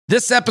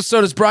This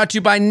episode is brought to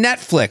you by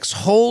Netflix.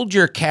 Hold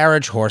your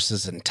carriage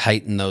horses and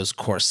tighten those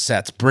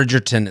corsets.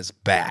 Bridgerton is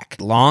back.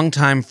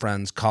 Longtime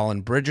friends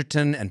Colin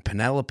Bridgerton and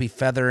Penelope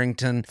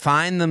Featherington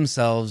find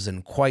themselves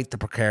in quite the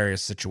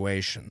precarious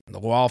situation. The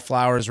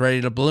wallflower is ready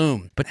to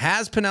bloom. But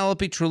has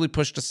Penelope truly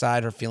pushed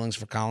aside her feelings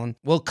for Colin?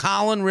 Will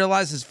Colin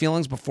realize his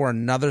feelings before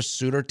another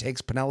suitor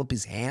takes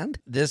Penelope's hand?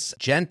 This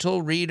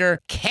gentle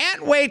reader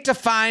can't wait to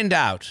find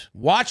out.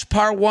 Watch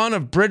part 1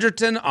 of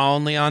Bridgerton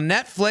only on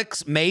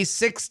Netflix May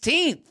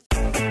 16th.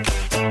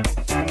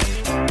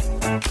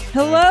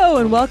 Hello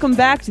and welcome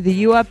back to the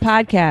U Up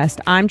podcast.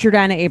 I'm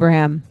Jordana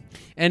Abraham.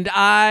 And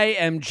I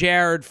am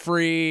Jared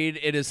Freed.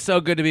 It is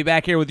so good to be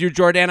back here with you,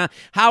 Jordana.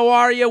 How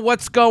are you?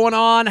 What's going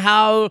on?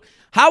 How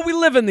we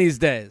living these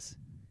days?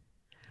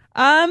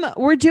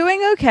 We're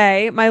doing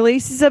okay. My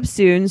lease is up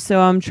soon,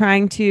 so I'm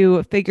trying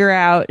to figure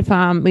out if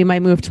we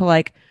might move to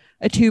like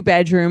a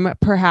 2-bedroom,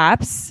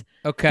 perhaps.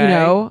 Okay. You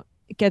know,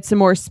 get some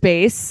more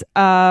space.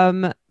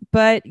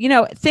 But you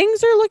know,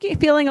 things are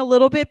feeling a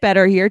little bit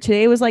better here.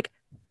 Today was like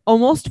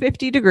almost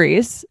 50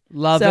 degrees.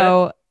 Love it.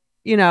 So,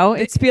 you know,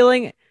 it's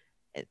feeling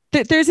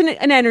there's an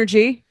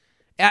energy.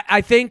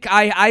 I think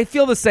I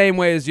feel the same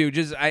way as you.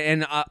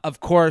 Of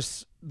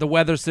course, the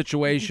weather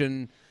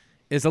situation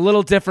is a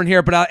little different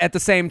here, but at the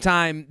same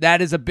time, that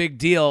is a big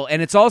deal.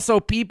 And it's also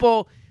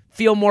people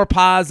feel more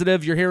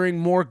positive. You're hearing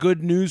more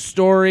good news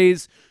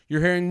stories.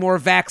 You're hearing more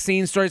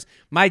vaccine stories.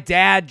 My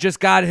dad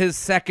just got his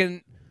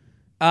second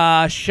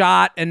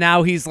shot, and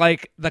now he's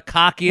like the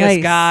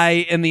cockiest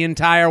guy in the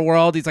entire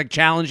world. He's like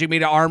challenging me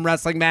to arm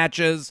wrestling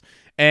matches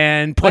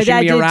and pushing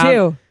me around.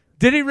 Too.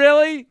 Did he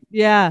really?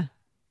 Yeah.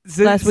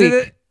 Last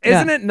week.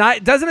 Isn't it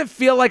not? Doesn't it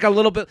feel like a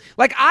little bit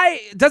like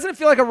doesn't it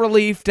feel like a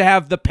relief to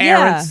have the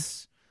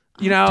parents?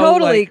 Yeah. You know,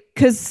 totally,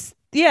 because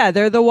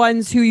they're the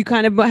ones who you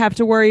kind of have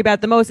to worry about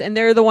the most, and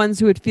they're the ones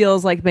who it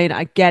feels like may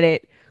not get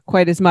it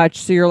quite as much.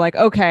 So you're like,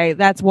 okay,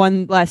 that's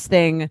one less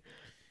thing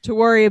to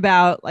worry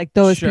about, like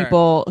those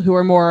people who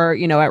are more,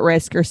 you know, at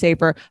risk or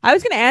safer. I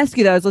was going to ask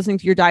you though, I was listening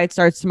to your Diet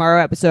Starts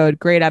Tomorrow episode.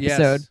 Great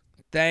episode. Yes.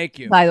 Thank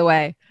you. By the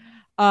way.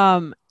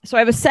 So I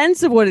have a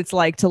sense of what it's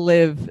like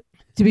to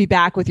be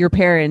back with your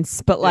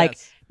parents. But like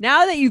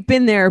now that you've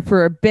been there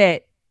for a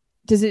bit,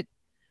 do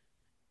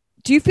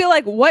you feel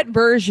like what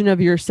version of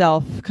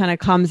yourself kind of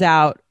comes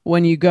out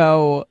when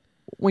you're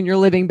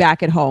living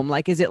back at home?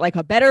 Like, is it like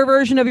a better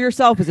version of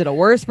yourself? Is it a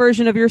worse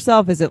version of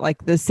yourself? Is it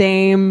like the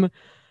same?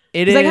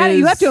 It is. Like,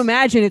 you have to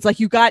imagine it's like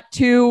you got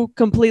 2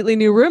 completely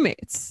new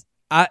roommates.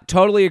 I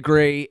totally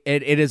agree.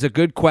 It is a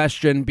good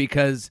question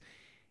because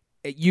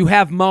you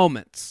have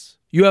moments.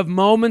 You have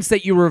moments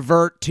that you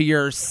revert to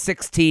your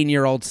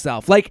 16-year-old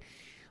self. Like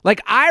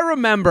I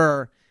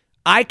remember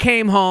I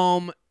came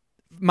home.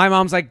 My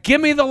mom's like, give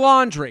me the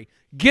laundry.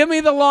 Give me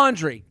the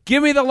laundry.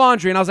 Give me the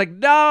laundry. And I was like,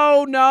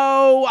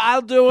 no,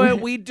 I'll do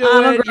it. We do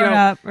I'm it. A grown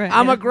up. Right,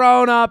 I'm a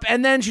grown up.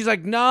 And then she's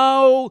like,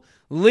 no,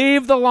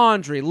 leave the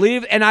laundry.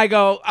 Leave. And I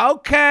go,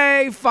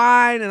 okay,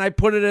 fine. And I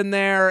put it in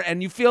there.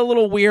 And you feel a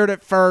little weird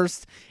at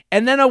first.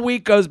 And then a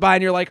week goes by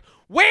and you're like,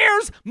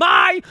 where's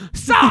my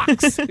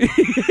socks?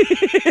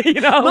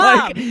 You know,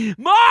 Mom,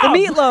 Mom. the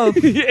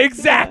meatloaf.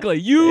 Exactly.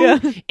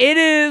 It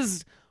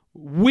is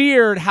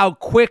weird how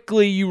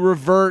quickly you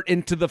revert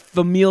into the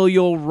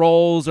familial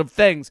roles of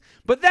things.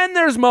 But then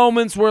there's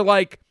moments where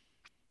like,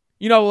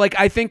 you know, like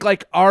I think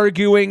like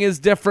arguing is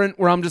different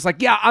where I'm just like,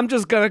 yeah, I'm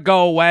just going to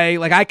go away.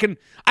 Like I can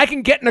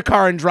get in a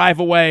car and drive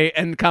away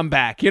and come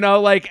back, you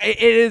know, like it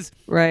is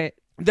right.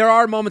 There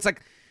are moments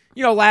like,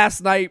 you know,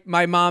 last night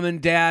my mom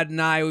and dad and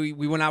I,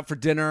 we went out for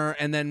dinner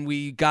and then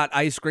we got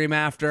ice cream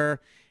after.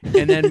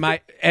 And then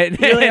you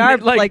really are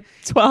like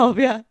 12,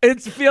 yeah.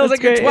 It feels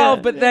like you're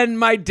 12, but then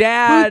my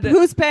dad.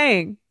 Who's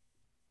paying?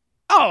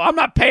 Oh, I'm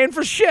not paying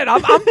for shit.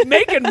 I'm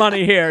making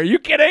money here. Are you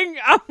kidding?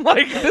 I'm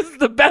like, this is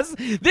the best.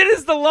 This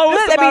is the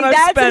lowest amount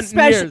I've spent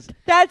in years.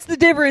 That's the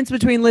difference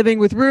between living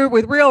with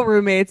real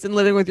roommates and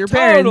living with your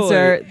parents.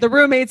 Or the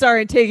roommates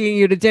aren't taking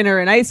you to dinner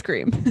and ice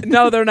cream.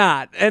 No, they're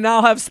not. And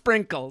I'll have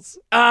sprinkles.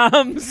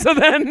 So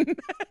then,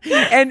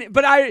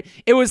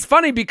 it was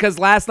funny because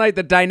last night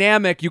the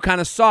dynamic, you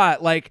kind of saw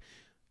it like,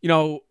 you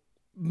know,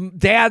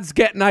 dad's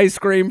getting ice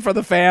cream for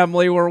the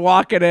family. We're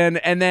walking in,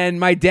 and then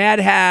my dad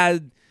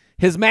had.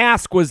 His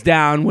mask was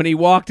down when he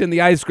walked in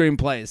the ice cream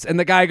place. And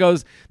the guy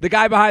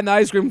behind the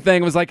ice cream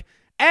thing was like,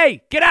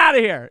 hey, get out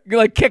of here. He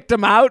like kicked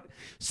him out.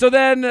 So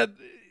then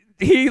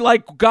he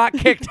like got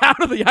kicked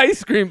out of the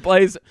ice cream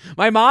place.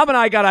 My mom and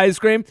I got ice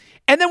cream.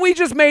 And then we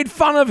just made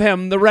fun of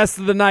him the rest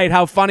of the night,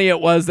 how funny it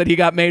was that he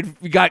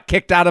got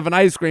kicked out of an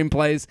ice cream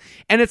place.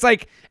 And it's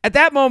like, at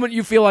that moment,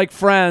 you feel like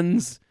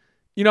friends.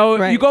 You know,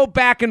 right. You go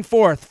back and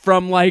forth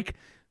from like,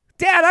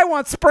 Dad, I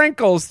want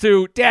sprinkles,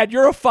 to Dad,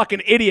 you're a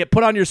fucking idiot.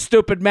 Put on your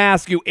stupid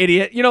mask, you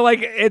idiot. You know,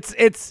 like it's.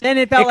 And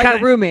it felt like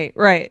a roommate,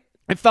 right?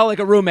 It felt like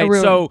a roommate.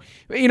 So,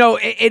 you know,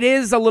 it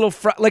is a little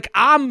like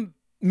I'm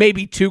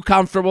maybe too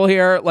comfortable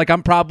here. Like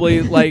I'm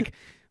probably like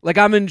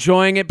I'm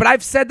enjoying it. But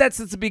I've said that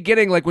since the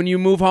beginning. Like when you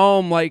move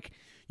home, like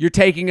you're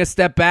taking a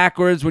step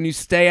backwards. When you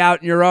stay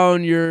out on your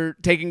own, you're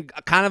taking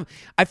a kind of,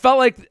 I felt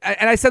like,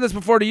 and I said this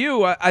before to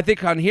you, I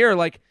think on here,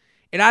 like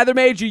it either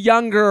made you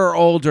younger or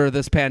older,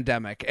 this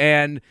pandemic.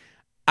 And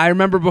I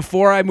remember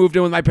before I moved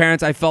in with my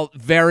parents, I felt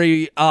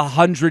very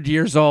 100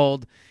 years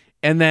old.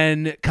 And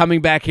then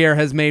coming back here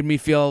has made me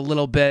feel a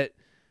little bit,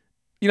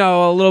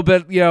 life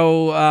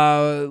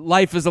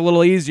is a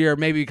little easier,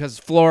 maybe because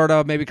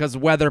Florida, maybe because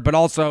of weather, but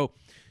also,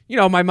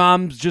 my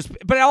mom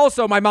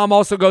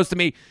also goes to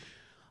me,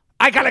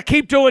 I got to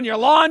keep doing your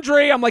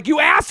laundry. I'm like, you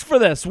asked for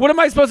this. What am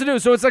I supposed to do?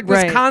 So it's like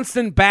this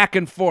constant back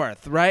and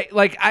forth, right?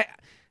 Like,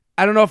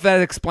 I don't know if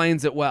that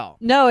explains it well.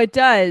 No, it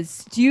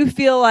does. Do you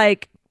feel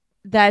like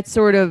that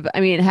sort of,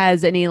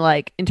 has any,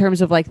 like, in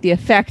terms of like the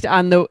effect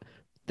on the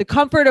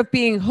comfort of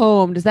being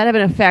home, does that have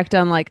an effect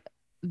on like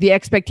the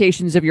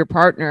expectations of your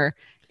partner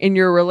in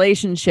your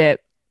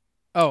relationship?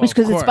 Oh, just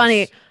because it's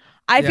funny.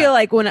 I feel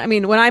like when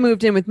I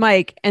moved in with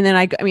Mike, and then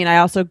I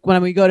also,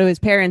 when we go to his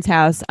parents'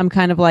 house, I'm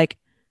kind of like,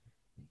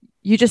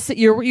 you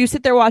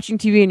sit there watching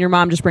TV and your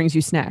mom just brings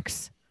you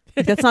snacks.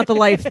 Like, that's not the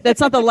life. That's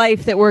not the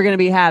life that we're going to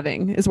be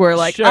having. Is where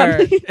like,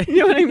 sure. you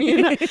know what I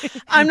mean?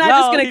 I'm not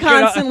just going to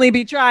constantly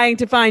be trying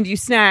to find you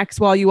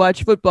snacks while you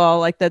watch football.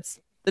 Like that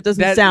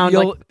doesn't sound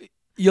like.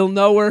 You'll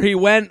know where he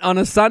went on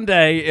a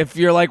Sunday if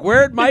you're like,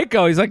 where'd Mike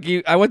go? He's like,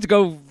 I went to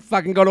go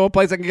to a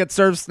place I can get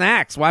served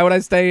snacks. Why would I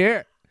stay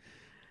here?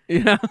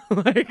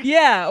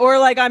 Yeah, or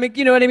like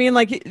you know what I mean?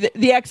 Like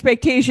the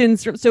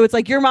expectations. So it's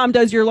like your mom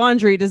does your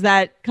laundry. Does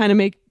that kind of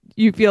make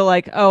you feel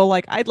like, oh,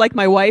 like I'd like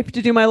my wife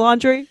to do my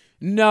laundry?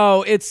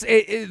 No,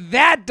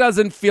 that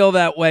doesn't feel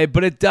that way,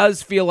 but it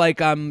does feel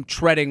like I'm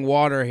treading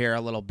water here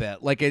a little bit.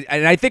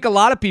 And I think a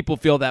lot of people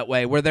feel that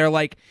way, where they're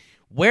like,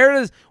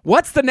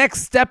 what's the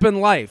next step in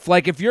life?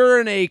 Like if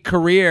you're in a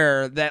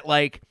career that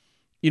like,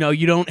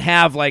 you don't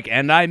have like,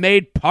 and I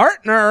made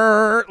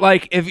partner,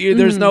 like if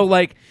there's no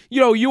like,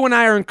 you and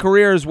I are in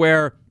careers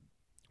where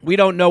we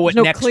don't know what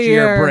next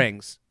year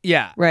brings.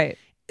 Yeah. Right.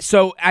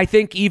 So I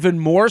think even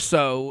more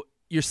so,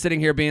 you're sitting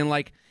here being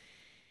like,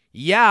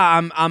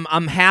 yeah,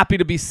 I'm happy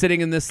to be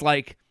sitting in this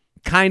like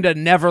kind of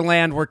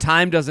Neverland where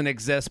time doesn't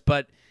exist,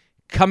 but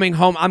coming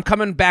home, I'm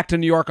coming back to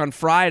New York on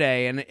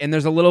Friday, and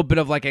there's a little bit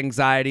of like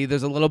anxiety.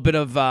 There's a little bit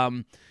of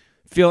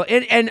feel,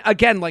 and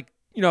again, like,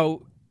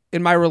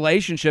 in my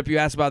relationship, you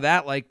asked about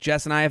that. Like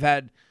Jess and I have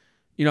had,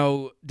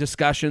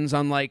 discussions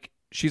on like,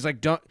 she's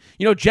like,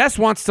 Jess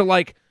wants to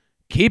like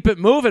keep it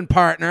moving,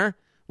 partner.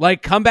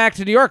 Like come back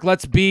to New York.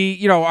 Let's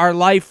be, our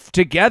life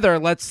together.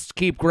 Let's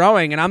keep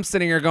growing. And I'm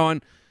sitting here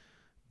going,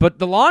 but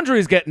the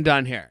laundry's getting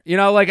done here.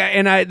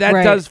 That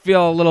does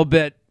feel a little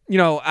bit,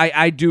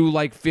 I do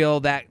like feel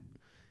that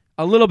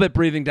a little bit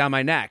breathing down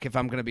my neck, if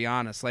I'm going to be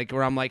honest, like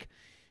where I'm like,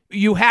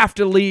 you have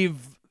to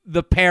leave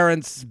the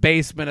parents'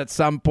 basement at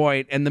some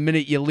point, and the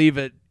minute you leave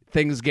it,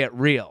 things get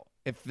real,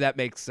 if that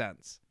makes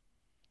sense.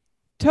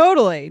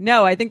 Totally.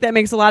 No, I think that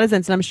makes a lot of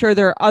sense. And I'm sure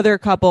there are other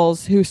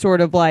couples who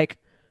sort of like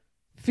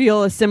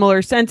feel a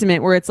similar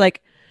sentiment where it's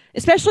like,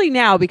 especially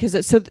now, because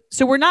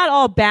so we're not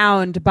all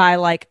bound by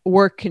like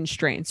work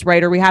constraints,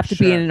 right? Or we have to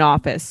be in an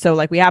office. So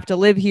like we have to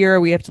live here,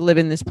 we have to live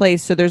in this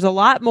place. So there's a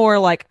lot more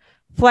like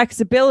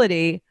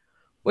flexibility,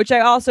 which I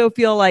also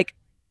feel like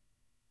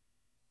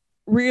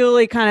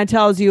really kind of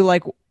tells you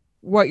like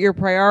what your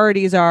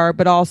priorities are,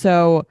 but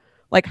also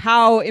like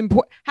how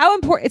important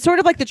it's sort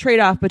of like the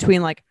trade-off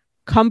between like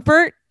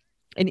comfort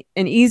and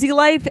an easy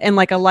life and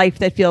like a life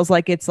that feels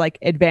like it's like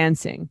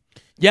advancing.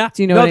 Yeah.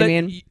 Do you know what I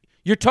mean?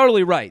 You're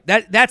totally right.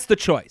 That's the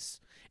choice.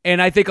 And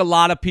I think a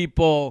lot of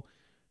people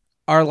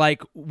are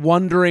like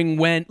wondering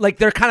when, like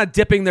they're kind of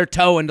dipping their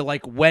toe into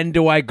like, when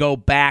do I go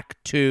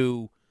back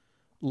to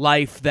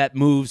life that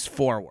moves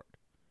forward?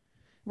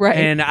 Right.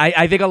 And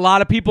I think a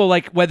lot of people,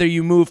 like whether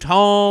you moved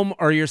home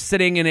or you're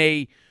sitting in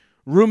a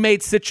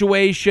roommate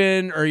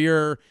situation or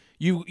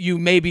you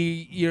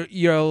maybe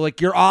like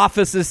your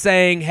office is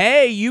saying,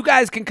 hey, you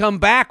guys can come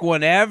back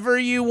whenever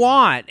you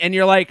want. And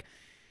you're like,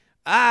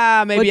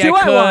 maybe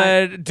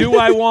I could. Do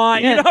I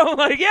want?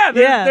 Yeah.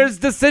 There's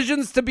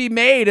decisions to be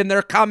made, and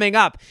they're coming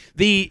up.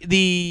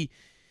 The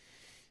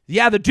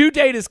due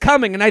date is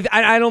coming, and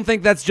I don't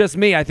think that's just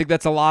me. I think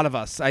that's a lot of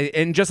us.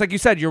 And just like you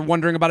said, you're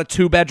wondering about a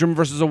 2-bedroom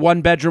versus a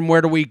 1-bedroom.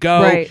 Where do we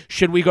go? Right.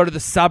 Should we go to the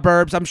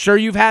suburbs? I'm sure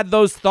you've had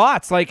those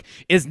thoughts. Like,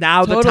 is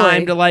now the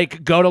time to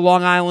like go to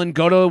Long Island,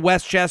 go to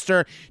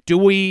Westchester? Do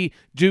we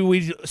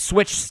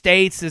switch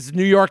states? Is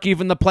New York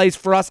even the place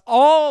for us?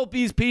 All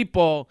these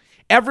people.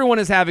 Everyone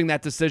is having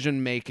that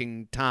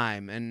decision-making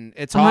time, and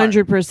it's hard.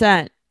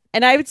 100%.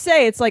 And I would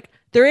say it's like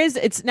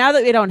it's now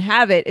that we don't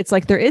have it, it's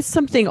like there is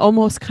something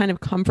almost kind of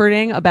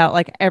comforting about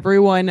like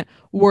everyone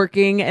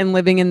working and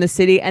living in the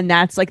city, and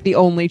that's like the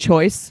only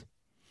choice.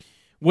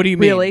 What do you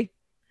mean? Really?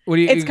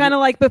 It's kind of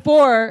like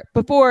before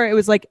it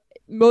was like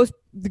the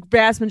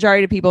vast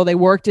majority of people, they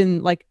worked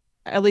in like,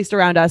 at least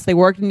around us, they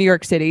worked in New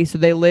York City, so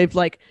they lived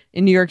like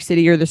in New York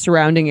City or the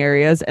surrounding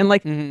areas, and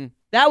like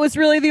that was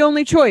really the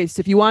only choice.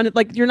 If you wanted,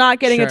 like, you're not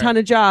getting a ton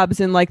of jobs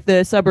in like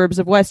the suburbs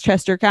of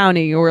Westchester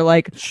County or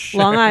like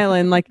Long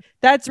Island, like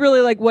that's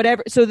really like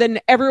whatever. So then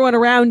everyone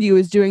around you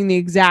is doing the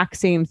exact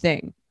same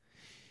thing.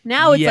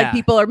 Now it's like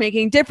people are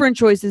making different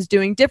choices,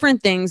 doing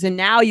different things. And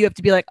now you have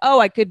to be like,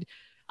 oh,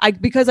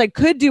 because I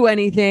could do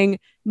anything.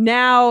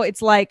 Now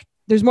it's like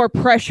there's more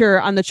pressure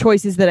on the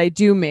choices that I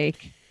do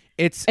make.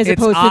 As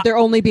opposed to there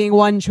only being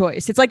one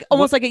choice. It's like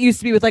almost like it used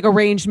to be with like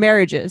arranged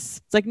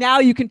marriages. It's like now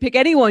you can pick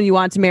anyone you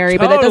want to marry,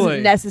 but that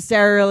doesn't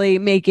necessarily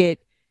make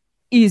it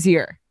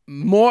easier.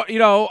 More,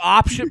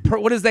 option.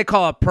 What does they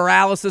call it?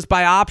 Paralysis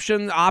by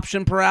option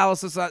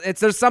paralysis.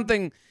 There's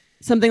something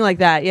like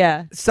that.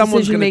 Yeah.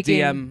 Someone's going to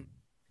DM.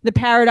 The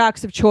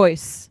paradox of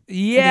choice.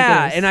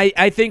 Yeah. And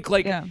I think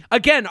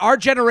again, our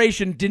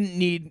generation didn't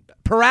need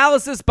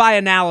paralysis by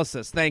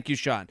analysis. Thank you,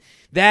 Sean.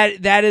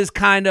 That is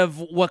kind of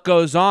what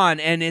goes on.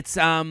 And it's,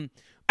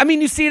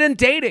 you see it in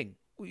dating.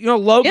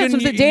 Logan, so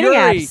the dating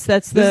apps.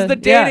 This is the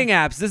dating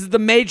apps. This is the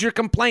major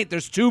complaint.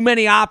 There's too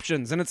many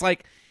options. And it's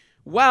like,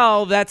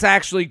 well, that's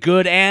actually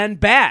good and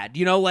bad.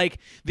 Like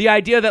the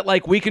idea that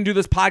like we can do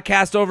this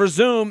podcast over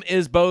Zoom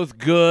is both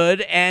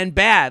good and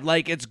bad.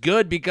 Like it's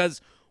good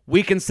because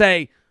we can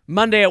say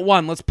Monday at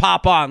 1, let's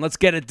pop on, let's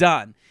get it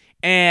done.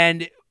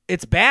 And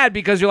it's bad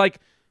because you're like,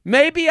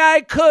 maybe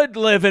I could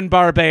live in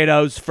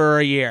Barbados for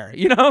a year,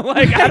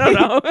 like, I don't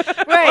know.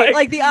 Right.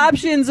 Like the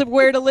options of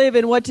where to live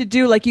and what to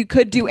do. Like you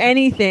could do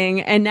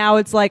anything. And now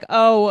it's like,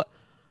 oh,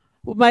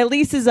 my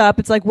lease is up.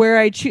 It's like where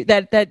I choose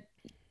that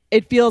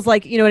it feels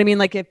like, you know what I mean?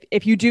 Like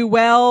if you do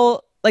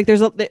well, like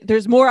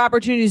there's more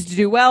opportunities to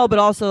do well, but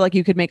also like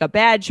you could make a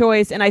bad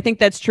choice. And I think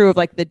that's true of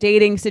like the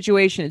dating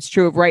situation. It's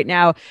true of right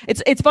now.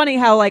 It's funny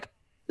how like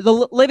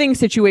the living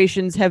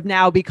situations have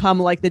now become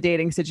like the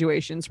dating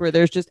situations where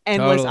there's just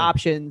endless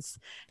options.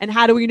 And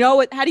how do you know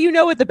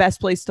what the best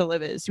place to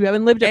live is? You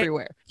haven't lived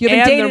everywhere. You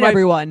haven't dated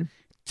everyone.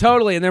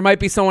 Totally. And there might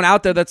be someone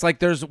out there that's like,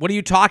 what are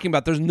you talking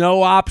about? There's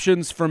no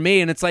options for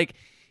me. And it's like,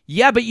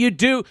 yeah, but you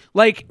do.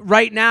 Like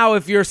right now,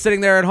 if you're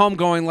sitting there at home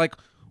going like,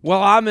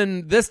 well, I'm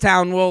in this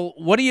town. Well,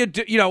 what do you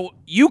do?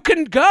 You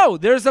can go.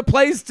 There's a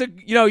place to,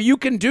 you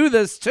can do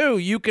this too.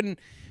 You can,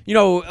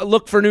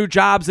 look for new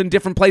jobs in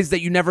different places that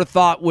you never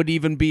thought would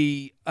even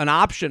be an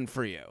option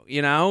for you,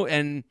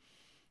 and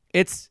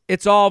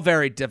it's all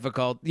very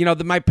difficult.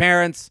 My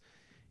parents,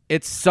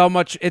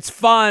 it's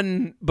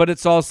fun, but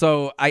it's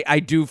also, I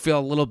do feel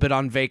a little bit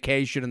on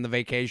vacation and the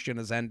vacation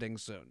is ending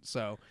soon.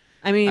 So,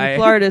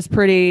 Florida's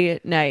pretty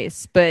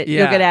nice, but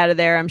you'll get out of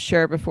there, I'm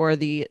sure, before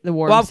the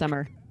warm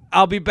summer.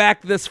 I'll be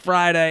back this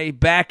Friday,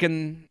 back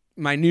in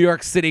my New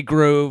York City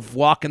groove,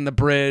 walking the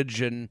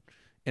bridge and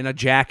in a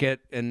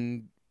jacket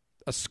and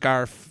a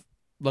scarf,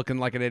 looking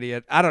like an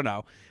idiot. I don't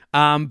know.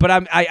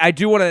 But I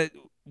do want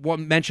to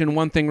mention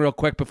one thing real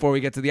quick before we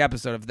get to the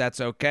episode, if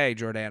that's okay,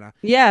 Jordana.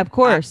 Yeah, of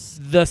course.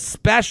 The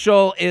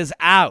special is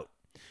out.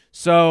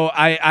 So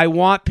I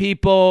want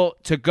people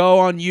to go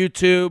on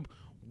YouTube,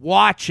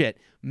 watch it,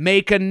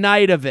 make a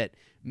night of it,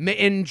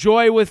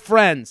 enjoy with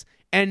friends.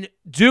 And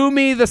do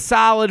me the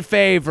solid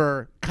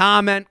favor,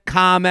 comment,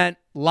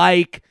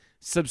 like,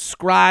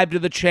 subscribe to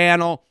the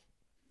channel.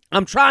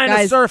 I'm trying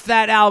to surf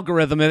that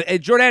algorithm.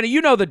 Jordana, you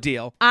know the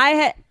deal.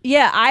 I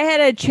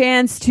had a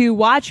chance to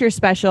watch your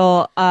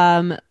special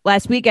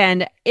last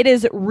weekend. It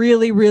is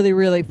really, really,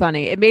 really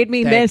funny. It made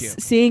me miss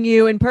seeing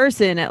you in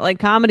person at like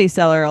Comedy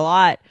Cellar a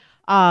lot.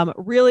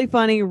 Really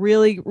funny,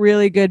 really,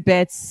 really good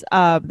bits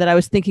that I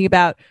was thinking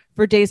about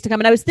for days to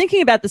come. And I was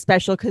thinking about the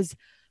special because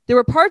there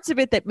were parts of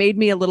it that made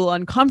me a little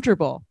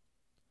uncomfortable,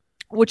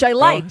 which I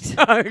liked.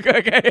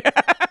 Okay.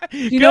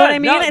 You know what I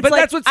mean? No, but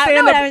like, that's what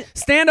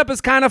stand-up is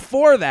kind of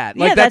for that.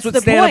 Like, that's what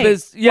stand-up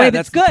is. Yeah,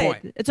 that's good. The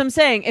point. That's what I'm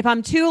saying. If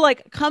I'm too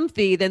like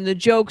comfy, then the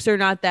jokes are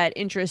not that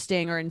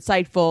interesting or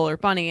insightful or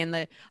funny.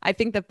 And I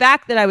think the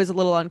fact that I was a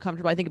little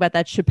uncomfortable, I think about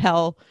that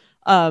Chappelle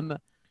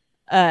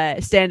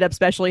stand-up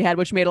special he had,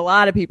 which made a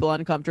lot of people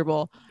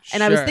uncomfortable.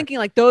 And I was thinking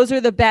like those are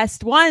the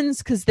best ones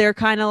because they're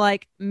kind of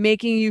like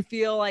making you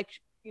feel like,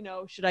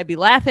 should I be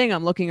laughing?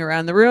 I'm looking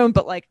around the room,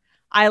 but like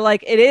I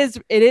like it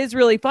is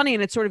really funny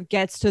and it sort of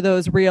gets to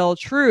those real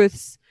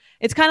truths.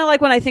 It's kind of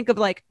like when I think of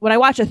like when I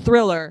watch a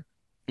thriller,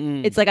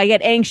 it's like I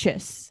get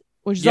anxious,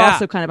 which is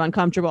also kind of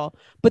uncomfortable.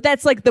 But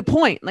that's like the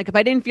point. Like if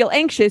I didn't feel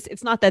anxious,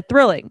 it's not that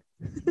thrilling.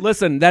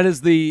 Listen, that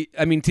is to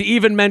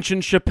even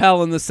mention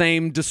Chappelle in the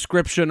same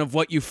description of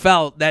what you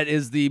felt, that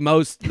is the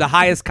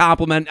highest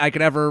compliment I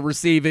could ever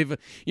receive. If,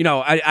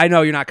 I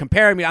know you're not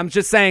comparing me. I'm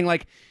just saying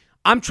like,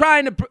 I'm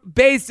trying to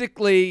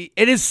basically,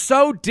 it is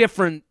so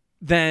different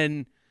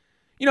than,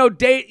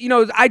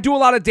 I do a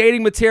lot of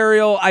dating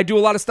material. I do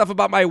a lot of stuff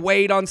about my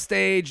weight on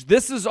stage.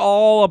 This is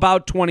all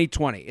about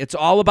 2020. It's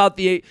all about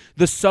the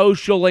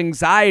social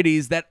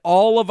anxieties that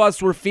all of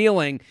us were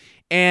feeling.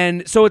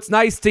 And so it's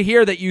nice to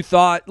hear that you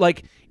thought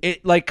like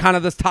it, like kind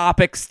of this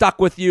topic stuck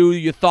with you.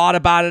 You thought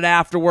about it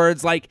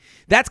afterwards. Like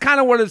that's kind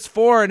of what it's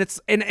for. And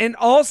and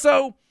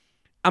also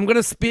I'm going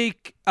to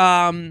speak, you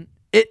and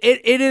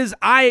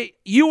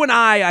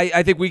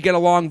I think we get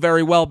along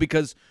very well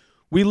because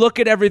We look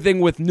at everything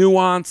with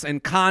nuance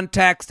and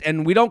context,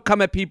 and we don't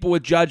come at people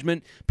with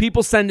judgment.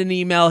 People send an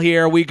email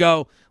here. We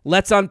go,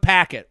 let's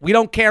unpack it. We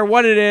don't care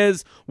what it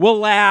is. We'll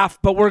laugh,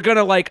 but we're going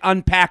to like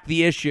unpack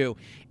the issue.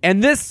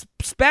 And this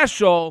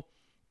special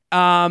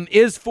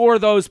is for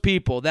those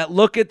people that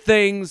look at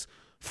things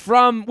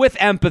with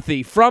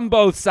empathy from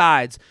both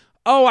sides.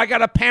 Oh, I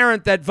got a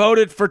parent that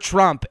voted for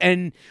Trump,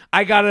 and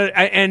I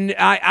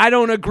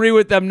don't agree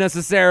with them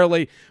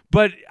necessarily,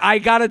 but I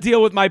got to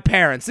deal with my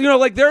parents. You know,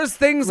 like there's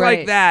things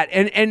like that,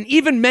 and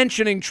even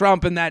mentioning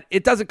Trump and that,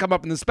 it doesn't come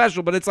up in the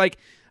special, but it's like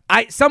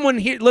someone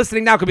here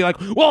listening now could be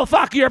like, well,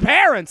 fuck your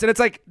parents, and it's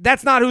like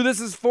that's not who this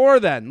is for.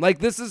 Then, like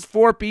this is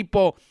for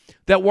people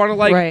that want to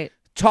like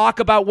talk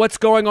about what's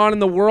going on in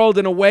the world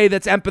in a way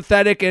that's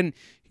empathetic and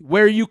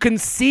where you can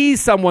see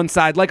someone's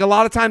side. Like a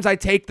lot of times, I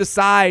take the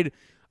side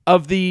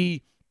of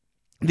the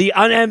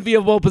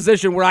unenviable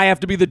position where I have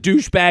to be the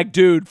douchebag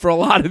dude for a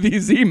lot of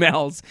these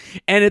emails.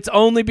 And it's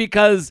only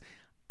because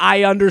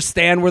I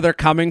understand where they're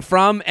coming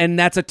from, and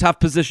that's a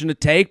tough position to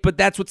take. But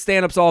that's what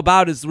stand-up's all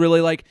about, is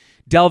really like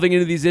delving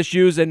into these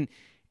issues. And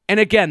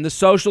again, the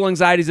social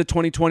anxieties of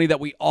 2020 that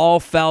we all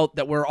felt,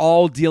 that we're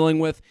all dealing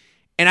with.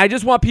 And I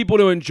just want people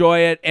to enjoy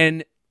it.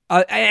 And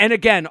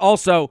again,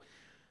 also,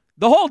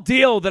 the whole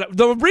deal,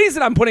 the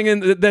reason I'm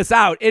putting this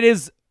out, it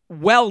is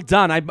well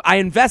done. I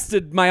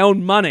invested my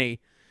own money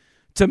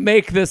to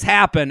make this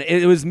happen.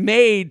 It was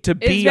made to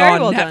be on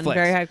well Netflix. Done.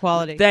 Very high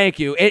quality. Thank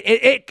you.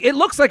 It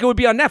looks like it would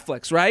be on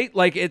Netflix, right?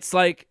 Like it's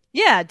like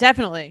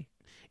definitely.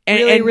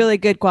 And really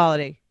good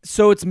quality.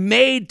 So it's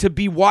made to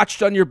be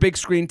watched on your big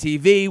screen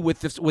TV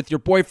with your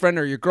boyfriend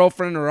or your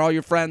girlfriend or all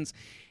your friends.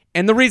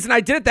 And the reason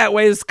I did it that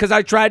way is because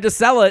I tried to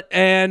sell it,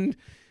 and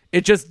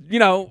it just,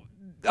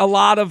 a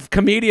lot of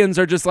comedians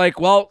are just like,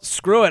 well,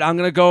 screw it. I'm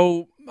going to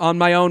go on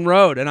my own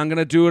road, and I'm going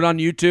to do it on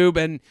YouTube.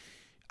 And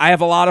I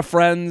have a lot of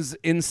friends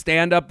in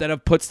stand-up that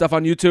have put stuff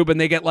on YouTube, and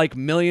they get like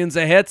millions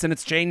of hits, and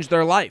it's changed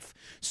their life.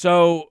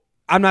 So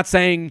I'm not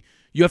saying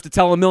you have to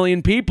tell a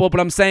million people, but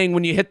I'm saying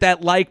when you hit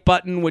that like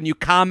button, when you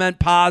comment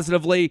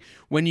positively,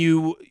 when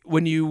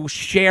you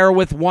share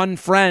with one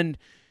friend,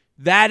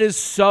 that is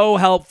so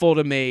helpful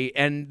to me,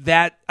 and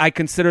that I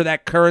consider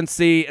that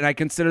currency, and I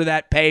consider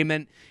that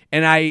payment,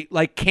 and I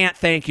like can't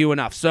thank you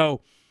enough.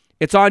 So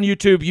it's on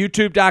YouTube,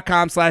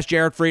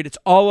 youtube.com/Jared Freid. It's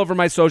all over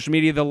my social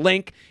media. The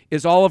link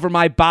is all over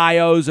my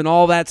bios and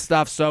all that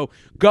stuff. So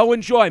go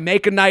enjoy,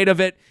 make a night of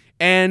it,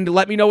 and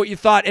let me know what you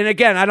thought. And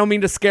again, I don't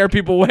mean to scare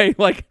people away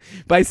like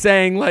by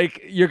saying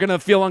like you're gonna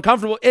feel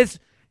uncomfortable. It's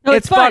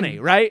funny,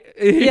 right?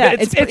 Yeah,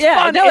 it's funny.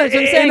 No, I'm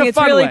saying it's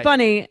really way.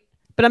 Funny.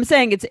 But I'm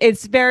saying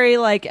it's very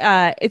like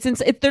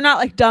they're not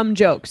like dumb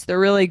jokes.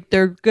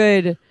 They're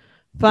good,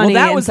 funny,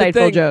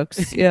 insightful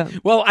jokes. Yeah.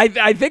 Well,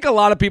 I think a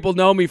lot of people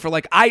know me for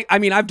like I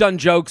mean I've done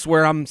jokes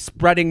where I'm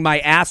spreading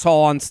my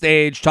asshole on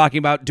stage talking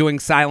about doing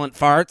silent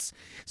farts.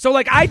 So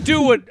like I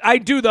do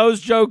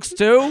those jokes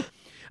too.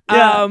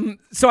 Yeah.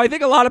 So I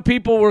think a lot of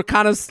people were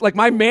kind of like,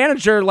 my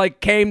manager like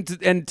came to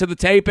the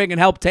taping and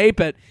helped tape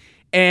it,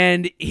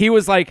 and he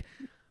was like,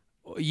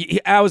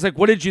 I was like,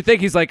 what did you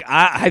think? He's like,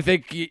 I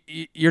think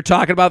you're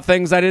talking about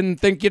things I didn't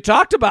think you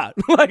talked about.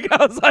 Like,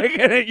 I was like,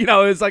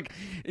 it's like,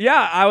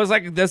 yeah, I was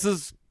like, this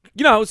is,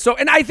 so,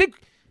 and I think,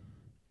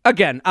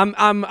 again,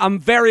 I'm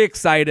very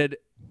excited.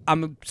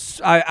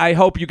 I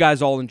hope you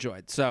guys all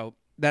enjoyed. So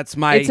that's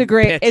my It's a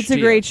great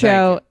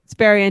show. It's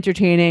very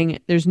entertaining.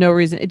 There's no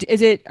reason.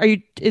 Is it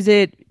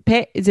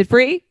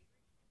free?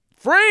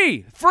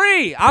 Free.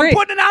 I'm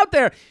putting it out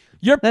there.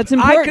 That's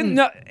important.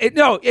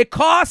 It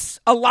costs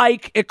a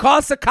like. It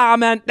costs a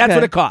comment. That's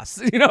what it costs.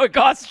 It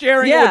costs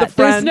sharing it with a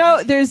friend.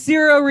 There's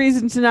zero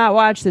reason to not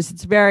watch this.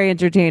 It's very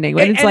entertaining.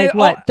 And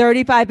it's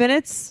 35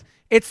 minutes?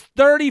 It's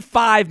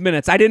 35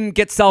 minutes. I didn't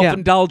get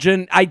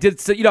self-indulgent. I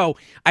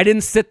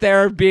didn't sit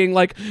there being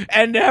like,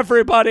 and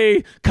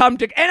everybody come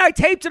to, and I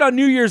taped it on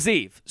New Year's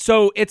Eve.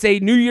 So it's a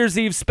New Year's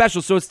Eve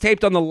special. So it's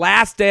taped on the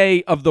last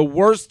day of the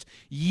worst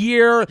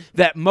year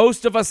that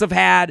most of us have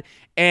had.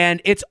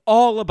 And it's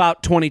all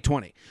about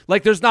 2020.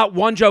 Like, there's not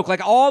one joke.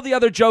 Like, all the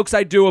other jokes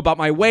I do about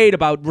my weight,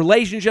 about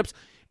relationships,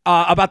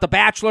 about The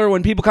Bachelor,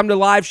 when people come to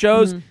live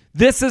shows,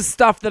 this is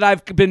stuff that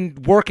I've been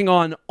working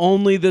on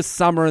only this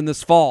summer and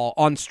this fall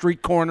on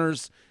street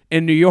corners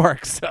in New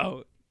York.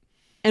 So,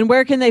 and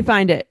where can they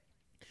find it?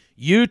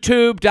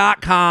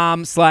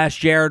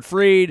 YouTube.com/Jared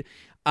Freid.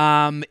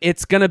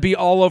 It's going to be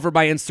all over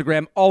my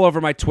Instagram, all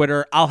over my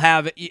Twitter. I'll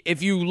have,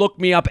 if you look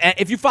me up,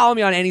 if you follow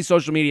me on any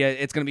social media,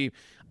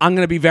 I'm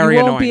going to be very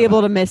annoying. You won't be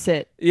able to miss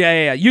it.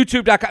 Yeah.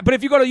 YouTube.com. But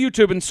if you go to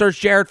YouTube and search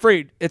Jared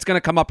Freid, it's going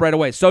to come up right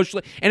away.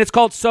 Socially, and it's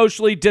called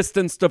Socially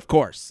Distanced, of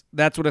course.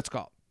 That's what it's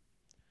called.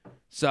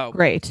 So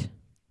great.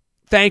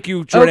 Thank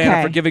you,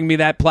 Jordana, for giving me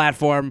that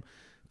platform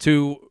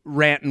to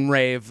rant and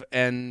rave.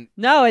 And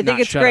no, I think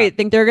it's great. I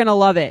think they're going to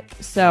love it.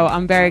 So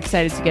I'm very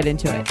excited to get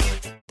into it.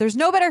 There's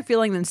no better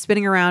feeling than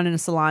spinning around in a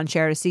salon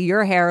chair to see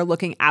your hair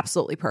looking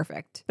absolutely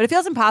perfect. But it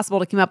feels impossible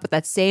to keep up with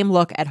that same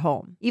look at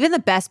home. Even the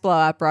best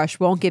blowout brush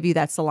won't give you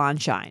that salon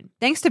shine.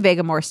 Thanks to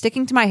Vegamore,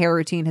 sticking to my hair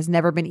routine has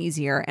never been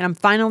easier, and I'm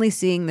finally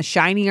seeing the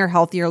shinier,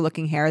 healthier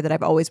looking hair that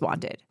I've always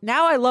wanted.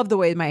 Now I love the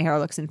way my hair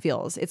looks and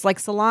feels. It's like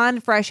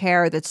salon fresh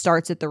hair that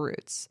starts at the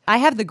roots. I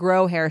have the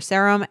Grow Hair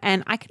Serum,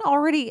 and I can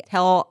already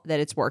tell that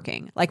it's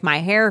working. Like, my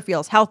hair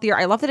feels healthier.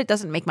 I love that it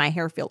doesn't make my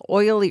hair feel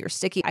oily or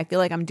sticky. I feel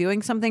like I'm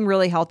doing something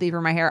really healthy for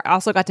my hair. I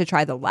also got to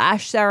try the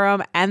lash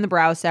serum and the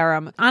brow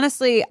serum.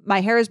 Honestly,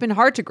 my hair has been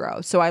hard to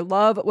grow, so I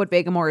love what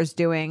Vegamore is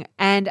doing,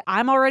 and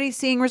I'm already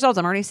seeing results.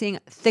 I'm already seeing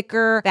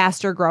thicker,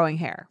 faster growing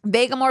hair.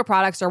 Vegamore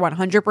products are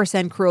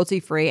 100%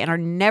 cruelty-free and are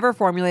never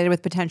formulated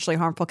with potentially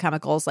harmful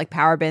chemicals like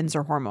parabens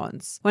or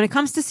hormones. When it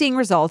comes to seeing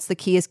results, the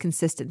key is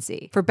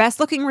consistency. For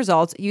best-looking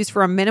results, use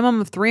for a minimum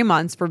of 3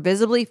 months for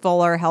visibly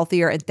fuller,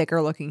 healthier, and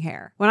thicker-looking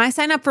hair. When I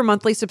sign up for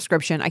monthly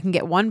subscription, I can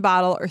get 1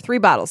 bottle or 3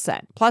 bottles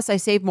sent. Plus, I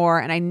save more,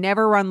 and I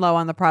never run low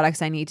on the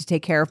products I need to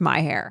take care of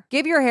my hair.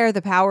 Give your hair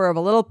the power of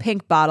a little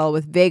pink bottle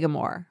with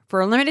Vegamore. For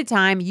a limited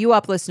time, You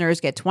Up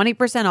listeners get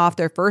 20% off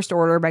their first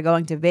order by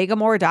going to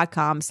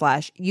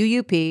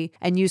vegamore.com/UUP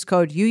and use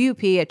code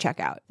UUP at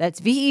checkout. That's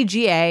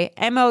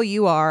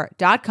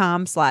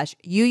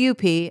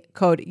VEGAMOUR.com/UUP,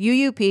 code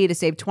UUP to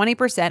save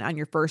 20% on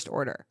your first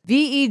order.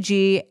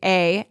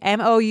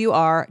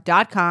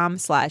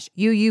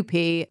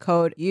 VEGAMOUR.com/UUP,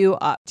 code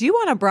UUP. Do you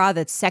want a bra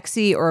that's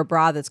sexy or a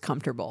bra that's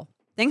comfortable?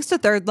 Thanks to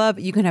Third Love,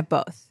 you can have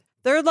both.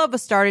 Third Love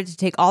was started to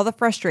take all the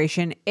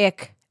frustration,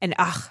 ick, and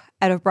ugh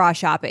out of bra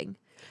shopping.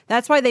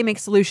 That's why they make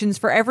solutions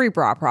for every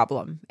bra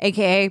problem,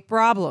 aka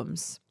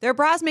problems. Their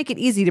bras make it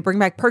easy to bring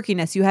back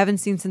perkiness you haven't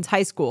seen since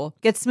high school,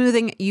 get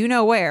smoothing you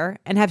know where,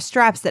 and have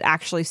straps that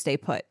actually stay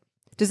put.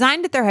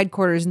 Designed at their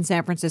headquarters in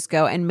San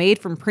Francisco and made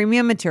from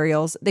premium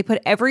materials, they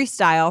put every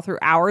style through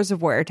hours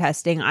of wear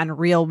testing on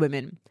real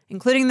women,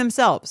 including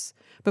themselves,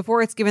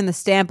 before it's given the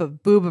stamp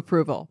of boob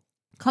approval.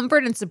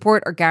 Comfort and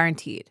support are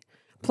guaranteed.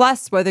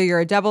 Plus, whether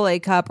you're a AA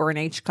cup or an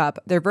H cup,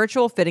 their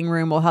virtual fitting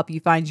room will help you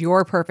find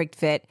your perfect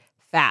fit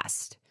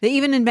fast. They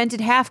even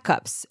invented half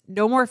cups.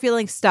 No more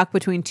feeling stuck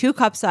between 2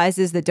 cup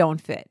sizes that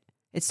don't fit.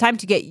 It's time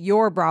to get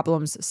your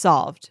problems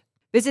solved.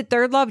 Visit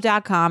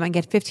thirdlove.com and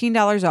get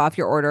 $15 off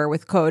your order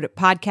with code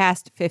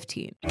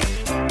podcast15.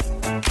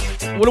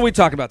 What are we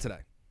talking about today?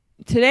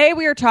 Today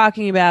we are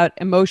talking about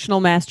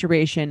emotional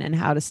masturbation and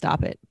how to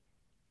stop it.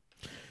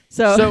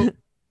 So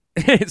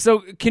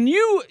can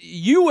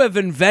you have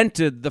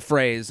invented the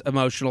phrase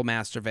emotional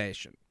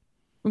masturbation?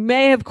 We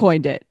may have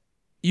coined it.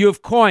 You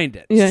have coined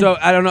it. Yeah. So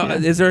I don't know. Yeah.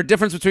 Is there a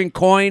difference between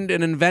coined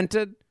and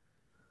invented?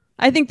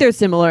 I think they're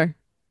similar.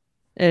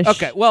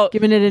 Okay, well,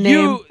 given it a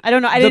name. I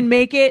don't know. I didn't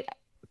make it,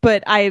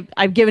 but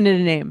I've given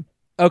it a name.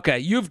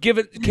 Okay,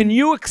 can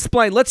you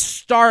explain? Let's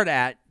start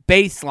at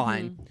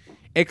baseline.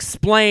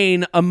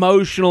 Explain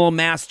emotional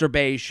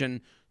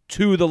masturbation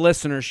to the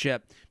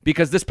listenership,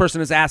 because this person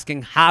is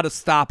asking how to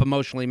stop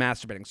emotionally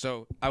masturbating.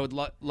 So I would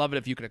love it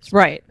if you could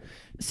explain. Right.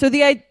 So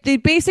the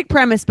basic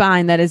premise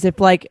behind that is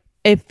if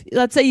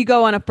let's say you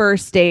go on a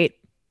first date,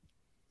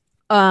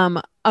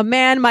 a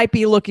man might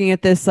be looking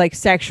at this like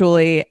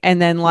sexually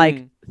and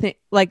then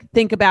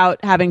think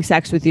about having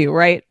sex with you,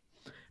 right?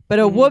 But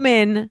a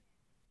woman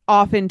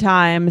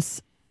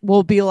oftentimes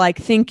will be like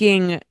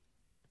thinking,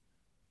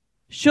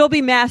 she'll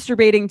be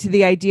masturbating to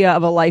the idea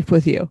of a life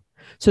with you.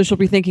 So she'll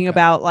be thinking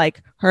about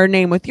like her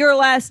name with your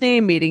last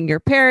name, meeting your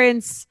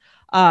parents,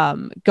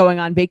 going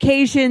on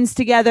vacations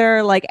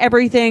together, like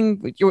everything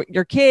with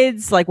your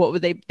kids, like what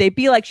would they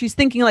be like? She's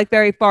thinking like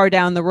very far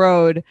down the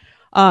road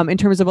in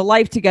terms of a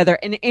life together.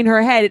 And in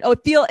her head,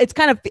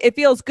 it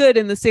feels good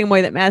in the same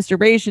way that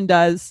masturbation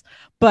does,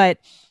 but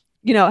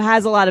it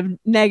has a lot of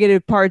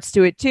negative parts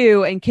to it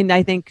too, and can,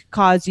 I think,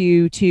 cause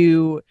you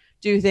to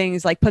do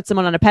things like put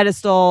someone on a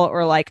pedestal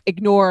or like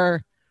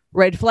ignore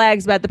red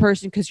flags about the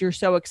person because you're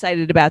so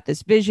excited about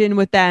this vision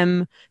with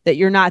them that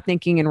you're not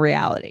thinking in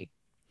reality.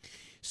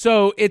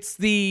 So it's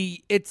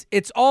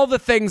all the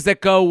things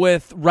that go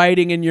with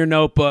writing in your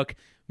notebook,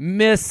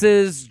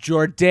 Mrs.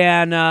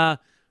 Jordana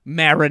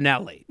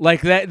Marinelli,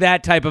 like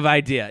that type of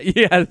idea.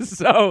 Yeah.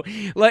 So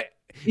like,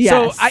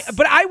 yes.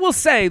 But I will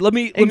say, let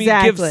me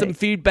give some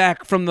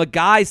feedback from the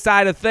guy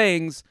side of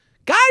things.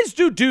 Guys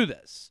do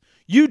this.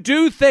 You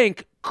do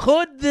think,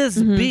 could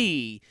this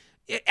be?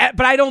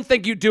 But I don't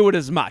think you do it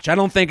as much. I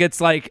don't think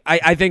it's like,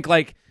 I think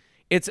like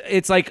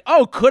it's like,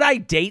 oh, could I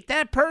date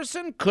that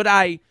person? Could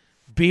I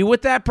be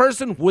with that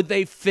person? Would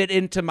they fit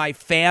into my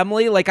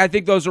family? Like, I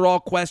think those are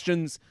all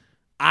questions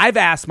I've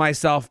asked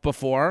myself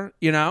before,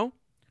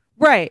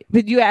 Right.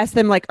 But you ask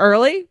them like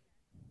early,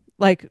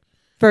 like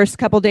first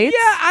couple dates?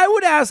 Yeah, I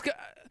would ask.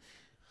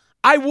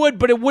 I would,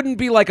 but it wouldn't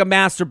be like a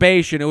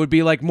masturbation. It would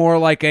be like more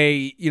like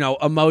a,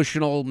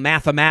 emotional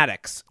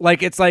mathematics.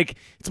 Like, it's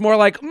more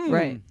like,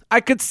 right.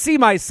 I could see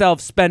myself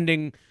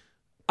spending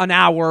an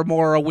hour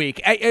more a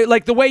week.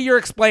 Like the way you're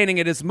explaining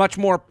it is much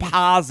more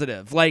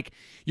positive. Like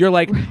you're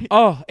like,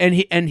 oh,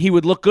 and he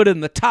would look good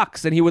in the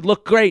tux, and he would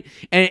look great,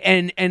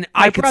 and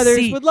I could brothers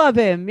see would love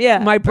him. Yeah,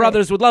 my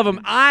brothers would love him.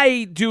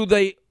 I do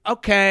the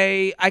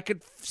okay. I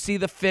could see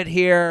the fit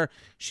here.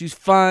 She's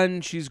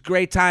fun. She's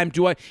great time.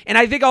 Do I? And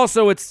I think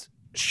also it's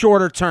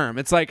shorter term.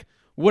 It's like,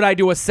 would I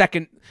do a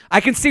second? I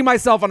can see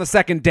myself on a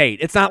second date.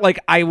 It's not like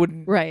I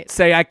would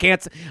say I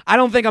can't. I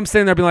don't think I'm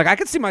sitting there being like, I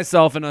could see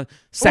myself in a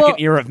second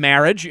year of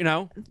marriage, you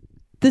know?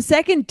 The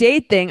second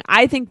date thing,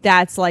 I think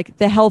that's like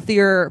the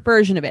healthier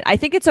version of it. I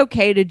think it's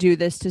okay to do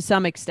this to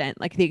some extent,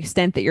 like the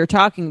extent that you're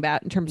talking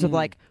about in terms of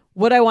like,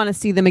 would I want to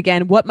see them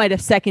again? What might a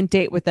second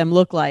date with them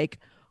look like?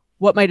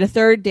 What might a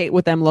third date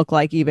with them look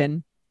like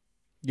even?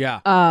 Yeah.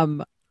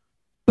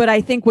 But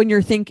I think when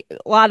you're a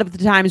lot of the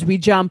times we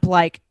jump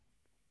like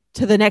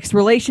to the next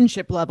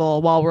relationship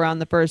level while we're on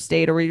the first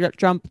date, or we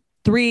jump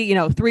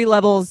three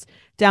levels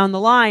down the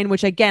line,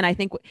 which again, I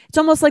think it's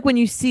almost like when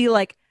you see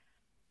like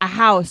a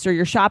house or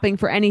you're shopping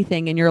for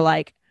anything and you're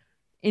like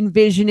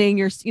envisioning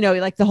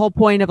like the whole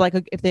point of like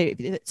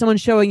if someone's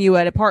showing you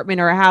an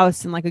apartment or a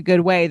house in like a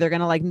good way, they're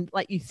gonna like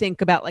let you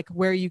think about like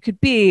where you could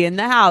be in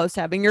the house,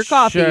 having your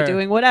coffee,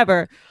 doing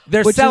whatever.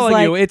 They're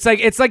selling you. It's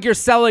like you're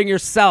selling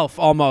yourself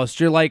almost.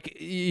 You're like,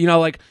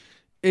 you're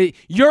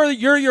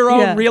your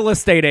own real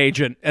estate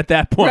agent at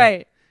that point.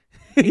 Right.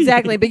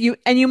 Exactly. But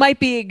you might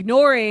be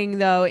ignoring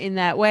though in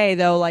that way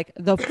though, like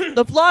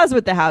the flaws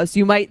with the house.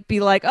 You might be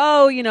like,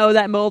 oh,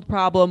 that mold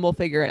problem, we'll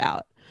figure it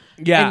out.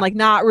 Yeah. And like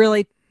not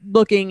really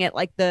looking at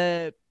like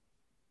the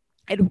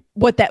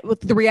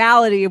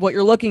reality of what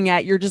you're looking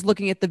at. You're just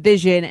looking at the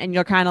vision, and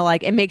you're kind of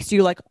like, it makes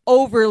you like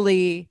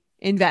overly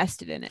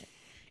invested in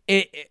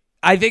it.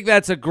 I think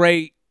that's a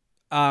great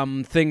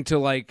thing to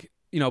like,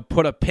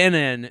 put a pin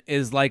in,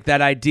 is like that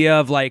idea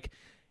of like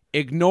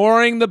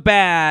ignoring the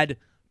bad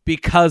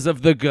because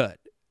of the good.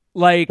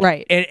 Like,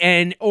 right.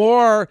 And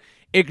or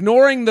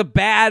ignoring the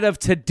bad of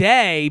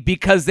today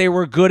because they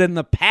were good in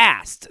the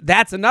past.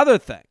 That's another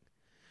thing.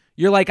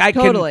 You're like, I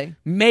can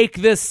make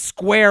this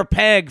square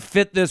peg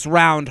fit this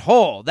round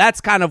hole. That's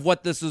kind of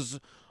what this is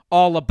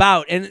all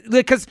about. And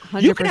because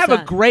you can have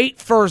a great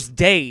first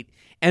date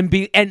and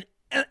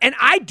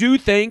I do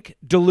think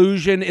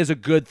delusion is a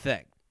good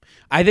thing.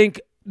 I think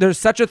there's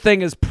such a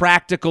thing as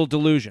practical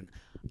delusion.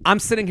 I'm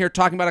sitting here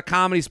talking about a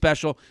comedy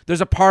special.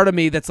 There's a part of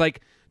me that's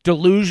like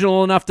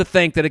delusional enough to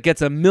think that it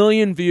gets 1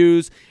 million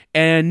views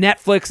and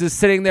Netflix is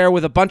sitting there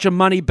with a bunch of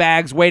money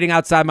bags waiting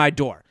outside my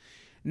door.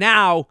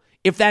 Now,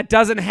 if that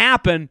doesn't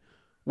happen,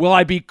 will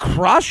I be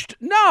crushed?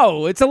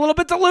 No, it's a little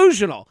bit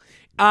delusional.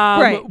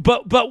 Right.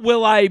 But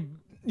will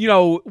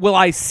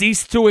I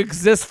cease to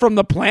exist from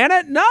the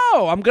planet? No,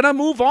 I'm going to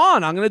move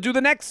on. I'm going to do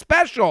the next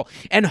special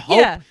and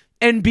hope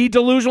and be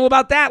delusional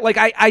about that. Like,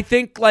 I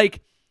think like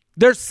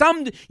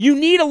you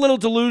need a little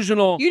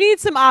delusional. You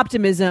need some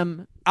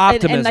optimism.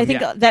 And I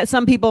think that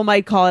some people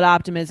might call it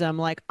optimism,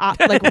 like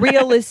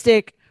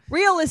realistic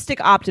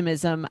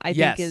optimism, I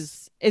think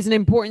is an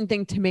important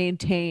thing to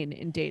maintain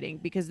in dating,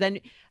 because then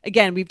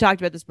again, we've talked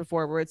about this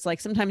before, where it's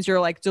like sometimes you're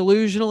like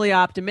delusionally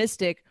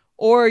optimistic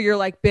or you're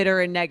like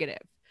bitter and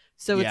negative.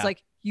 So it's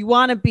like you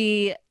want to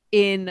be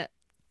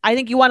I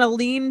think you want to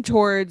lean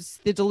towards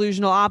the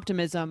delusional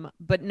optimism,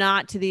 but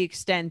not to the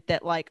extent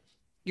that like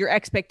your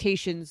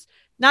expectations,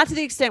 not to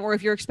the extent where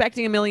if you're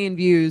expecting 1 million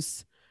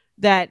views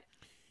that,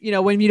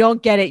 when you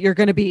don't get it, you're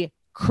going to be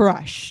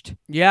crushed.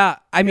 Yeah.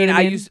 I mean,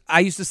 I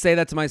used to say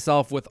that to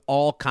myself with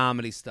all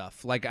comedy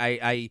stuff. Like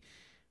I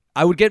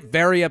would get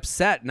very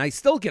upset, and I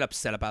still get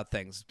upset about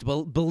things.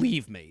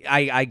 Believe me,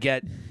 I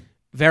get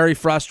very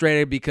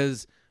frustrated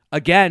because,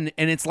 again,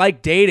 and it's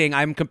like dating.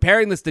 I'm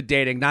comparing this to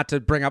dating, not to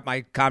bring up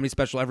my comedy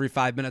special every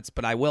 5 minutes,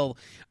 but I will.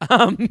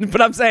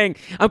 But I'm saying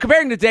I'm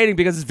comparing to dating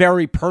because it's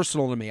very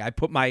personal to me. I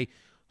put my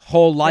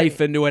whole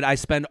life into it. I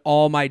spend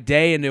all my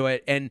day into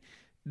it, and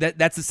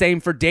that's the same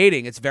for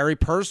dating. It's very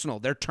personal.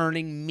 They're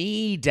turning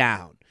me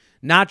down.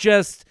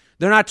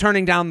 They're not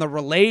turning down the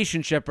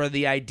relationship or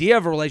the idea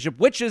of a relationship,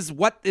 which is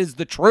what is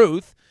the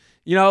truth.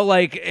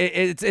 Like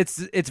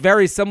it's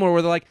very similar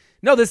where they're like,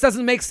 no, this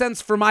doesn't make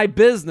sense for my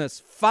business.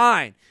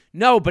 Fine.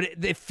 No, but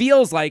it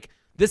feels like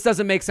this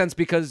doesn't make sense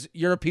because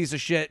you're a piece of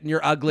shit and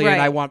you're ugly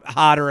and I want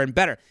hotter and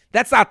better.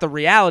 That's not the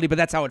reality, but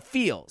that's how it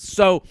feels.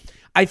 So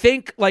I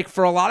think like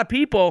for a lot of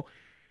people,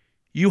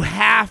 you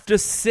have to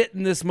sit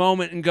in this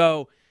moment and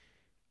go,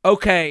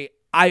 okay,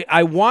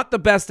 I want the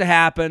best to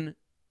happen,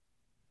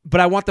 but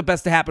I want the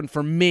best to happen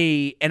for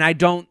me. And I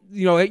don't,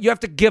 you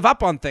have to give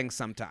up on things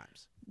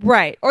sometimes.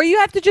 Right. Or you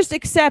have to just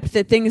accept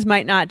that things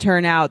might not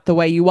turn out the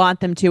way you want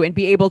them to and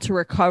be able to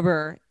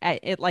recover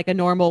at like a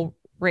normal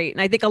rate.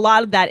 And I think a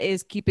lot of that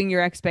is keeping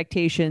your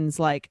expectations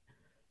like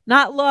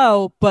not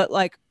low, but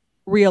like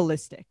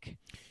realistic.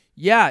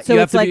 Yeah. So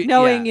it's like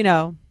knowing,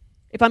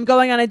 if I'm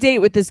going on a date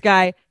with this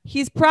guy,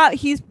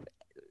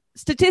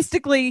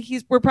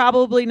 statistically, we're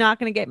probably not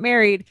going to get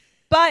married,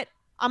 but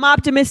I'm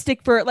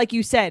optimistic for, like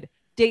you said,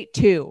 date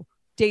 2,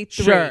 date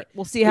 3. Sure.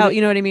 We'll see how, you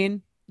know what I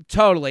mean?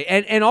 Totally.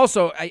 And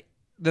also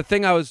the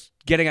thing I was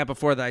getting at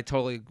before that I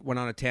totally went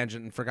on a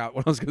tangent and forgot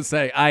what I was going to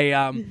say.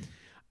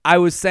 I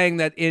was saying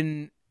that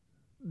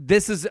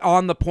this is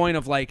on the point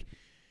of like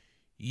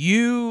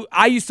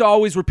I used to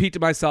always repeat to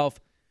myself,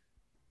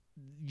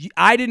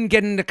 I didn't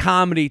get into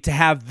comedy to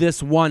have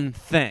this one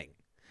thing.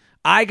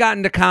 I got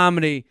into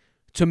comedy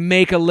to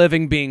make a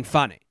living being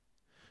funny.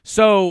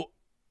 So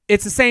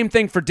it's the same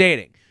thing for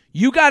dating.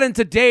 You got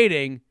into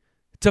dating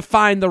to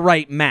find the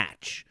right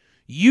match.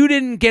 You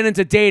didn't get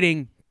into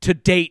dating to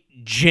date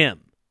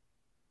Jim,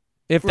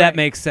 if that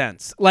makes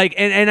sense. Like,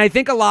 and I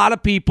think a lot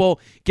of people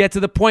get to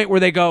the point where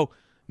they go,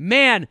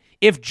 man,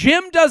 if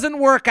Jim doesn't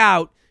work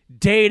out,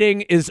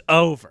 dating is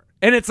over.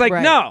 And it's like,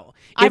 no.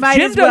 I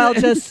might as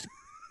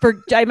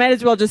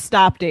well just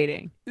stop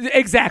dating.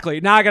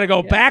 Exactly. Now I got to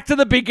go back to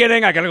the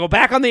beginning. I got to go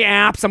back on the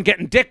apps. I'm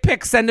getting dick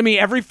pics sent to me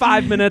every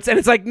 5 minutes. And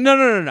it's like,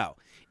 no.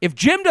 If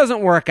Jim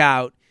doesn't work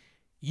out,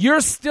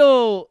 you're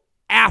still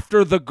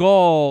after the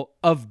goal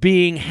of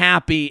being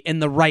happy in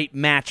the right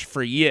match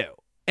for you.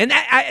 And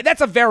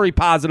that's a very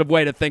positive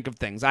way to think of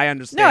things. I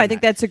understand. No, I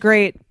think that's a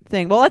great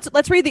thing. Well,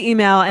 let's read the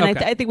email. And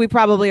I think we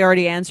probably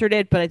already answered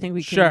it, but I think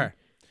we can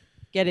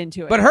get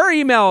into it. But her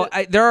email,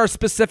 there are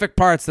specific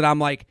parts that I'm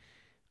like,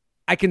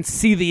 I can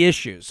see the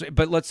issues,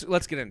 but let's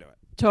get into it.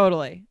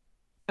 Totally.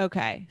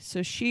 Okay.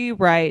 So she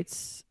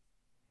writes,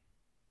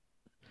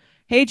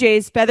 "Hey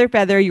Jace,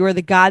 Feather, you are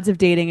the gods of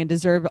dating and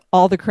deserve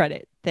all the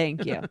credit.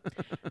 Thank you.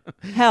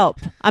 Help.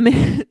 I'm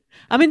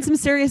in some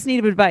serious need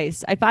of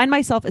advice. I find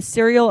myself a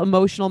serial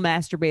emotional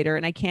masturbator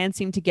and I can't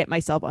seem to get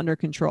myself under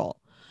control.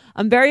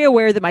 I'm very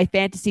aware that my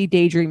fantasy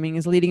daydreaming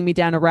is leading me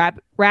down a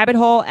rabbit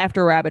hole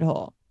after rabbit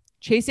hole,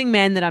 chasing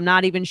men that I'm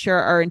not even sure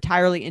are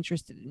entirely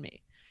interested in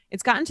me.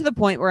 It's gotten to the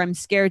point where I'm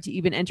scared to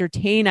even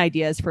entertain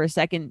ideas for a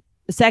second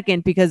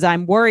because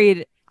I'm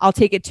worried I'll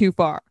take it too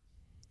far.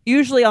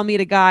 Usually I'll meet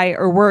a guy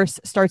or worse,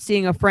 start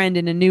seeing a friend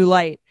in a new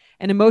light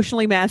and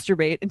emotionally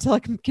masturbate until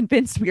I'm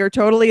convinced we are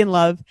totally in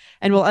love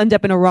and will end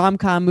up in a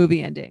rom-com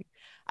movie ending.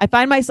 I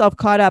find myself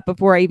caught up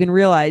before I even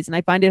realize, and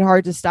I find it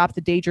hard to stop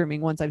the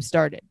daydreaming once I've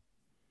started.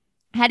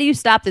 How do you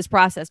stop this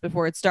process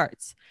before it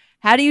starts?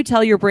 How do you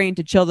tell your brain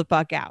to chill the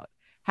fuck out?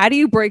 How do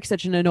you break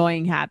such an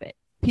annoying habit?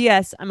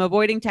 P.S. I'm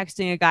avoiding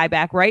texting a guy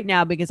back right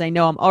now because I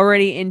know I'm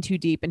already in too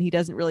deep and he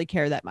doesn't really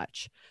care that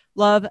much.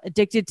 Love,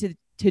 addicted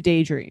to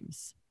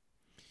daydreams."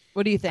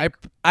 What do you think?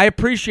 I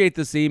appreciate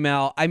this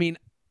email. I mean,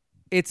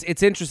 it's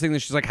interesting that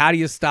she's like, how do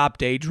you stop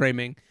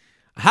daydreaming?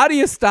 How do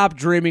you stop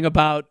dreaming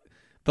about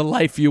the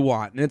life you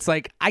want? And it's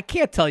like, I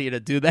can't tell you to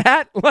do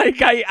that. Like,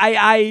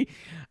 I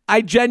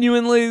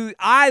genuinely,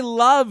 I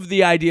love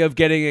the idea of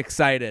getting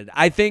excited.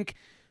 I think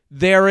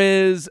there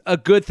is a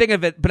good thing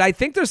of it, but I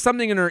think there's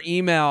something in her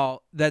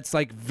email that's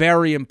like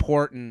very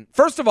important.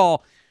 First of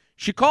all,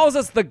 she calls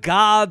us the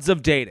gods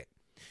of dating.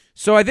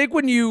 So I think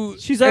when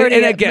she's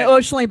already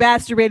emotionally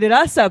masturbated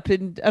us up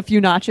in a few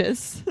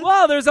notches.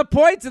 Well, there's a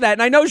point to that.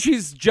 And I know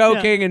she's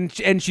joking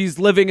and she's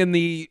living in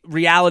the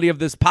reality of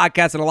this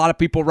podcast and a lot of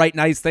people write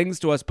nice things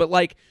to us, but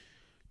like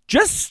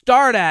just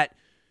start at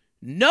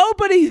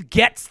nobody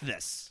gets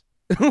this.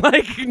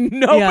 Like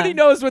nobody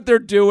knows what they're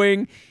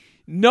doing.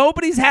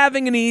 Nobody's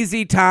having an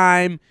easy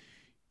time.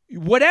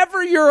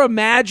 Whatever you're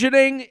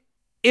imagining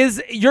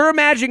you're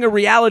imagining a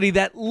reality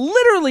that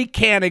literally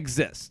can't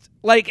exist.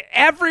 Like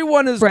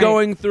everyone is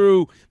going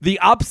through the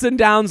ups and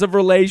downs of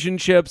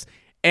relationships,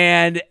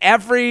 and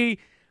every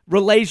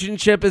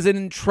relationship is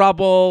in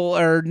trouble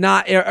or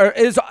not, or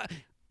is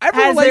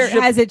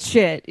has its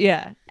shit.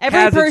 Yeah,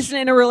 every person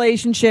in a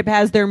relationship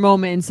has their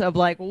moments of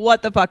like,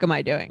 what the fuck am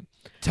I doing?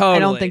 Totally. I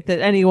don't think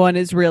that anyone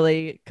is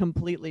really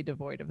completely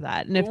devoid of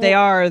that, and if they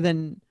are,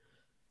 then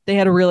they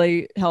had a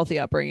really healthy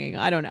upbringing.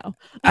 I don't know.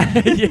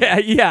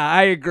 Yeah,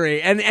 I agree.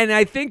 And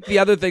I think the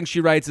other thing she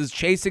writes is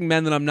chasing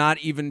men that I'm not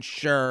even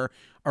sure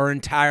are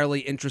entirely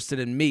interested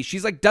in me.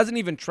 She's like, doesn't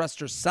even trust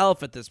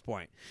herself at this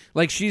point.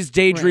 Like she's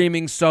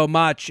daydreaming so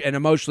much and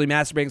emotionally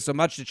masturbating so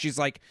much that she's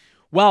like,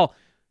 well,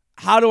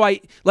 how do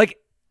I, like,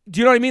 do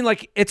you know what I mean?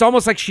 Like, it's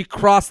almost like she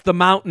crossed the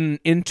mountain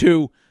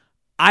into,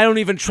 I don't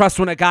even trust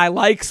when a guy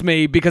likes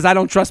me because I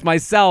don't trust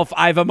myself.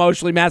 I've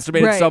emotionally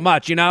masturbated so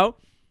much, you know?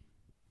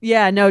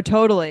 Yeah, no,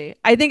 totally.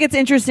 I think it's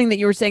interesting that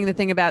you were saying the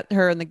thing about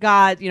her and the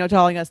gods,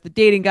 telling us the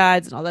dating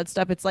gods and all that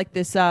stuff. It's like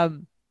this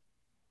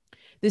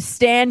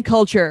stan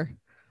culture,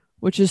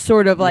 which is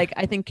sort of like,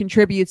 I think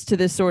contributes to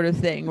this sort of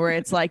thing where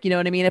it's like, you know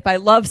what I mean? If I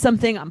love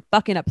something, I'm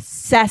fucking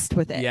obsessed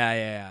with it.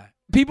 Yeah.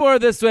 People are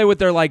this way with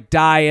their like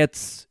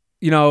diets,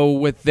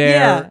 with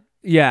their...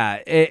 Yeah,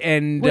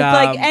 and with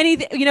like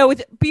anything,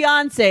 with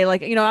Beyonce,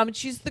 like,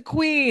 she's the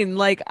queen.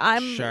 Like I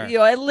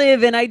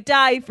live and I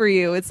die for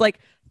you. It's like,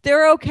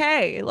 they're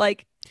okay.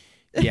 Like,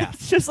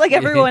 it's just like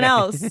everyone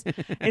else.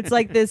 It's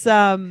like this,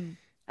 I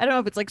don't know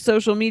if it's like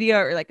social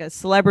media or like a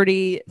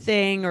celebrity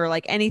thing or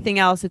like anything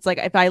else. It's like,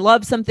 if I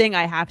love something,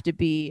 it has to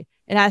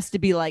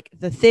be like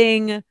the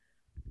thing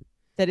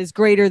that is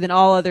greater than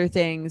all other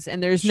things.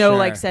 And there's no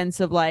like sense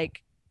of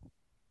like,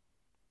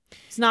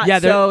 it's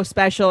not so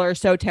special or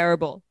so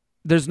terrible.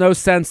 There's no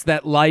sense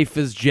that life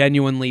is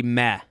genuinely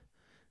meh.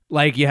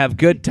 Like, you have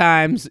good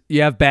times,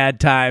 you have bad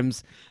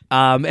times.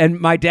 And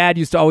my dad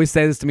used to always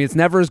say this to me: it's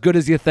never as good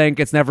as you think,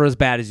 it's never as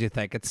bad as you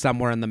think. It's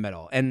somewhere in the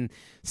middle. And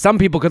some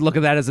people could look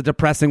at that as a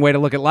depressing way to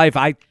look at life.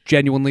 I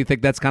genuinely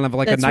think that's kind of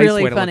like That's a nice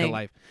really way to funny. look at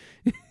life.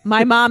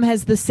 My mom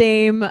has the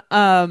same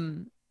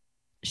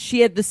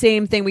she had the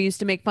same thing. We used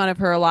to make fun of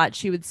her a lot.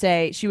 She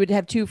would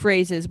have two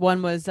phrases.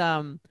 One was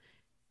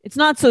it's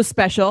not so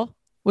special,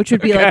 which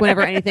would be like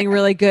whenever anything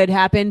really good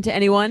happened to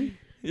anyone.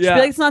 She'd be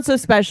like, it's not so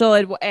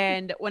special.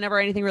 And whenever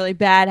anything really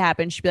bad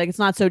happened, she'd be like, it's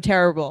not so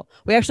terrible.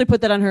 We actually put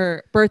that on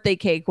her birthday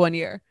cake one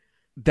year.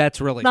 That's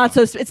really not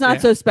fun. so. It's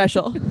not so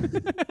special.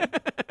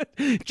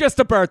 Just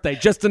a birthday,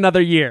 just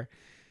another year.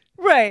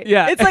 Right.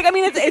 Yeah. It's like, I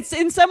mean, it's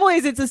in some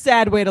ways it's a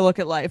sad way to look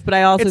at life, but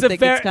I also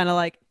think it's kind of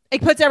like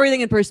it puts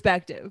everything in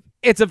perspective.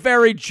 It's a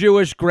very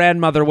Jewish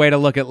grandmother way to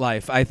look at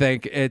life. I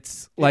think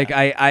it's like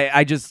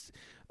I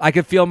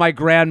could feel my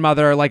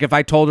grandmother, like if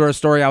I told her a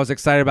story I was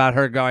excited about,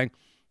 her going,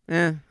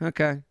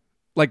 okay.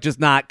 Like just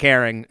not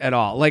caring at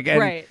all. Like, and,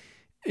 right.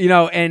 You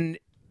know, and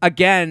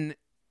again,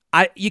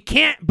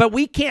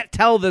 we can't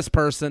tell this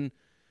person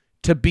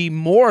to be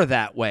more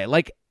that way.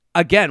 Like,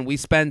 again, we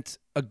spent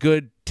a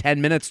good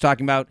 10 minutes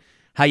talking about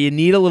how you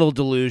need a little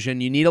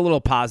delusion, you need a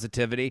little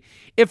positivity.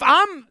 If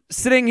I'm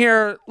sitting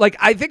here, like,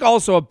 I think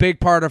also a big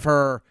part of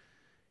her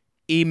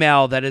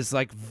email that is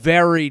like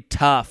very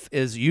tough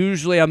is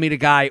usually I'll meet a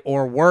guy,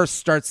 or worse,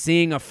 start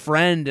seeing a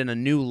friend in a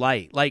new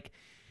light. Like,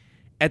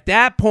 at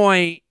that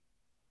point,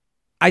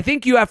 I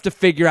think you have to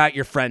figure out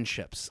your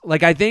friendships.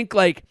 Like, I think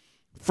like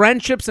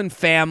friendships and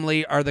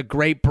family are the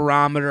great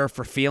barometer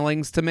for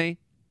feelings to me.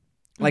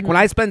 Like when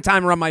I spend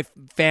time around my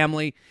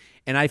family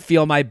and I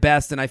feel my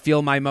best and I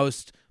feel my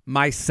most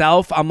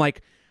myself, I'm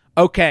like,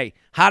 okay,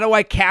 how do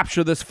I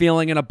capture this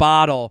feeling in a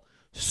bottle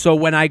so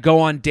when I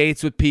go on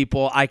dates with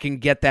people, I can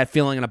get that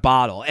feeling in a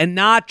bottle and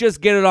not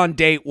just get it on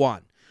date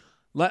one.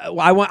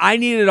 I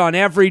need it on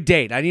every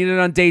date. I need it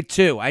on date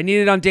 2. I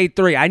need it on date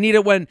 3. I need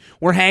it when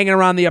we're hanging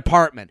around the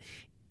apartment.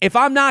 If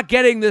I'm not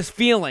getting this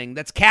feeling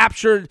that's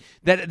captured,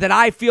 that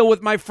I feel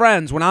with my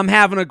friends when I'm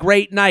having a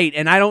great night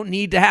and I don't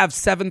need to have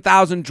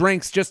 7,000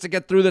 drinks just to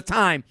get through the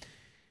time,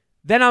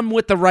 then I'm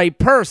with the right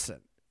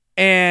person.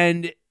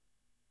 And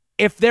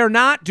if they're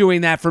not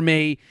doing that for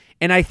me,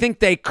 and I think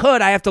they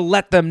could, I have to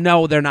let them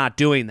know they're not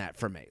doing that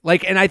for me.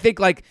 Like, and I think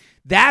like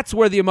that's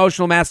where the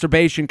emotional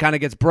masturbation kind of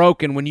gets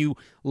broken, when you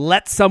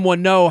let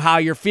someone know how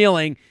you're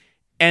feeling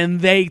and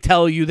they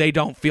tell you they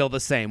don't feel the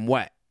same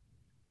way.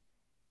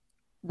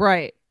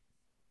 Right.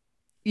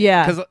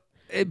 Yeah.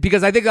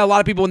 Because I think a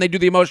lot of people, when they do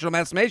the emotional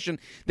masturbation,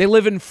 they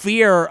live in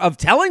fear of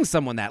telling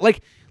someone that.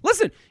 Like,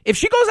 listen, if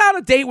she goes out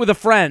on a date with a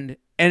friend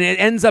and it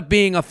ends up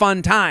being a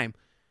fun time,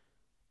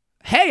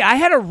 hey, I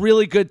had a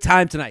really good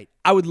time tonight.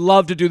 I would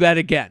love to do that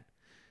again.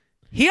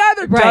 He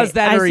either does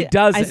that or he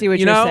doesn't. I see what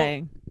you're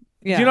saying.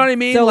 Yeah. Do you know what I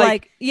mean? So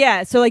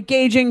like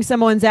gauging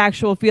someone's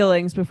actual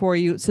feelings before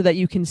you, so that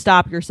you can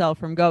stop yourself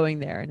from going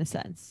there, in a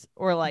sense.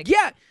 Or like,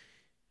 yeah.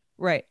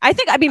 Right.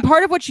 I mean,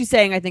 part of what she's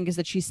saying, I think, is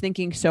that she's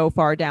thinking so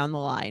far down the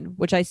line,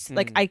 which I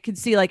could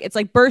see, like, it's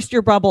like burst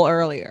your bubble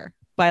earlier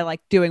by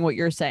like doing what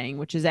you're saying,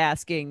 which is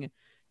asking,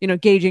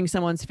 gauging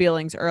someone's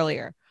feelings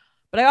earlier.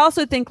 But I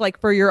also think, like,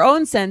 for your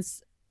own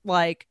sense,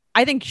 like,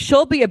 I think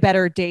she'll be a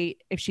better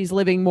date if she's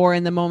living more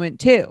in the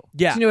moment too.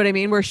 Yeah. Do you know what I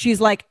mean? Where she's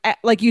like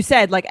you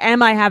said, like,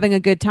 am I having a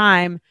good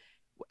time?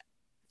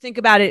 Think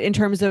about it in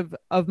terms of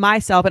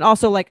myself. And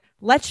also, like,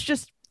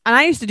 and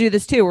I used to do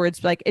this too, where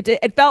it's like,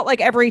 it felt like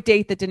every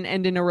date that didn't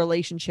end in a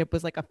relationship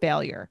was like a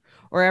failure,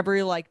 or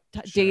every like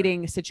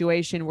dating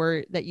situation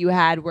that you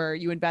had where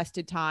you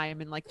invested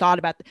time and like thought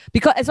about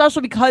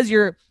especially because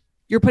you're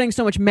putting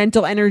so much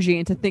mental energy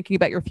into thinking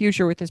about your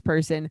future with this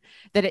person,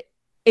 that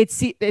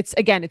it's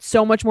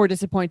so much more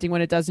disappointing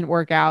when it doesn't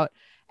work out.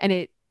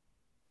 And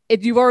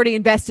you've already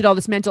invested all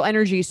this mental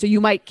energy, so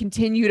you might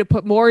continue to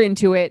put more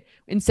into it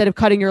instead of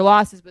cutting your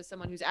losses with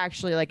someone who's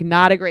actually like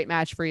not a great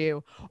match for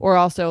you, or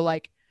also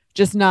like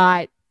just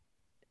not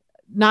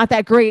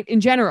that great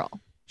in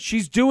general.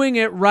 She's doing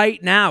it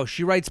right now.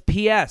 She writes,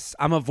 P.S.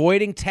 I'm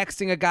avoiding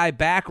texting a guy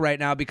back right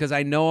now because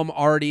I know I'm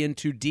already in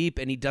too deep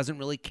and he doesn't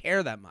really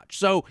care that much.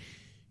 So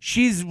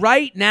she's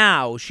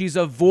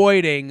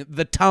avoiding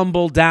the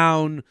tumble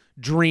down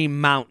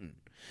dream mountain.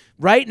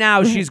 Right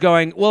now, she's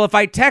going, well, if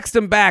I text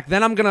him back,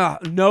 then I'm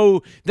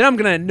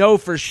gonna know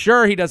for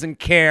sure he doesn't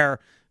care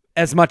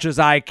as much as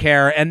I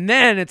care. And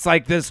then it's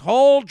like this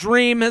whole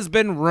dream has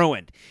been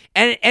ruined.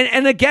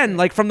 And again,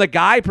 like from the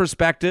guy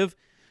perspective,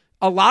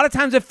 a lot of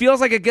times it feels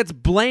like it gets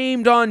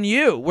blamed on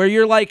you, where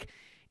you're like,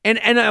 and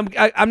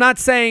I'm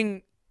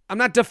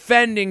not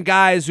defending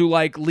guys who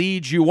like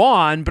lead you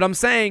on, but I'm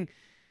saying,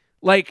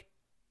 like,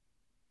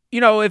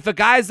 if a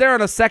guy's there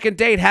on a second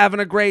date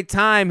having a great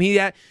time, he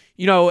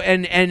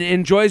and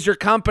enjoys your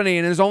company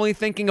and is only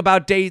thinking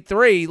about date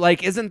 3,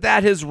 like, isn't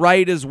that his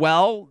right as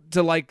well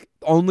to like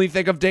only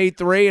think of date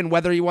 3 and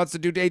whether he wants to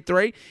do date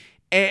 3?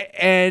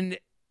 And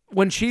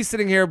when she's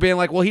sitting here being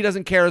like, well, he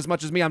doesn't care as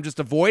much as me, I'm just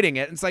avoiding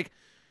it. It's like,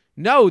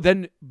 no,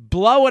 then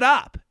blow it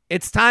up.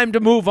 It's time to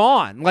move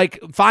on. Like,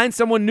 find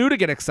someone new to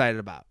get excited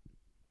about.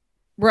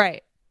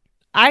 Right.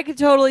 I could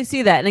totally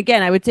see that. And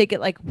again, I would take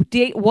it like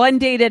one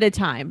date at a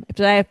time.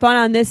 Did I have fun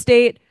on this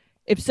date?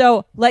 If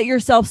so, let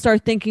yourself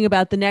start thinking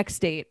about the next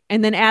date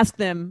and then ask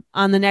them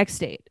on the next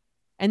date.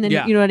 And then,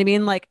 you know what I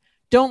mean? Like,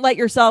 don't let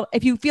yourself,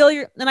 if you feel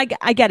and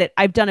I get it.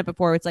 I've done it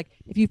before. It's like,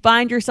 if you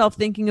find yourself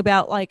thinking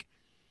about like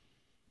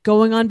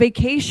going on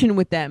vacation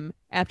with them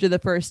after the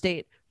first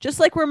date, just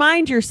like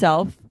remind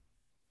yourself,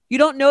 you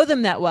don't know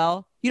them that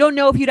well. You don't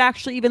know if you'd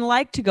actually even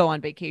like to go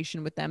on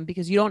vacation with them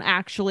because you don't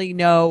actually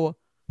know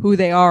who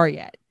they are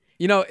yet.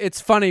 You know, it's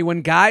funny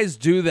when guys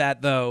do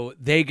that, though,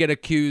 they get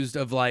accused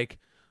of like,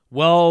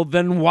 well,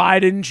 then why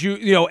didn't you,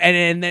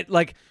 and that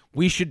like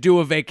we should do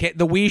a vacation,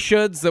 the we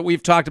shoulds that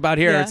we've talked about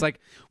here. Yeah. It's like,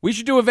 we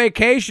should do a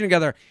vacation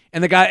together.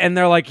 And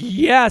they're like,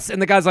 yes.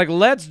 And the guy's like,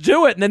 let's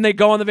do it. And then they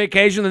go on the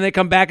vacation and they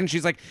come back and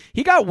she's like,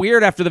 he got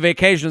weird after the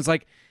vacation. It's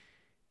like,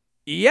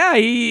 yeah,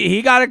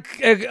 he got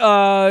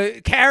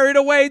carried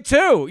away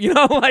too.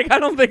 Like I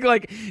don't think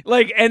like,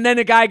 and then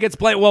a guy gets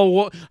played.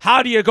 Well,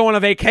 how do you go on a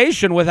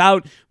vacation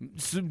without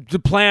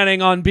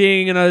planning on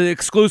being in an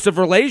exclusive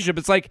relationship?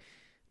 It's like,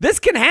 this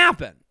can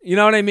happen. You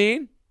know what I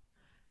mean?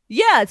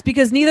 Yeah, it's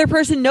because neither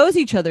person knows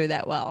each other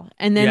that well.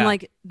 And then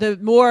like the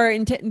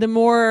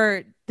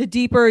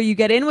deeper you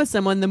get in with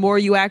someone, the more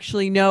you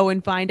actually know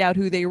and find out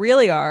who they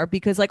really are.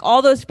 Because like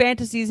all those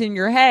fantasies in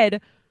your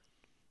head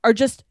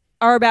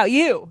are about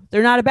you.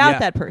 They're not about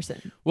that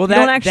person. Well, you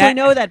don't actually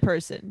know that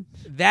person.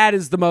 That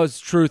is the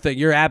most true thing.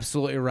 You're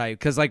absolutely right.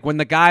 Because like when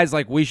the guy's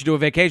like, we should do a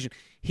vacation,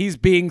 he's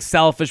being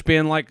selfish,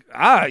 being like,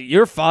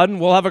 you're fun.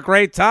 We'll have a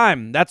great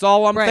time. That's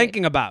all I'm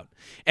thinking about.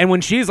 And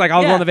when she's like,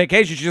 I'll go on the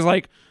vacation, she's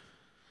like,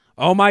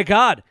 oh my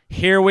God,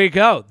 here we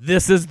go.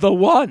 This is the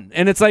one.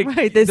 And it's like,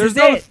 this is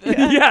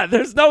it.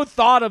 There's no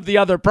thought of the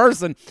other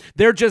person.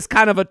 They're just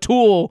kind of a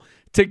tool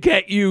to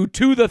get you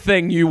to the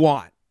thing you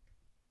want.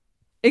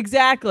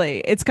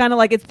 Exactly. It's kind of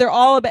like they're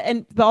all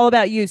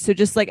about you. So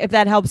just like if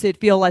that helps it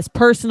feel less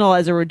personal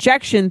as a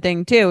rejection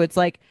thing too, it's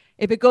like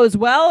if it goes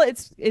well,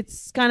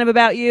 it's kind of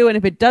about you, and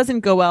if it doesn't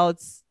go well,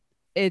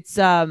 it's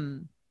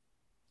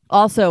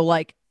also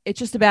like it's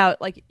just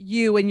about like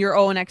you and your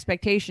own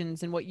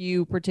expectations and what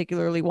you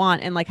particularly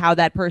want and like how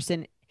that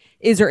person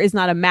is or is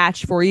not a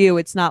match for you.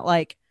 It's not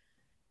like,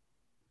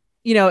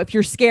 if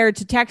you're scared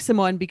to text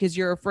someone because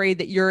you're afraid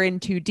that you're in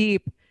too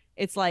deep,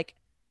 it's like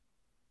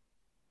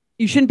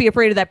you shouldn't be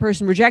afraid of that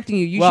person rejecting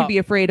you. You should be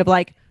afraid of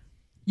like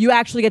you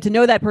actually get to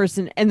know that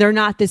person and they're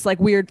not this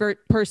like weird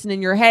person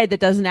in your head that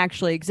doesn't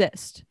actually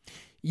exist.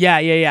 Yeah.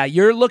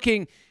 You're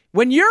looking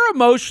when you're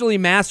emotionally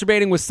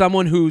masturbating with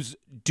someone who's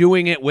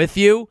doing it with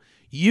you.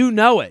 You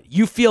know it.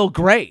 You feel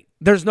great.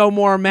 There's no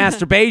more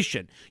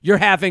masturbation. You're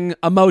having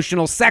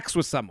emotional sex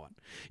with someone.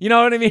 You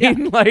know what I mean?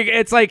 Yeah. Like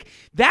it's like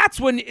that's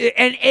when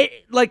and it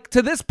like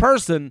to this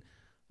person.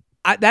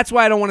 That's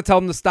why I don't want to tell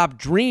them to stop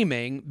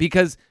dreaming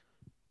because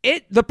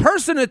the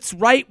person it's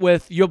right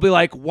with, you'll be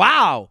like,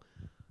 wow,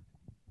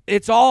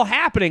 it's all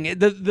happening.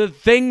 The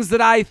things that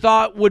I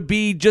thought would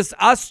be just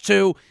us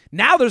two,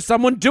 now there's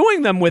someone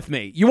doing them with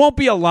me. You won't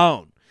be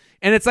alone.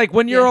 And it's like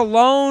when you're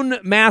alone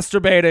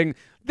masturbating,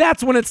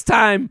 that's when it's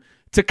time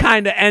to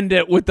kind of end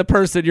it with the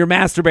person you're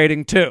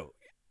masturbating to,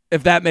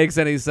 if that makes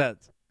any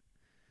sense.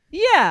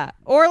 Yeah.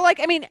 Or like,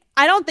 I mean,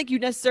 I don't think you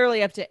necessarily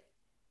have to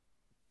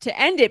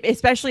end it,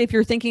 especially if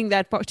you're thinking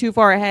that too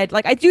far ahead.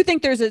 Like, I do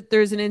think there's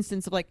an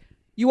instance of like,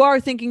 you are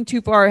thinking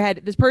too far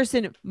ahead. This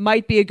person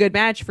might be a good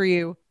match for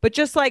you, but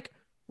just like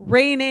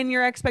rein in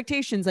your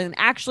expectations and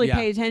actually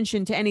pay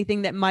attention to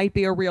anything that might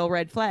be a real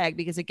red flag.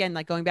 Because again,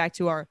 like going back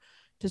to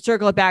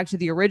circle it back to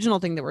the original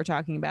thing that we're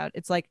talking about,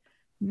 it's like,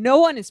 no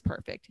one is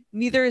perfect.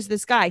 Neither is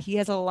this guy. He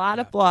has a lot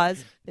of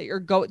flaws that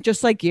you're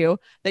just like you,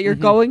 that you're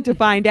going to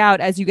find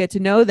out as you get to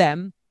know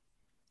them.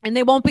 And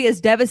they won't be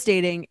as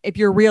devastating if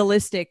you're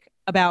realistic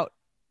about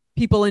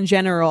people in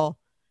general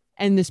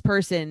and this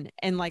person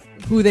and like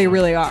who they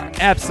really are.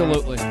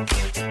 Absolutely.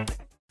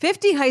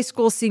 50 high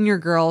school senior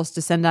girls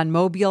descend on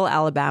Mobile,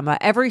 Alabama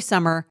every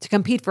summer to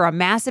compete for a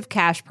massive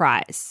cash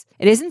prize.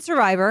 It isn't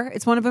Survivor.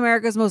 It's one of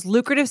America's most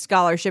lucrative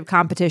scholarship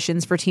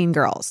competitions for teen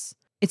girls.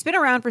 It's been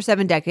around for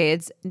 7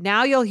 decades.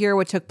 Now you'll hear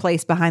what took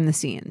place behind the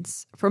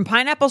scenes. From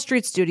Pineapple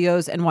Street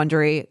Studios and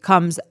Wondery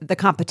comes The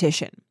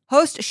Competition.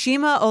 Host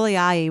Shima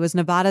Oliai was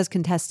Nevada's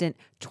contestant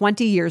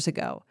 20 years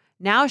ago.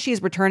 Now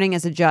she's returning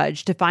as a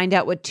judge to find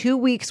out what 2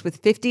 weeks with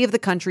 50 of the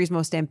country's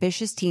most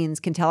ambitious teens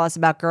can tell us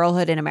about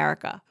girlhood in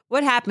America.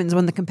 What happens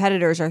when the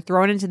competitors are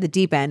thrown into the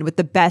deep end with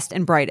the best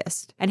and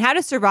brightest? And how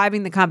does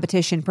surviving the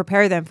competition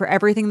prepare them for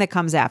everything that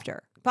comes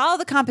after? Follow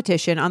The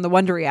Competition on the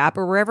Wondery app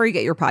or wherever you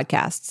get your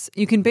podcasts.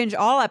 You can binge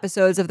all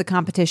episodes of The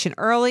Competition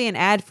early and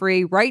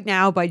ad-free right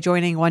now by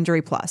joining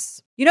Wondery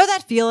Plus. You know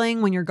that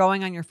feeling when you're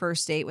going on your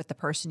first date with the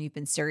person you've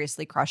been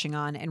seriously crushing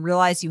on and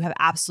realize you have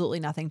absolutely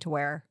nothing to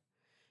wear?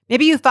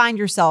 Maybe you find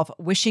yourself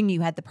wishing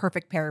you had the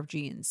perfect pair of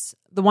jeans,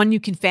 the one you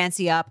can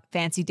fancy up,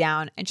 fancy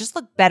down, and just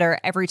look better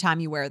every time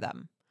you wear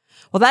them.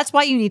 Well, that's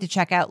why you need to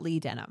check out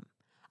Lee Denim.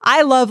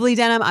 I love Lee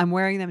Denim. I'm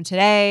wearing them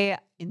today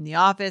in the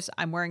office.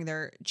 I'm wearing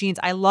their jeans.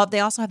 They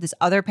also have this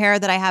other pair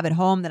that I have at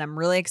home that I'm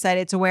really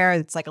excited to wear.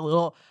 It's like a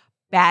little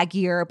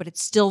baggier, but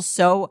it's still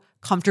so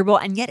comfortable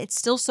and yet it's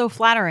still so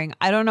flattering.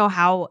 I don't know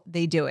how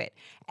they do it.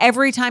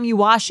 Every time you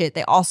wash it,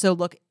 they also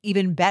look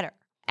even better.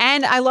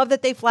 And I love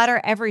that they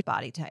flatter every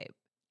body type.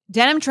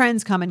 Denim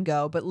trends come and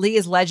go, but Lee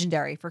is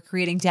legendary for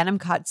creating denim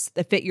cuts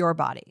that fit your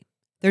body.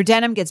 Their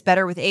denim gets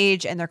better with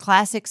age, and their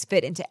classics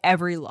fit into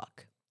every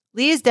look.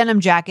 Lee's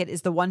denim jacket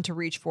is the one to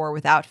reach for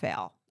without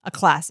fail, a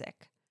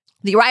classic.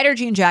 The Rider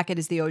jean jacket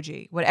is the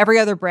OG, what every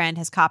other brand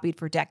has copied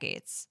for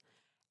decades.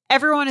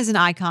 Everyone is an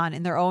icon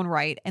in their own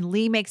right, and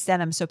Lee makes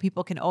denim so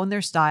people can own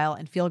their style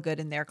and feel good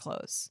in their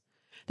clothes.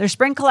 Their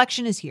spring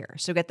collection is here,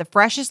 so get the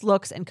freshest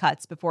looks and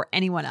cuts before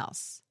anyone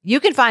else.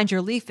 You can find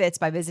your Lee fits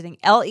by visiting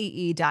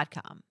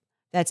lee.com.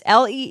 That's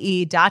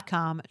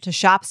lee.com to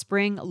shop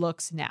spring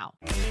looks now.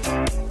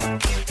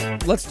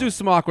 Let's do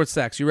some awkward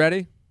sex. You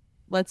ready?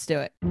 Let's do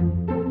it.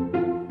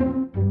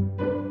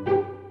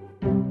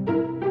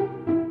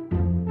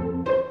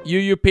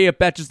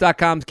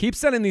 UUP@Betches.com. Keep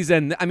sending these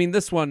in. I mean,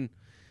 this one,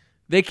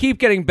 they keep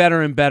getting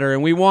better and better,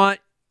 and we want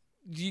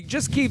you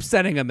just keep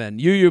sending them in.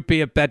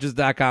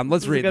 UUP@Betches.com.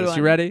 Let's read this.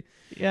 You ready?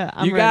 Yeah,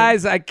 I'm You ready.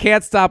 guys, I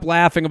can't stop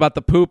laughing about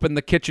the poop and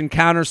the kitchen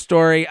counter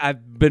story.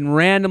 I've been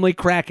randomly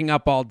cracking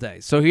up all day.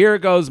 So here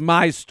goes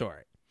my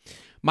story.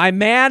 My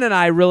man and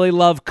I really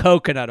love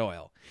coconut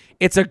oil.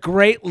 It's a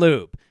great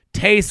lube,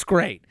 tastes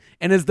great,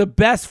 and is the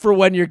best for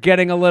when you're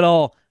getting a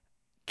little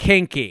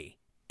kinky.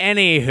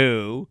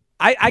 Anywho,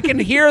 I can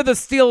hear the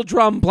steel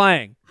drum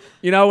playing.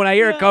 You know, when I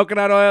hear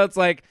coconut oil, it's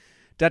like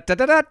a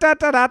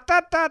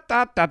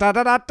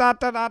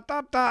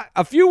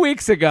few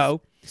weeks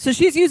ago. So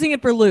she's using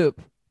it for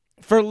lube.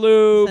 For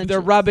lube,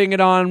 they're rubbing it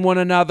on one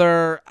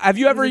another. Have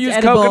you ever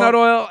used coconut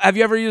oil? Have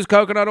you ever used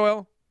coconut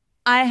oil?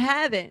 I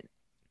haven't.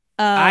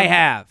 I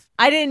have.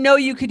 I didn't know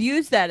you could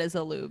use that as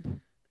a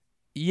lube.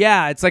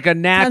 Yeah, it's like a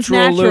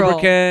natural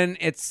lubricant.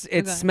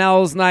 It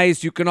smells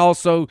nice. You can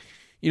also,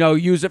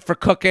 use it for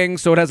cooking,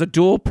 so it has a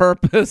dual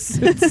purpose.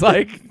 It's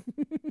like,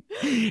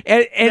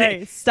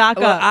 and stock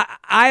up.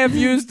 I have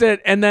used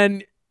it, and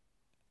then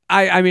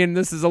I mean,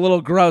 this is a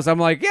little gross. I'm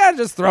like, yeah,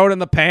 just throw it in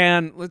the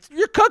pan.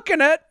 You're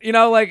cooking it,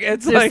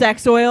 it's like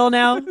sex oil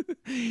now.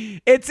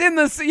 It's in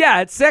this,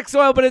 it's sex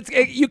oil, but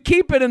you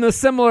keep it in a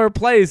similar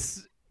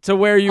place to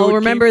where you. I'll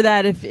remember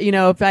that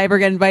if I ever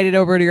get invited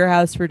over to your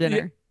house for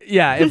dinner.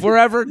 Yeah, if we're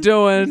ever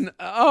doing,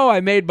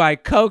 I made my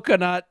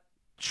coconut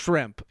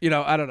shrimp.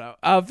 I don't know.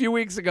 A few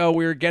weeks ago,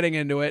 we were getting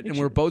into it, and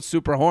we're both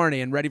super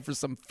horny and ready for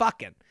some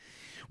fucking.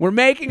 We're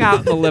making out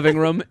in the living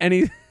room,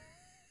 and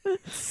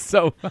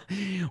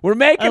we're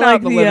making out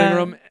in the living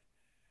room.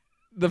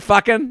 The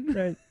fucking.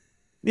 Right.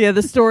 Yeah,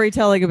 the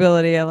storytelling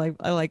ability. I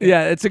like it.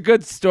 Yeah, it's a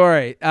good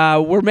story.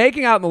 We're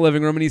making out in the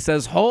living room, and he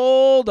says,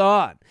 "Hold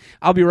on,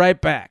 I'll be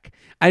right back."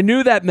 I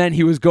knew that meant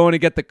he was going to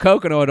get the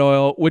coconut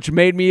oil, which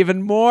made me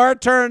even more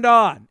turned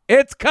on.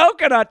 It's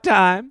coconut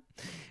time.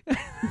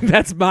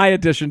 That's my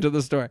addition to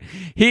the story.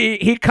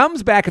 He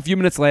comes back a few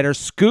minutes later,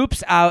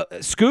 scoops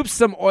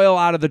some oil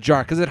out of the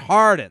jar because it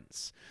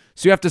hardens.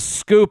 So you have to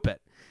scoop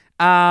it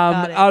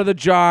out of the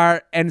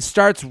jar and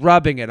starts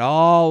rubbing it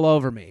all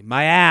over me.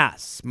 My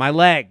ass, my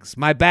legs,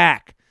 my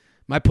back,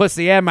 my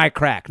pussy, and my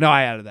crack. No,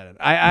 I added that in.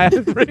 I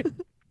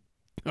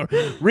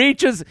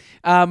reaches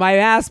my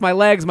ass, my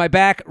legs, my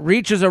back,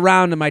 reaches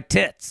around to my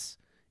tits.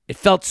 It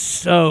felt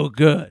so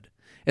good,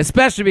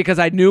 especially because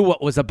I knew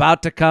what was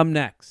about to come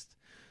next.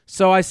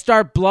 So I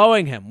start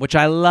blowing him, which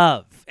I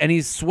love, and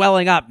he's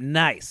swelling up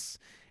nice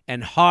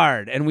and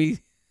hard, and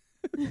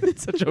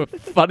it's such a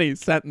funny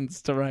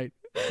sentence to write.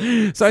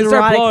 So I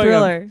start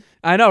blowing him.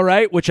 I know,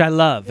 right? Which I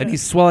love, and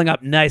he's swelling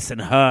up nice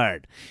and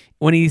hard.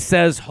 When he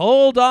says,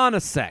 "Hold on a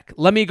sec,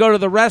 let me go to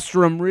the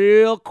restroom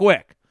real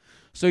quick."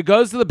 So he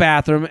goes to the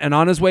bathroom, and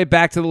on his way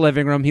back to the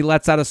living room, he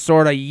lets out a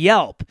sort of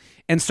yelp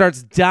and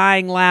starts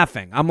dying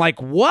laughing. I'm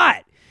like,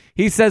 what?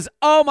 He says,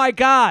 "Oh, my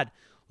God,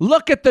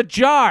 look at the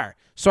jar."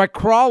 So I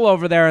crawl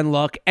over there and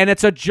look, and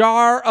it's a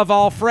jar of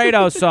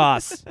Alfredo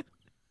sauce.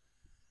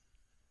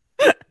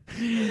 The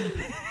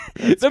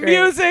great.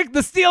 Music,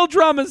 the steel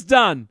drum is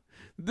done.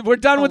 We're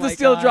done with the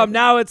steel drum.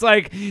 Now it's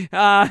like,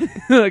 what's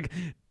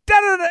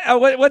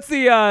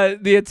the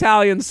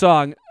Italian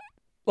song?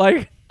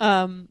 Like,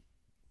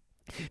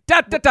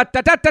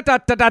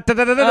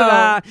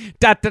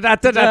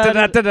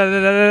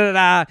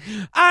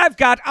 I've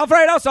got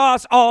Alfredo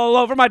sauce all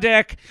over my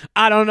dick.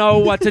 I don't know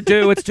what to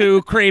do. It's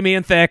too creamy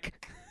and thick.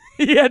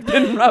 He had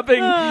been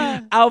rubbing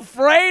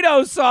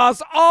Alfredo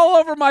sauce all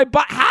over my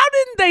butt. How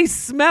didn't they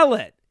smell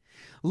it?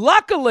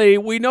 Luckily,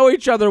 we know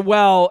each other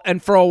well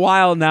and for a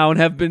while now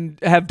and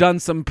have done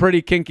some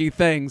pretty kinky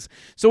things.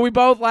 So we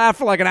both laughed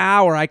for like an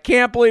hour. I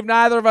can't believe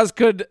neither of us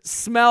could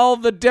smell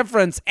the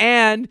difference.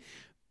 And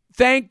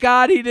thank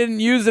God he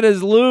didn't use it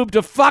as lube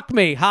to fuck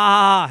me. Ha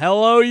ha.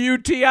 Hello,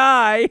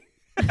 UTI.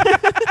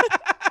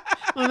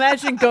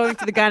 Imagine going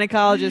to the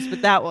gynecologist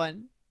with that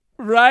one.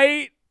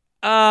 Right?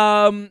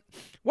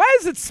 Why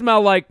does it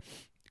smell like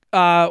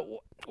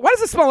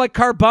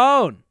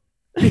Carbone?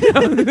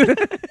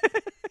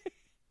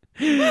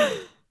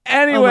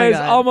 Anyways,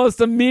 God.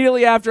 almost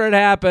immediately after it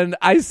happened,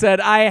 I said,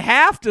 I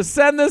have to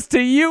send this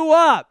to you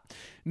up.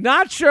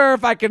 Not sure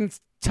if I can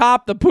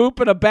top the poop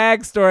in a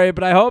bag story,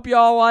 but I hope you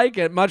all like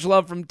it. Much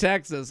love from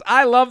Texas.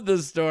 I love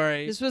this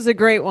story. This was a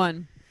great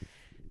one.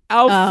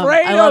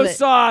 Alfredo I love it.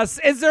 sauce.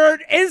 Is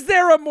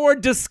there a more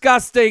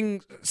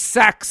disgusting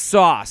sex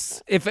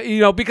sauce? If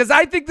because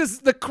I think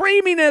the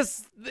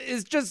creaminess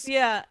is just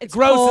It's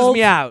grosses cold.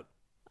 me out.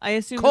 I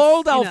assume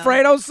Cold it's,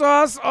 Alfredo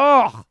sauce.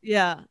 Oh,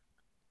 Yeah.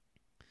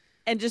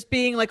 And just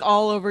being like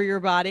all over your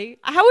body.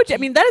 How would you? I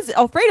mean, that is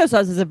Alfredo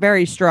sauce is a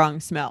very strong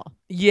smell.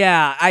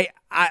 yeah.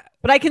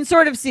 But I can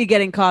sort of see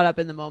getting caught up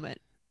in the moment.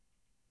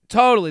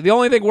 Totally. The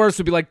only thing worse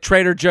would be like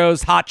Trader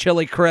Joe's hot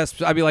chili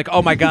crisps. I'd be like,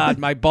 oh my God,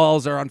 my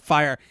balls are on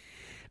fire.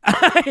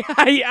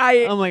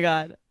 Oh my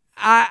God.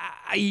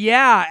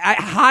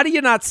 How do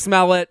you not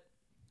smell it?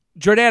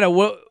 Jordana,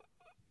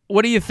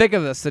 what do you think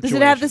of this situation?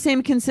 Does it have the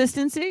same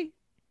consistency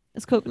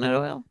as coconut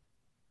oil?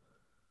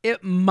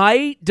 It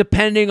might,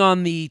 depending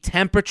on the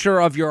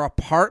temperature of your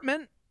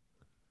apartment.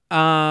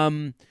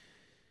 Coconut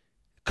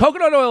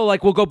oil,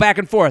 will go back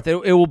and forth. It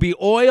will be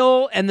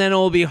oil and then it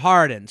will be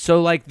hardened.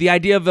 So, the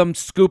idea of them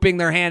scooping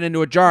their hand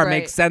into a jar Right.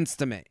 makes sense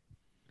to me.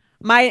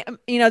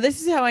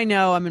 This is how I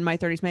know I'm in my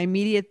 30s. My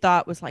immediate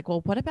thought was like,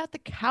 well, what about the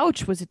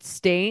couch? Was it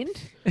stained?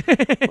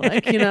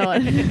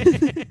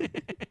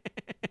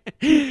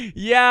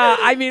 Yeah,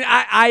 I mean,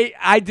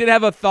 I did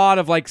have a thought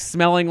of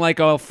smelling like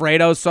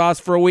Alfredo sauce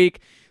for a week.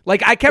 I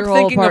kept Your whole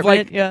thinking of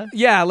apartment,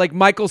 like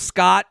Michael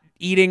Scott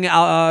eating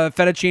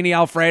fettuccine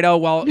Alfredo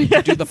while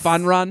you do the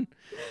fun run.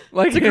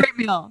 It's a great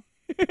meal.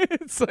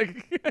 It's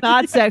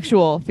Not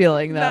sexual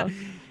feeling though.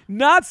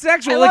 not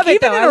sexual. I love it,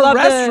 even though. in I a love the-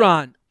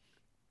 restaurant.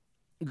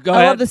 Go I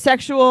ahead. love the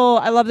sexual.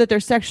 I love that they're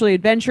sexually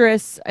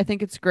adventurous. I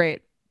think it's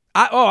great.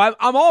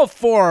 I'm all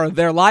for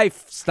their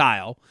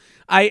lifestyle.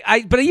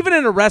 But even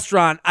in a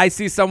restaurant, I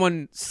see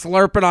someone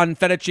slurping on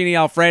fettuccine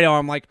Alfredo.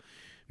 I'm like,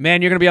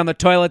 man, you're gonna be on the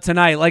toilet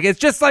tonight. It's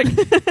just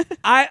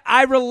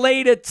I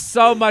relate it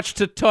so much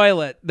to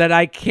toilet that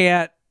I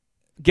can't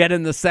get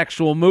in the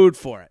sexual mood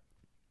for it.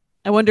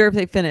 I wonder if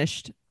they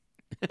finished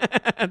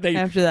They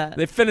after that.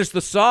 they finished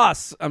the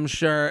sauce. I'm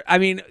sure. I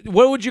mean,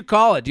 what would you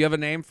call it? Do you have a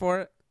name for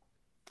it?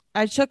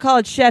 I should call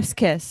it chef's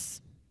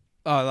kiss.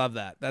 Oh, I love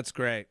that. That's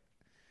great.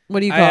 What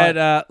do you I call had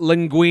it?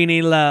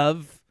 linguine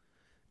love.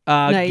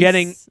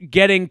 Nice.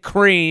 Getting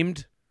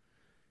creamed.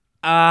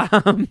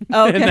 And then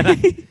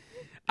Okay.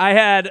 I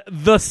had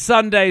the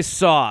Sunday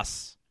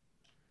sauce.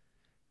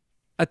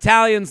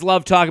 Italians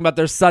love talking about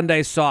their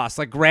Sunday sauce.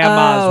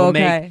 Grandmas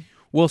will okay.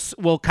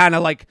 will kind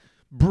of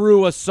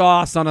brew a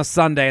sauce on a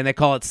Sunday and they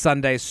call it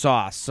Sunday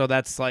sauce. So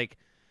that's That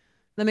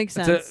makes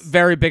it's sense. a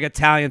very big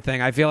Italian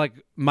thing. I feel like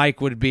Mike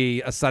would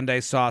be a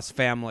Sunday sauce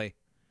family.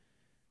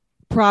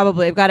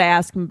 Probably. I've got to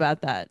ask him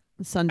about that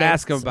Sunday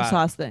Ask him about it.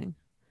 sauce thing.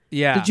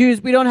 Yeah. The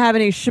Jews, we don't have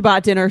any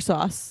Shabbat dinner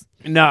sauce.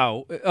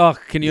 No. Oh,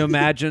 can you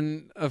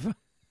imagine Some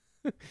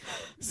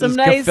just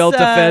nice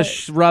gefilte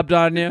fish rubbed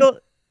on you?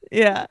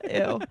 Yeah.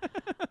 Ew.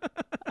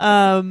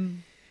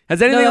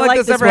 Has anything I like like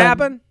this this ever one.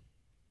 happened?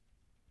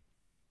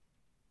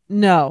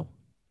 No.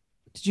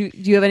 Do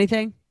you have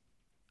anything?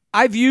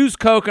 I've used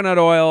coconut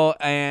oil,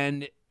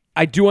 and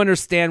I do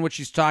understand what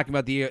she's talking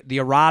about, the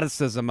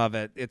eroticism of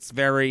it. It's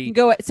very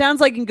It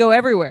sounds like it can go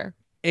everywhere.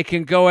 it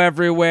can go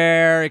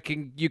everywhere.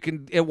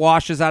 It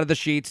washes out of the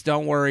sheets.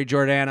 Don't worry,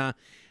 Jordana.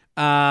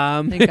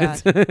 Thank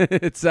God.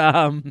 It's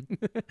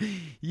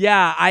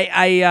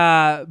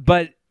yeah,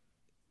 but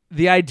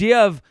the idea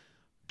of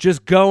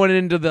just going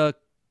into the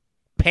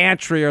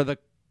pantry or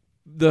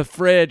the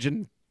fridge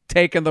and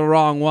taking the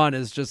wrong one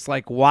is just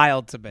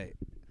wild to me.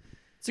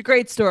 It's a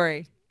great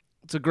story.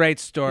 It's a great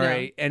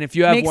story. No. And if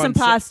you have Make one some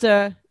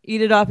pasta,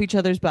 eat it off each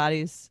other's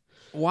bodies.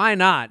 why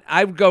not?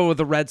 I would go with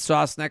the red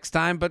sauce next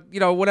time, but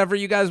whatever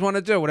you guys want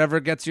to do, whatever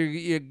gets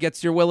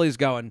your willies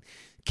going.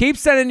 Keep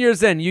sending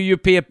yours in.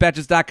 UUP at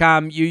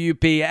Betches.com,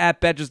 UUP at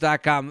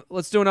Betches.com.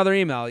 Let's do another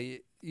email. You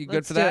good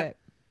Let's for do that? it.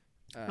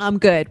 I'm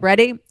good.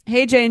 Ready?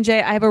 Hey,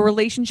 J&J, I have a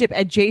relationship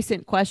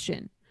adjacent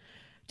question.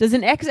 Does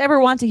an ex ever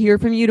want to hear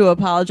from you to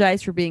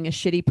apologize for being a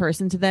shitty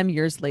person to them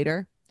years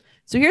later?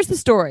 So here's the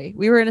story.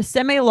 We were in a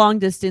semi-long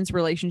distance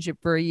relationship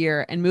for a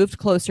year and moved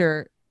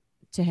closer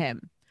to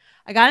him.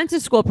 I got into a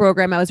school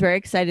program I was very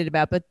excited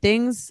about, but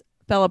things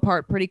fell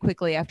apart pretty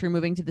quickly after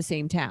moving to the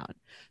same town.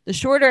 The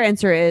shorter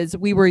answer is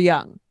we were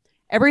young.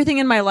 Everything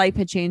in my life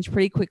had changed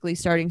pretty quickly,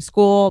 starting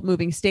school,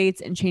 moving states,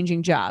 and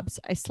changing jobs.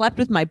 I slept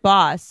with my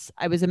boss.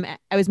 I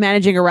was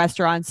managing a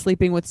restaurant.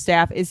 Sleeping with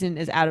staff isn't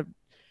as out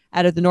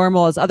of the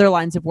normal as other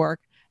lines of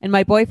work. And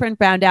my boyfriend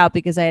found out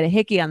because I had a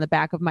hickey on the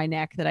back of my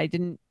neck that I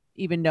didn't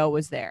even know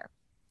was there.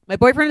 My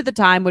boyfriend at the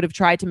time would have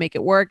tried to make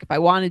it work if I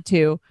wanted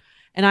to,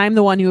 and I'm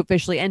the one who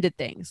officially ended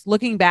things.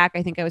 Looking back,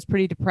 I think I was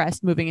pretty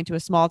depressed moving into a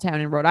small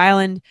town in Rhode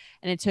Island,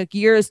 and it took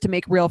years to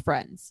make real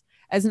friends.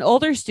 As an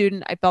older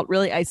student, I felt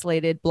really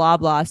isolated, blah,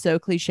 blah, so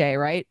cliche,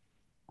 right?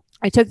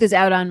 I took this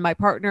out on my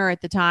partner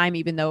at the time,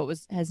 even though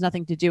has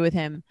nothing to do with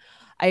him.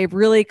 I have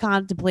really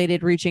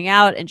contemplated reaching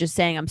out and just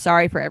saying I'm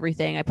sorry for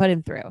everything I put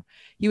him through.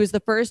 He was the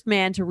first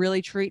man to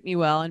really treat me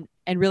well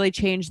and really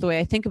change the way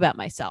I think about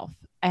myself.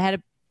 I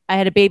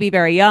had a baby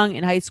very young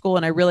in high school,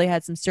 and I really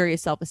had some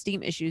serious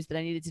self-esteem issues that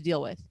I needed to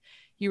deal with.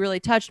 He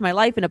really touched my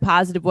life in a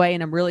positive way,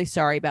 and I'm really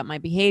sorry about my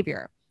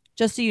behavior.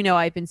 Just so you know,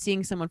 I've been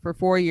seeing someone for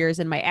 4 years,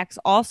 and my ex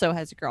also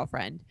has a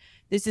girlfriend.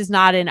 This is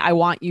not an I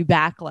want you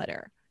back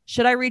letter.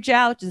 Should I reach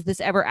out? Does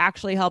this ever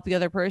actually help the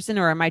other person,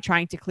 or am I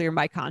trying to clear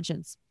my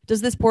conscience?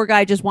 Does this poor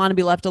guy just want to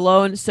be left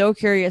alone? So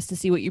curious to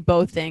see what you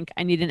both think.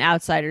 I need an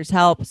outsider's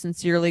help.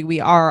 Sincerely, we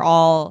are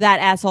all that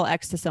asshole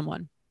ex to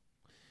someone.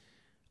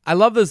 I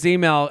love this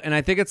email, and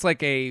I think it's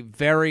like a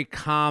very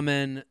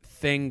common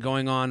thing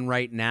going on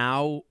right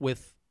now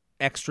with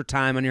extra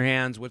time on your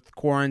hands, with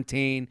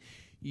quarantine.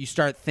 You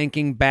start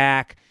thinking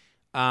back,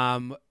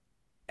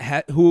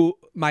 who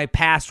my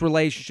past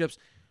relationships,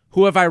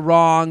 who have I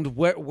wronged?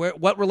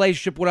 What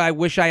relationship would I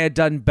wish I had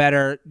done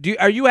better? Do you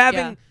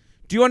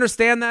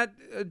understand that,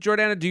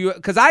 Jordana? Do you?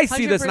 Because I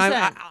see 100%. This,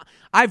 and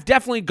I've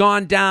definitely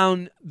gone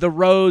down the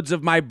roads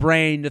of my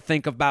brain to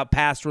think about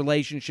past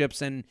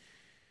relationships, and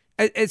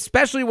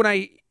especially when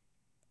I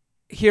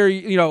hear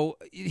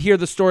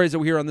the stories that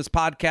we hear on this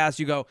podcast,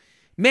 you go,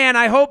 man,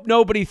 I hope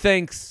nobody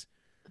thinks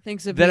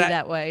of me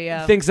that way.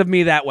 Yeah, thinks of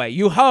me that way.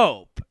 You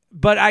hope,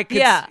 but I could.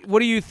 Yeah. What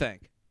do you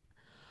think?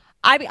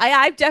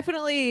 I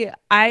definitely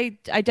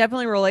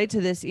relate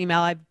to this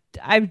email.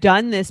 I've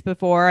done this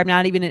before. I'm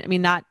not even. I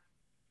mean, not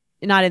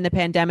in the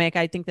pandemic.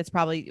 I think that's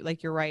probably,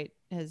 like, you're right,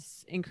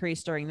 has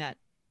increased during that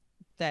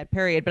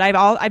period. But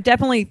I've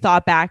definitely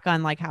thought back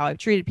on, like, how I've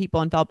treated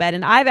people and felt bad.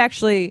 And I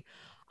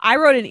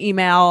wrote an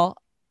email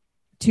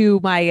to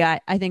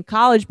my I think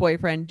college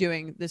boyfriend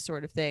doing this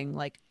sort of thing,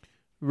 like,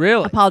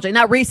 really apologize.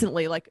 Not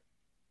recently, like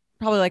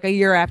probably like a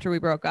year after we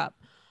broke up.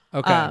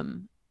 Okay.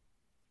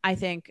 I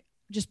think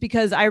just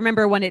because I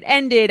remember when it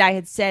ended, I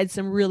had said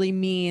some really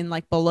mean,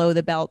 like, below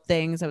the belt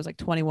things. I was like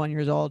 21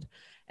 years old,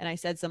 and I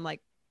said some, like,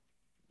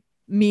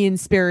 mean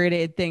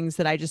spirited things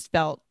that I just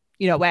felt,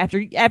 after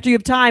you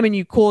have time and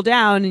you cool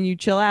down and you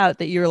chill out,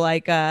 that you're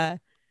like, I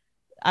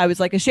was,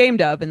 like,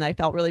 ashamed of, and I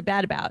felt really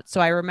bad about. So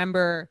I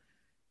remember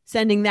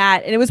sending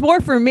that, and it was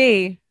more for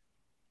me,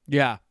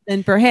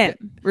 than for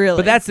him,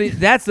 really. But that's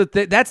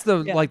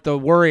the yeah. Like, the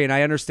worry, and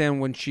I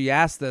understand when she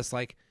asked this,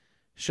 like,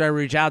 should I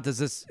reach out?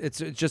 It's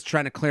just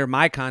trying to clear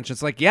my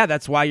conscience. Like, yeah,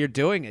 that's why you're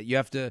doing it. You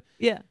have to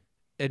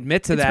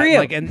admit to that.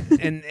 Like,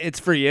 and it's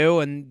for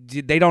you, and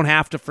they don't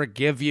have to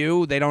forgive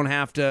you. They don't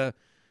have to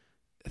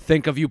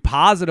think of you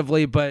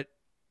positively, but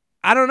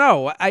I don't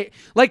know. Have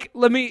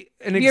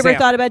you ever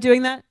thought about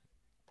doing that?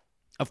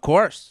 Of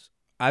course.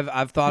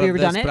 I've thought of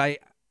this, but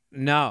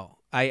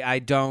I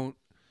don't.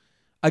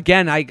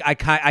 Again, I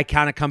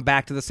kind of come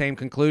back to the same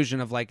conclusion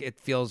of, like, it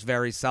feels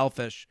very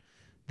selfish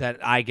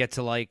that I get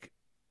to, like,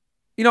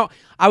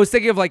 I was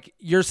thinking of, like,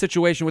 your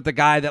situation with the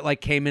guy that,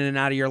 like, came in and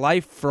out of your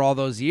life for all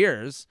those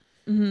years.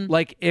 Mm-hmm.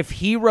 Like, if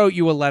he wrote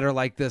you a letter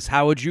like this,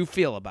 how would you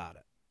feel about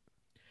it?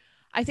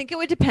 I think it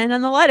would depend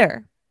on the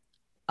letter.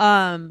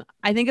 I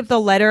think if the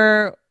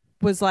letter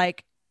was,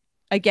 like,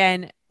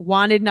 again,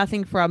 wanted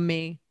nothing from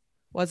me,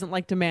 wasn't,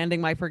 like,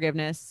 demanding my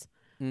forgiveness,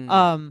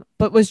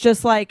 but was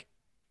just, like,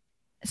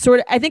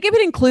 I think if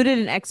it included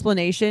an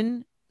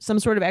explanation, some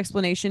sort of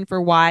explanation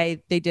for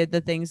why they did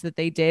the things that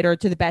they did, or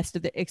to the best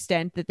of the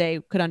extent that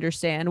they could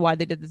understand why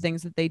they did the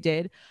things that they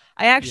did,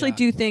 I actually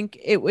do think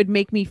it would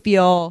make me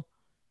feel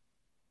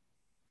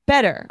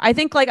better. I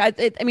think, like,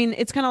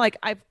 it's kind of like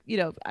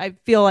I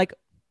feel like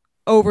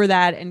over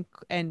that,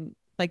 and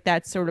like,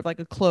 that's sort of like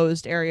a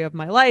closed area of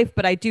my life.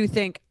 But I don't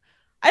think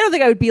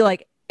I would be,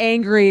 like,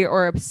 angry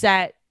or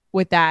upset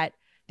with that.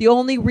 The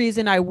only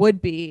reason I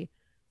would be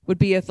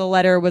if the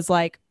letter was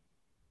like,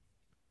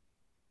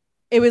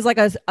 it was like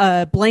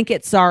a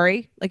blanket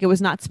sorry, like, it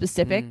was not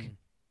specific,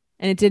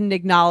 and it didn't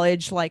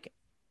acknowledge, like,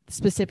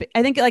 specific.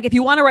 I think, like, if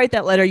you want to write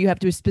that letter, you have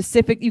to be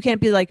specific. You can't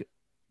be, like,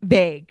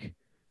 vague,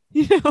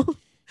 Yeah.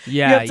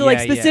 You have to, like,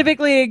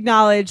 specifically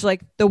acknowledge,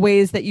 like, the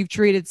ways that you've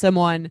treated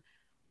someone,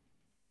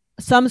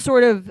 some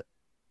sort of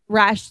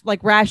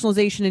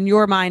rationalization in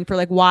your mind for,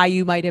 like, why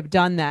you might have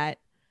done that,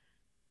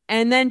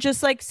 and then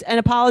just, like, an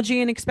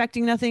apology and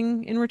expecting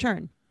nothing in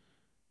return.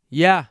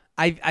 Yeah,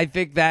 I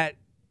think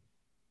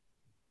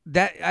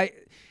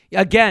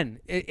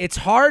it's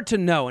hard to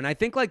know, and I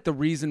think, like, the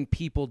reason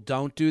people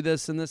don't do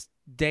this in this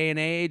day and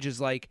age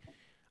is, like,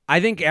 I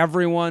think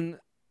everyone,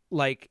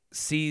 like,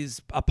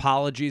 sees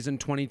apologies in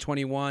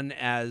 2021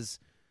 as,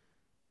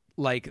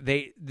 like,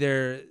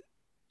 they're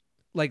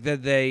like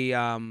that they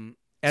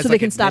as, so they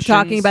can stop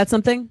talking about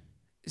something.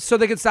 So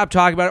they can stop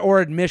talking about it, or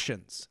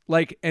admissions,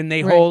 like, and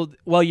they hold,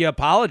 well, you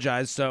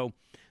apologize, so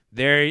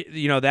there,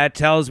 that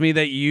tells me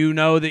that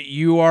that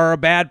you are a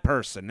bad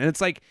person. And it's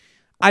like,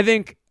 I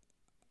think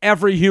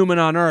every human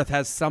on earth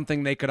has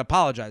something they could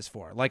apologize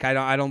for. Like,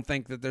 I don't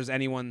think that there's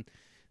anyone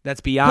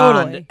that's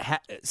beyond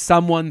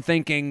someone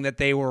thinking that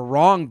they were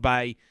wronged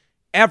by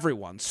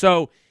everyone.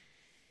 So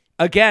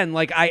again,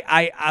 like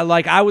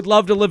I would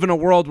love to live in a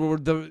world where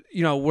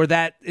where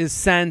that is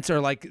sent, or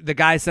like the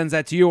guy sends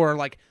that to you, or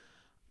like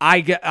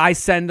I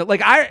send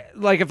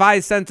if I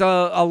sent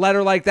a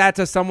letter like that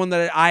to someone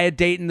that I had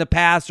dated in the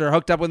past or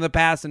hooked up with in the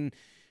past and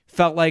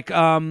felt like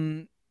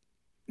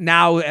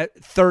now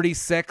at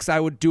 36 I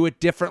would do it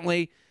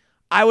differently.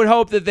 I would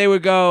hope that they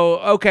would go,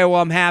 okay,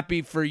 well, I'm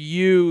happy for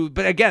you.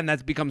 But again,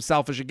 that's become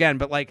selfish again.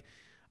 But like,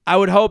 I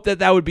would hope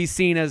that would be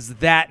seen as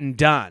that and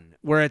done,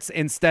 where it's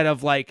instead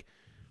of like,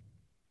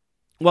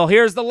 well,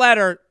 here's the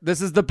letter.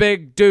 This is the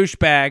big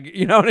douchebag.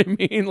 You know what I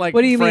mean? Like,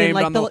 what do you mean?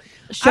 Like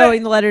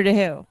showing the letter to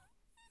who?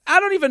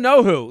 I don't even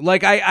know who.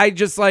 Like, I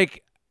just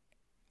like,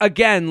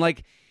 again,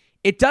 like,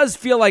 it does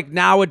feel like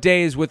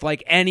nowadays with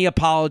like any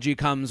apology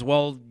comes,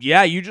 well,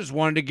 yeah, you just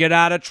wanted to get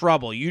out of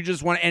trouble. You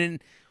just want,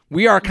 and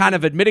we are kind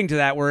of admitting to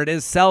that where it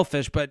is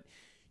selfish, but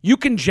you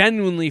can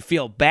genuinely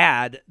feel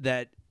bad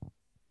that,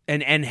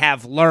 and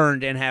have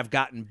learned and have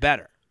gotten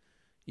better.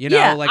 You know,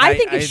 yeah, like I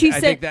think if she I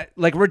said think that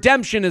like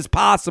redemption is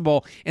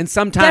possible, and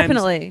sometimes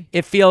definitely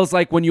it feels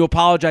like when you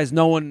apologize,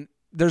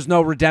 there's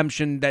no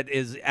redemption that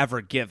is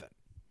ever given.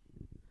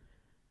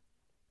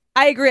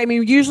 I agree. I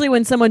mean, usually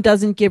when someone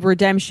doesn't give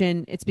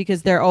redemption, it's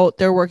because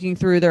they're working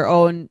through their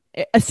own.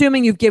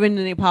 Assuming you've given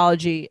an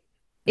apology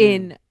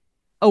in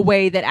a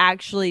way that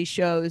actually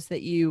shows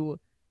that you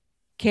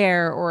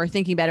care or are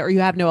thinking about it, or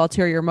you have no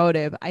ulterior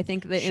motive. I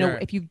think that Sure.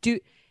 if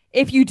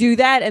you do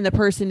that and the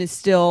person is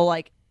still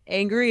like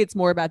angry, it's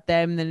more about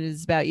them than it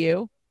is about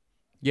you.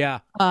 Yeah.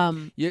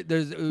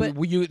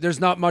 There's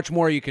not much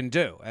more you can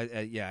do.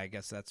 Yeah, I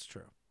guess that's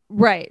true.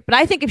 Right. But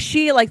I think if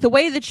she, like, the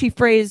way that she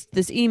phrased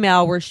this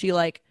email where she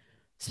like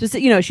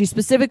she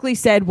specifically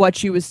said what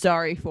she was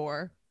sorry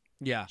for.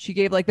 Yeah. She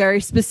gave like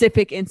very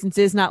specific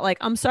instances, not like,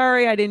 I'm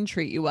sorry I didn't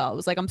treat you well. It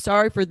was like, I'm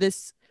sorry for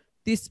this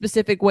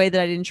specific way that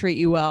I didn't treat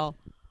you well.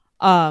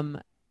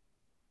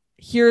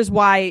 Here's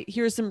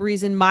some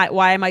reason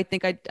why I might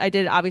think I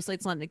did it. Obviously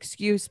it's not an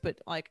excuse, but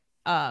like,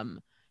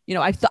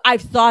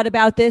 I've thought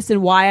about this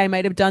and why I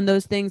might have done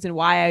those things and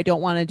why I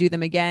don't want to do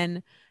them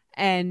again.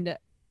 And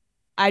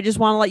I just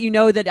want to let you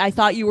know that I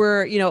thought you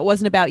were, it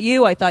wasn't about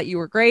you. I thought you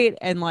were great.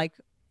 And like,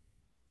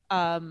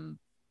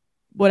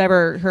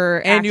 whatever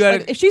her, and you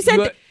had, like,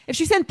 if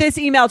she sent this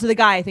email to the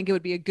guy, I think it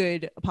would be a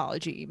good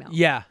apology email.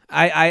 Yeah,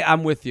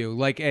 I'm with you.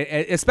 Like,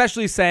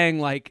 especially saying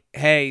like,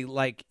 hey,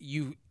 like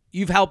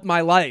you've helped my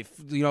life.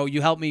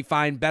 You helped me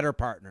find better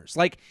partners.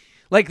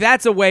 Like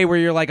that's a way where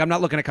you're like, I'm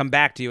not looking to come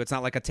back to you. It's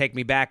not like a take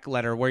me back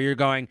letter where you're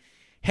going,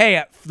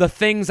 hey, the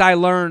things I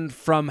learned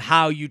from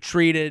how you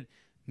treated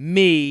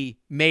me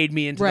made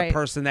me into the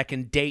person that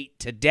can date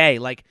today.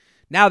 Like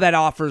now that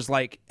offers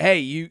like, hey,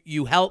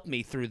 you helped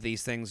me through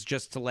these things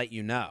just to let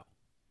you know.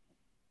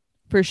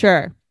 For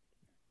sure.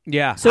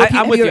 Yeah. So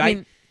I'm with you. I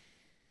mean,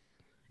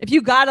 if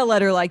you got a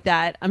letter like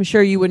that, I'm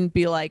sure you wouldn't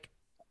be like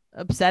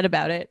upset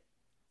about it.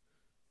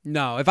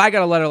 No, if I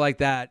got a letter like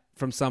that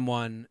from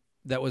someone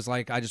that was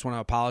like, I just want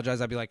to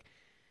apologize, I'd be like,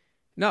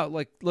 no,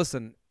 like,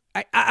 listen,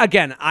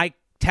 I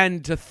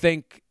tend to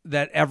think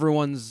that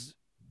everyone's,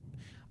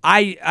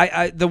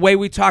 the way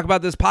we talk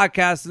about this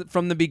podcast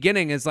from the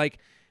beginning is like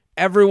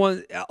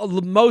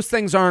most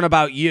things aren't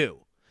about you.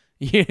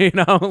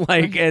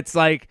 Like it's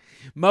like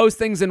most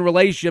things in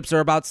relationships are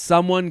about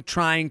someone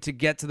trying to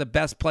get to the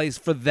best place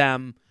for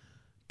them.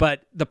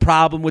 But the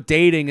problem with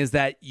dating is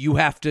that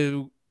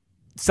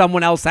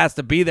someone else has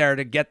to be there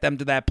to get them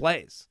to that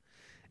place.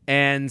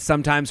 And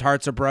sometimes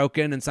hearts are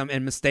broken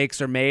and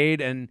mistakes are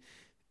made. And,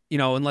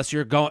 unless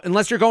you're going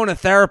to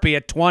therapy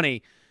at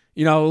 20,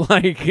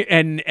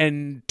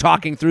 and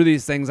talking through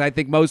these things, I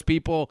think most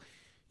people,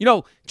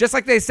 just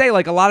like they say,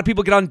 like a lot of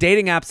people get on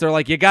dating apps. They're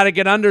like, you got to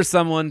get under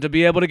someone to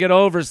be able to get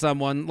over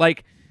someone.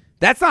 Like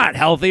that's not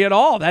healthy at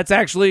all. That's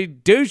actually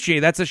douchey.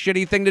 That's a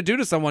shitty thing to do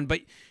to someone,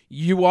 but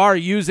you are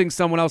using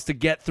someone else to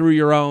get through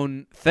your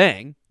own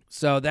thing.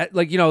 So that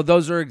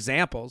those are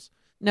examples.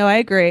 No, I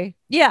agree.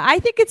 Yeah, I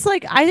think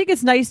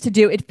it's nice to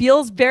do. It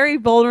feels very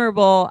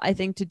vulnerable, I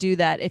think, to do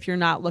that if you're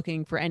not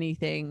looking for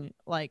anything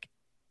like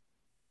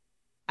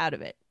out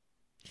of it.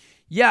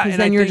 Yeah, and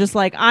then you're just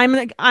like,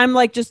 I'm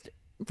like just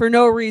for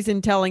no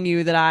reason telling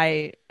you that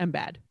I am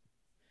bad.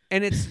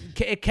 And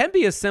it can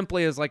be as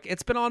simply as like,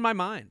 it's been on my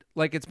mind.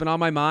 Like it's been on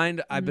my mind.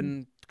 Mm-hmm. I've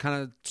been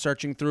kind of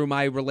searching through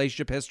my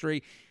relationship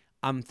history.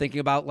 I'm thinking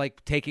about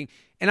like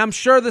and I'm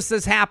sure this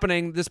is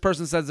happening. This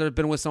person says they've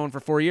been with someone for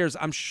 4 years.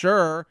 I'm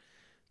sure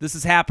this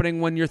is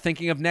happening when you're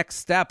thinking of next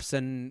steps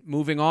and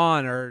moving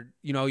on, or,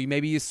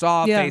 maybe you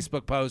saw a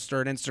Facebook post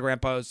or an Instagram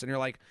post and you're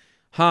like,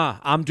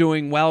 I'm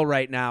doing well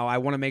right now. I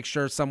want to make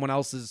sure someone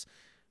else is,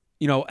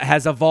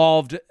 has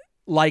evolved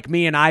like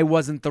me, and I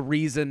wasn't the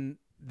reason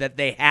that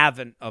they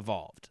haven't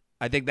evolved.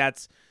 I think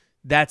that's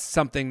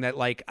something that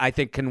like I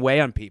think can weigh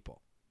on people.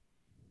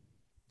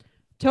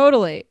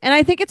 Totally. And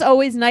I think it's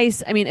always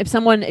nice. I mean,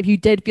 if you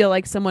did feel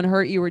like someone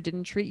hurt you or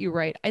didn't treat you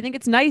right, I think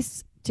it's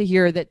nice to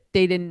hear that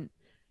they didn't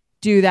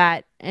do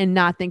that and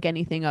not think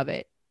anything of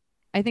it.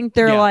 I think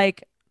I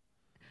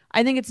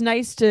think it's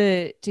nice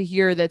to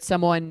hear that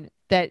something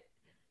that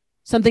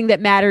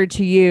mattered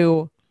to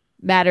you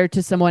mattered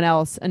to someone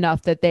else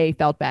enough that they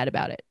felt bad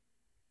about it.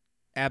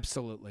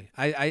 Absolutely.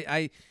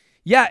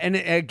 Yeah. And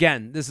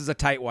again, this is a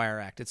tight wire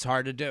act. It's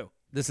hard to do.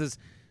 This is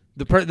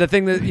the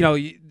thing that,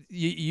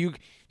 you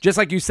just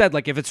like you said,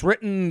 like if it's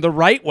written the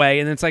right way,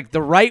 and it's like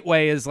the right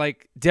way is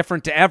like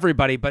different to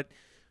everybody, but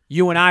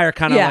you and I are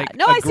kind of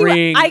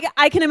agreeing.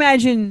 I can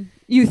imagine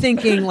you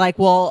thinking like,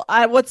 well,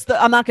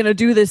 I'm not going to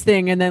do this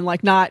thing and then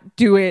like not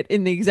do it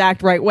in the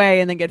exact right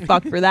way and then get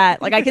fucked for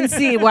that. Like I can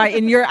see why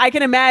I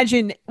can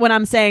imagine when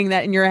I'm saying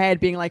that in your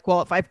head being like,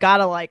 well, if I've got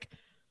to like,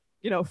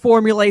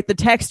 formulate the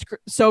text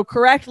so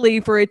correctly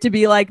for it to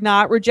be like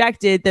not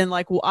rejected, then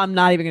like, well, I'm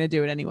not even going to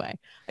do it anyway.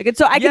 Like,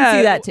 so I can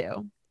see that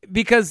too.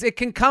 Because it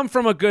can come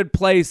from a good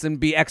place and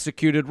be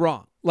executed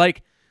wrong.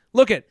 Like,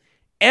 look at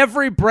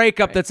every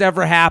breakup that's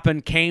ever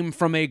happened came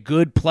from a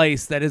good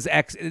place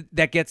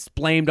that gets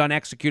blamed on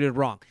executed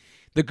wrong.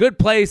 The good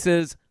place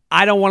is,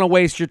 I don't want to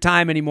waste your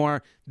time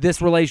anymore.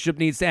 This relationship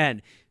needs to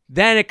end.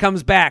 Then it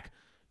comes back.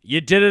 You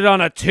did it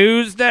on a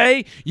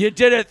Tuesday. You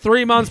did it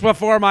 3 months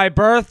before my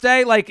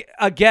birthday. Like,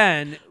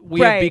 again, we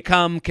have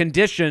become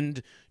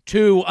conditioned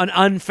to an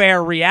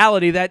unfair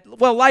reality that,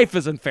 well, life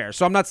isn't fair.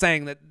 So I'm not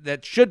saying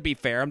that should be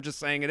fair. I'm just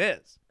saying it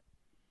is.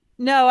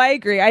 No, I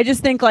agree. I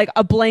just think like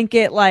a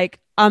blanket,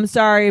 like, I'm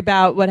sorry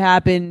about what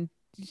happened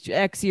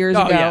X years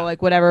ago,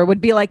 like whatever,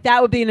 would be like,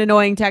 that would be an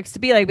annoying text to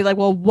be like,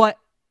 well, what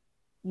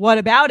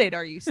about it?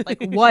 Are you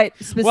like, what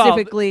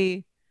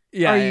specifically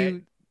are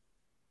you?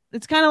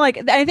 It's kind of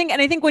like, I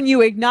think when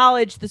you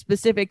acknowledge the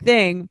specific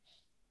thing,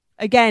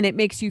 again, it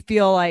makes you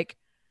feel like,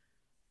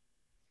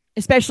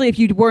 especially if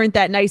you weren't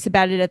that nice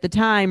about it at the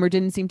time or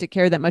didn't seem to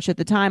care that much at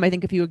the time. I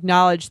think if you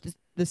acknowledge the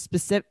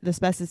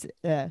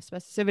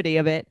specificity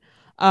of it,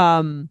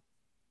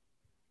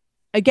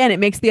 again, it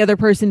makes the other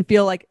person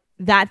feel like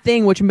that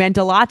thing which meant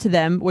a lot to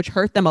them, which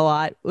hurt them a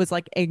lot, was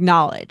like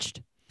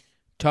acknowledged.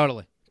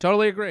 Totally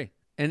agree.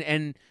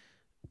 And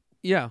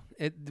yeah,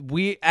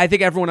 I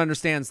think everyone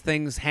understands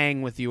things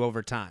hang with you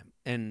over time,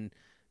 and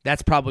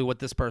that's probably what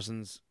this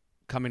person's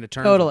coming to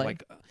terms with.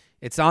 Like,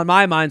 it's on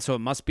my mind, so it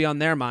must be on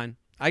their mind.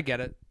 I get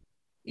it.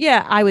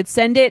 Yeah, I would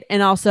send it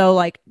and also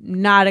like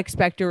not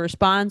expect a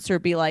response or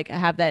be like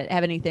have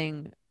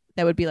anything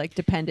that would be like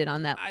dependent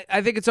on that.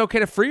 I think it's okay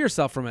to free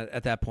yourself from it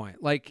at that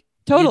point. Like,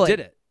 totally. You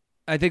did it.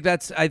 I think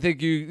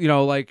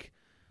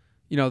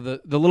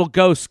the little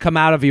ghosts come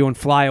out of you and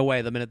fly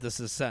away the minute this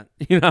is sent,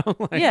 like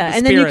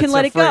and then you can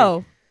let it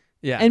go.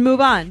 Yeah. And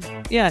move on.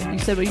 Yeah. You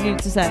said what you needed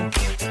to say.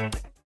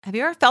 Have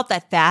you ever felt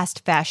that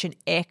fast fashion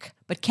ick,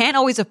 but can't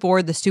always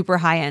afford the super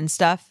high-end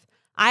stuff?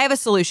 I have a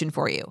solution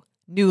for you.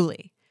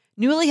 Nuuly.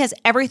 Nuuly has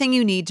everything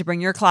you need to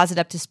bring your closet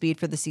up to speed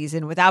for the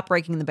season without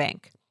breaking the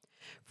bank.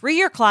 Free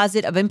your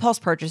closet of impulse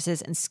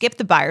purchases and skip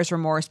the buyer's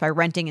remorse by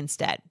renting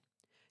instead.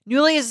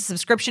 Nuuly is a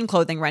subscription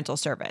clothing rental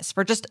service.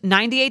 For just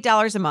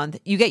 $98 a month,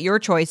 you get your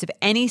choice of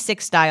any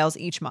 6 styles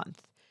each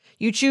month.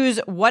 You choose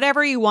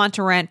whatever you want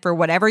to rent for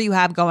whatever you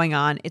have going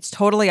on. It's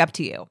totally up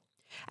to you.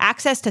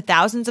 Access to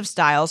thousands of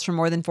styles from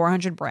more than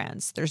 400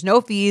 brands. There's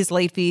no fees,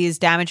 late fees,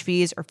 damage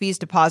fees, or fees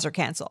to pause or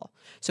cancel.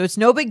 So it's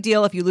no big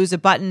deal if you lose a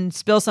button,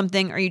 spill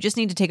something, or you just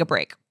need to take a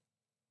break.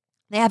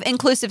 They have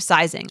inclusive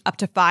sizing, up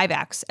to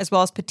 5X, as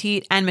well as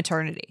petite and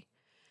maternity.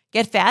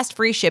 Get fast,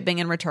 free shipping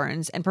and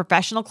returns and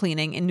professional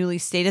cleaning in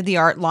Nuuly's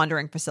state-of-the-art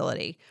laundering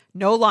facility.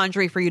 No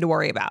laundry for you to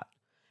worry about.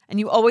 And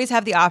you always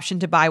have the option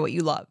to buy what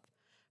you love,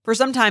 for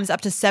sometimes up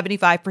to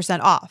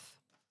 75% off.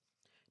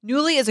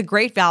 Nuuly is a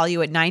great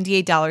value at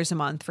 $98 a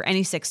month for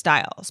any 6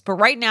 styles. But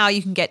right now,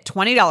 you can get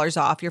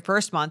 $20 off your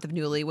first month of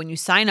Nuuly when you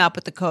sign up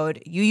with the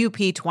code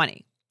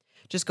UUP20.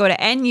 Just go to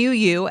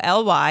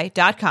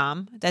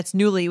NUULY.com, that's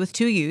Nuuly with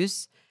 2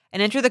 U's,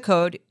 and enter the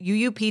code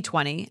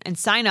UUP20 and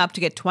sign up to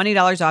get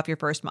 $20 off your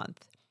first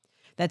month.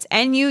 That's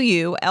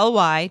NUULY.com,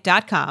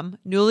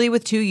 Nuuly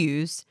with 2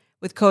 U's,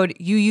 with code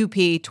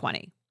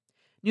UUP20.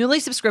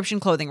 Nuuly subscription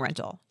clothing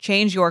rental.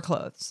 Change your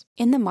clothes.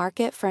 In the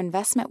market for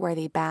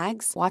investment-worthy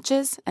bags,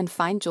 watches, and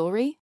fine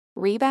jewelry,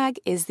 Rebag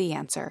is the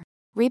answer.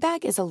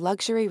 Rebag is a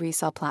luxury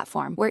resale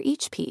platform where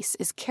each piece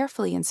is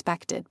carefully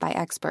inspected by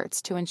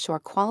experts to ensure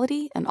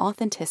quality and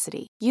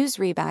authenticity. Use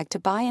Rebag to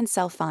buy and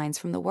sell finds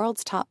from the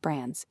world's top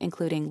brands,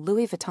 including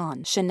Louis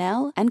Vuitton,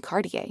 Chanel, and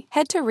Cartier.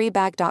 Head to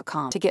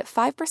Rebag.com to get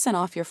 5%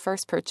 off your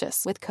first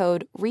purchase with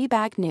code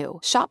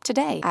REBAGNEW. Shop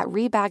today at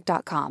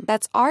Rebag.com.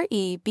 That's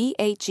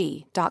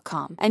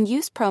REBAG.com. And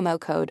use promo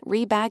code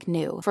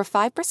REBAGNEW for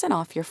 5%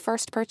 off your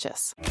first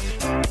purchase.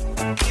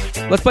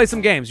 Let's play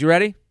some games. You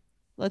ready?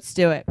 Let's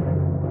do it.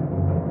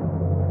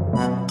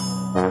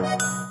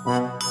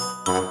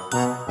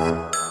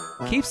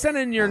 Keep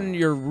sending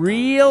your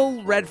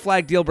real red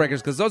flag deal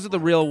breakers, because those are the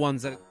real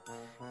ones that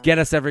get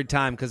us every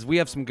time, because we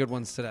have some good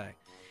ones today.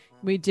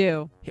 We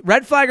do.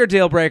 Red flag or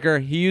deal breaker,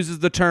 he uses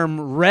the term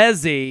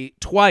resi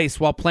twice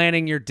while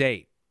planning your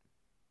date.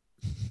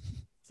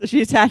 So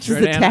she attaches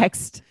the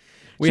text.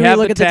 We Should have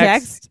we look the at the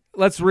text?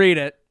 Let's read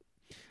it.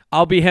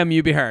 I'll be him,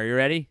 you be her. You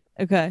ready?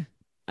 Okay.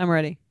 I'm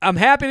ready. I'm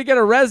happy to get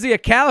a resi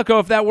at Calico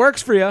if that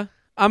works for you.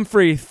 I'm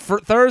free for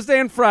Thursday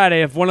and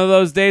Friday if one of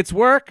those dates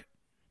work.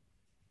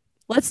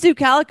 Let's do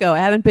Calico. I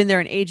haven't been there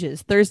in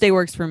ages. Thursday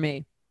works for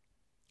me.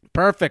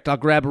 Perfect. I'll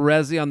grab a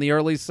Resi on the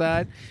early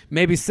side.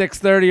 Maybe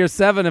 6:30 or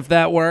 7 if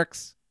that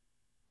works.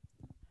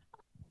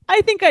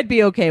 I think I'd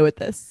be okay with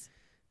this.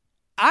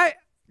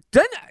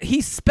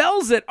 He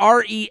spells it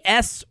Resy.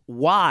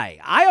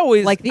 I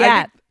always like the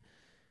app.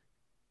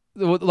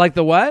 Like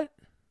the what?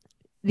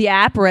 The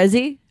app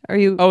Resi. Are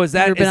you? Oh, is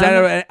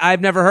that?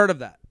 I've never heard of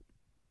that.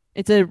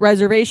 It's a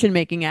reservation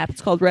making app.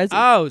 It's called Resi.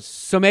 Oh,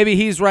 so maybe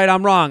he's right.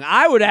 I'm wrong.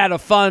 I would add a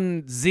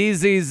fun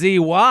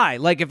ZZZY.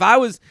 Like if I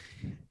was,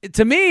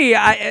 to me,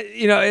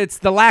 it's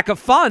the lack of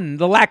fun,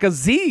 the lack of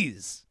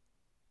Z's.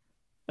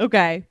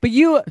 Okay, but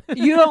you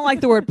don't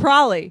like the word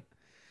Prolly.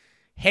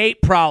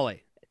 Hate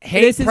Prolly.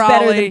 This is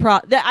better than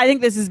Prolly. I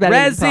think this is better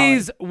than Prolly.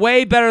 Resi's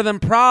way better than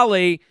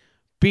Prolly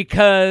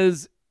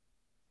because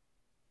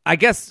I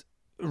guess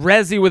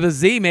Resi with a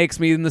Z makes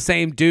me in the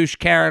same douche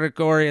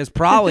category as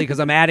Prolly because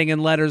I'm adding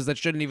in letters that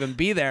shouldn't even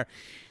be there.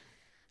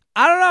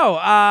 I don't know.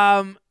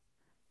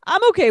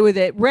 I'm okay with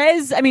it.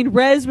 Res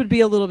would be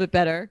a little bit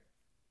better.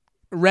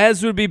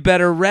 Res would be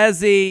better.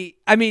 Resi,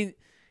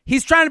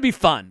 he's trying to be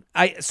fun.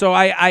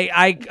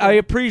 I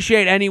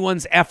appreciate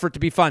anyone's effort to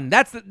be fun.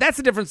 That's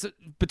the difference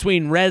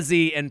between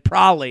Resi and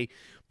Prolly.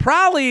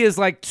 Prolly is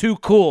like too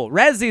cool.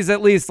 Resi's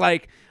at least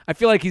like I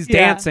feel like he's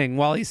dancing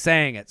while he's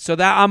saying it. So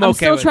that I'm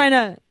okay with.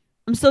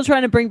 I'm still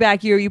trying to bring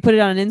back you put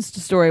it on an Insta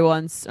story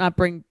once. Not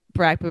bring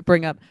back, but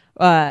bring up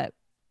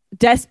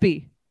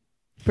Despy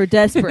for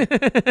desperate.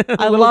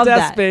 I love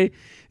Despy. that.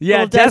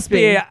 Yeah,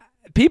 Despy.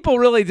 People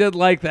really did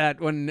like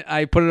that when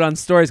I put it on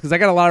stories because I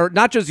got a lot of,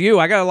 not just you,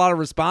 I got a lot of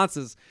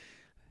responses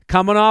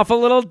coming off a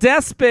little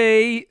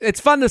Despy. It's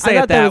fun to say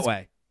it that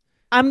way.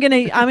 I'm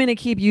gonna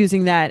keep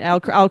using that.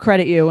 I'll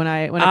credit you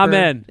whenever I'm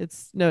in.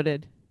 It's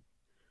noted.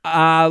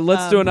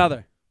 Let's do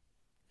another.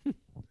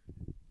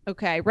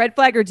 Okay, red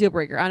flag or deal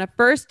breaker. On a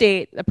first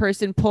date, the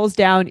person pulls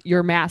down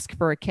your mask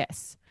for a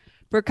kiss.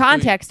 For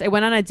context, I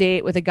went on a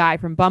date with a guy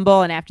from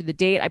Bumble, and after the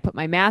date, I put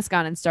my mask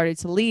on and started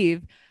to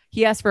leave.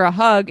 He asked for a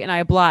hug, and I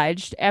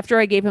obliged. After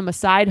I gave him a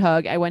side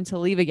hug, I went to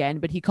leave again,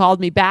 but he called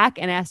me back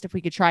and asked if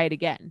we could try it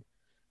again.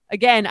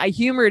 Again, I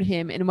humored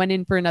him and went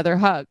in for another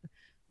hug.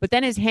 But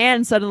then his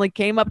hand suddenly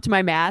came up to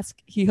my mask.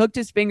 He hooked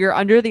his finger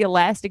under the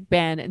elastic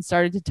band and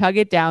started to tug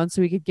it down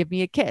so he could give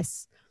me a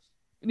kiss.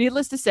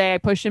 Needless to say, I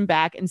pushed him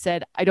back and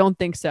said, I don't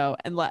think so,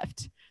 and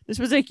left. This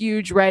was a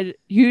huge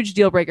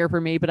deal breaker for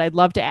me, but I'd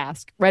love to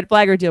ask. Red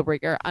flag or deal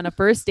breaker? On a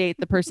first date,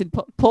 the person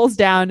pulls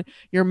down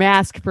your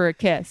mask for a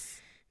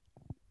kiss.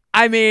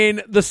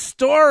 The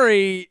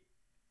story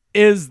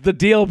is the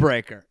deal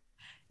breaker.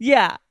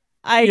 Yeah,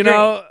 I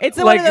agree. It's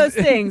one of those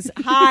things.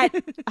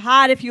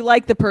 Hot if you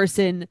like the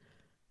person,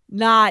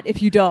 not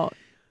if you don't.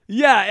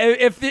 Yeah,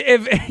 if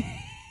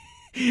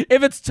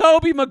it's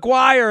Tobey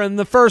Maguire in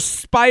the first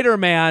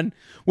Spider-Man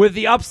with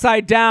the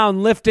upside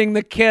down, lifting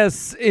the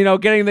kiss,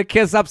 getting the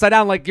kiss upside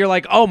down, like you're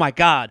like, oh my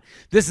God,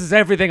 this is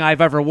everything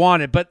I've ever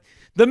wanted. But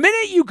the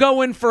minute you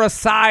go in for a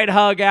side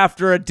hug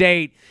after a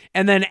date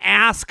and then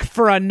ask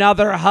for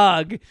another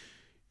hug,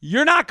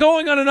 you're not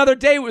going on another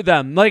date with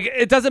them. Like,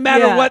 it doesn't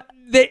matter what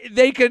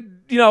they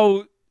could, I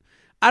don't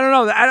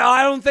know.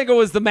 I don't think it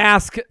was the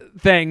mask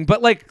thing,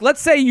 but like,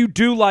 let's say you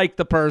do like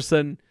the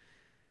person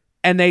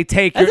and they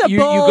take That's you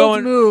go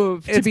and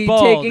move to be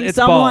taking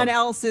someone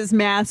else's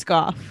mask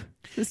off.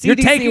 You're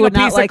taking a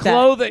piece of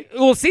clothing. That.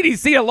 Well,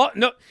 CDC a lot.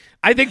 No,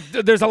 I think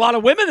there's a lot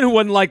of women who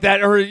wouldn't like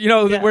that, or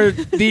where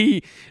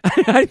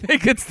I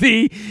think it's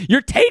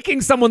you're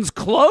taking someone's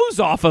clothes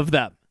off of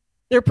them.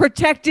 Their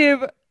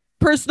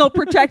personal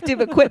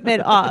protective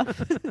equipment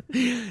off.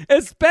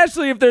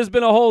 Especially if there's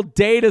been a whole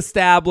date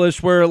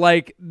established where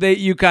like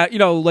you get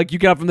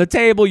up from the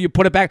table, you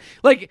put it back,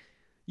 like.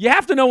 You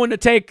have to know when to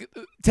take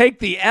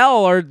the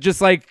L or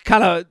just like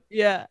kind of,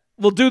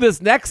 we'll do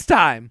this next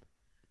time.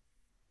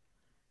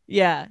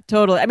 Yeah,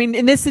 totally.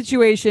 In this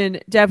situation,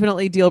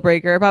 definitely deal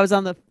breaker. If I was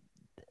on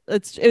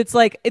it's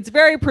like, it's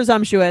very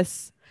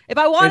presumptuous. If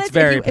I wanted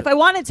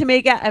to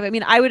make out,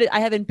 I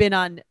haven't been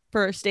on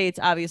first dates,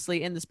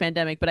 obviously, in this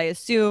pandemic, but I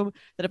assume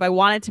that if I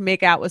wanted to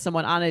make out with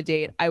someone on a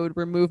date, I would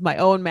remove my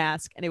own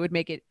mask and it would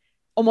make it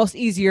almost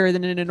easier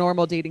than in a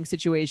normal dating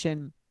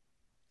situation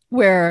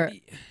where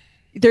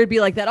there'd be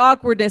like that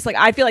awkwardness. Like,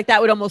 I feel like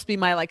that would almost be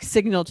my like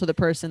signal to the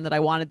person that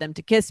I wanted them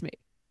to kiss me.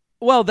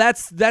 Well,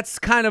 that's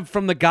kind of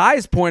from the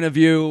guy's point of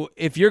view.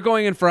 If you're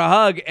going in for a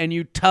hug and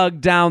you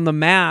tug down the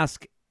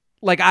mask,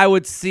 like I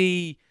would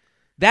see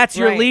that's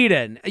your lead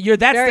in. That's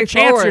very the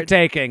chance forward. You're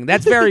taking.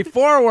 That's very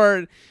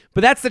forward,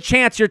 but that's the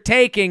chance you're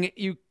taking.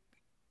 You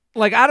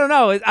like, I don't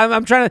know.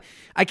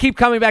 I keep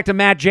coming back to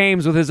Matt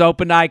James with his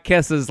open eye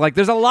kisses. Like,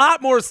 there's a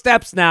lot more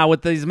steps now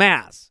with these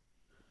masks.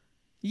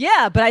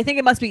 Yeah, but I think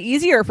it must be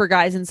easier for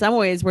guys in some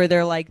ways where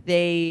they're like,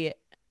 if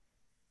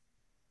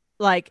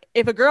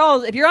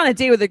you're on a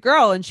date with a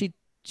girl and she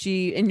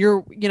and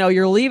you're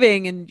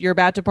leaving and you're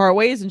about to part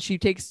ways and she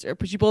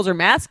pulls her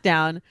mask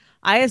down,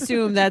 I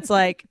assume that's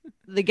like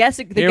the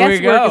guesswork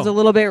is a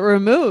little bit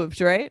removed,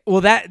 right?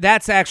 Well,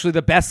 that's actually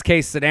the best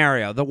case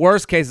scenario. The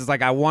worst case is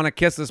like, I want to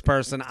kiss this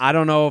person. I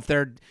don't know if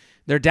they're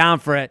they're down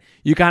for it.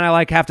 You kind of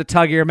like have to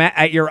tug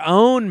at your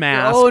own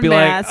mask. Your own be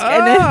mask, like,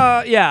 and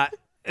then- yeah.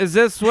 Is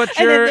this what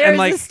And you're then theirs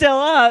like? is still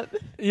up.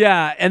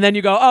 Yeah, and then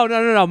you go, oh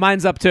no,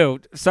 mine's up too.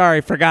 Sorry,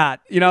 forgot.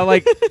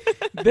 Like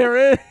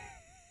there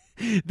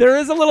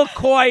is a little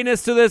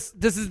coyness to this.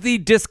 This is the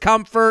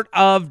discomfort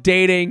of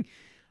dating.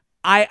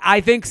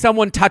 I think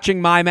someone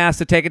touching my mask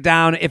to take it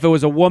down, if it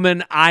was a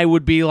woman, I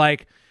would be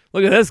like,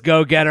 look at this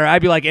go-getter.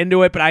 I'd be like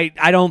into it, but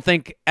I don't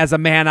think as a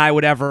man I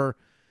would ever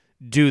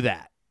do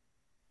that.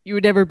 You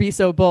would never be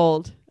so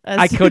bold.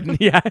 I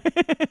couldn't. Yeah,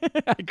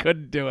 I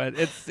couldn't do it.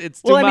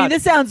 It's too Well, I mean, much.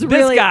 this sounds This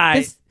really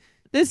guy-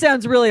 this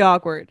sounds really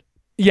awkward.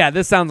 Yeah,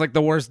 this sounds like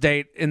the worst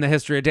date in the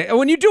history of dating.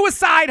 When you do a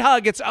side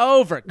hug, it's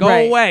over. Go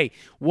Right. away.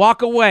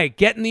 Walk away.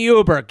 Get in the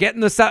Uber. Get in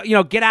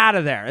the get out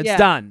of there. It's Yeah.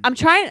 done. I'm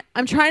trying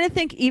to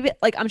think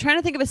I'm trying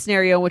to think of a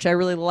scenario in which I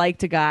really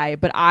liked a guy,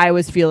 but I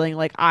was feeling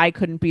like I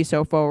couldn't be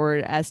so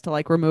forward as to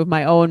like remove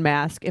my own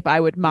mask if I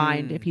would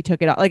mind if he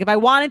took it off. Like if I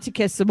wanted to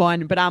kiss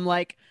someone, but I'm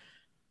like,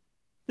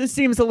 this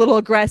seems a little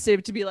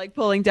aggressive to be like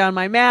pulling down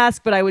my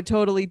mask, but I would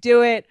totally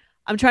do it.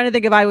 I'm trying to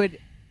think if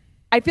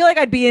I feel like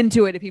I'd be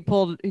into it if he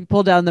pulled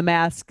down the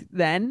mask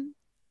then.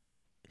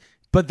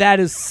 But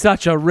that is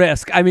such a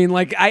risk. I mean,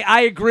 like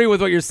I agree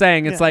with what you're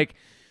saying. It's like,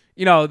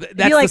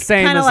 that's He, like, the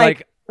same kinda as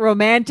like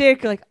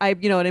romantic. Like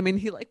you know what I mean?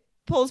 He like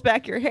pulls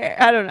back your hair.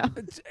 I don't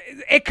know.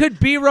 it could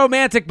be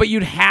romantic, but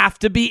you'd have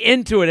to be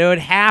into it. It would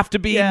have to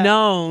be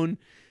known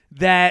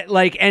that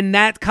and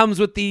that comes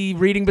with the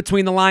reading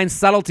between the lines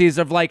subtleties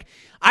of like,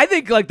 I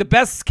think like the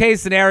best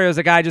case scenario is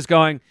a guy just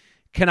going,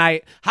 how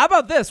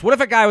about this? What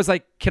if a guy was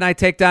like, can I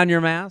take down your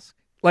mask?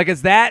 Like,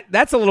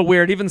 that's a little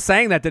weird. Even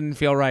saying that didn't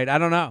feel right. I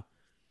don't know.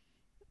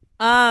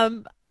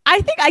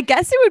 I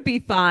guess it would be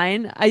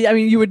fine. I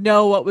mean, you would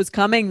know what was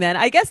coming then.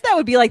 I guess that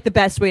would be like the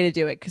best way to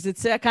do it because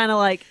it's kind of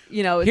like,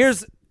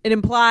 it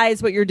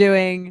implies what you're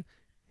doing.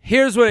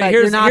 Here's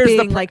you're not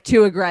being like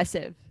too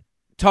aggressive.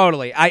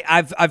 Totally.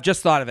 I've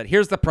just thought of it.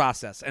 Here's the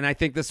process. And I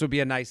think this would be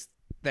a nice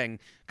thing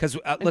because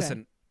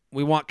listen,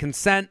 we want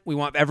consent. We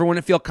want everyone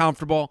to feel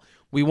comfortable.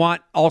 We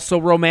want also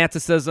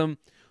romanticism.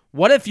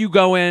 What if you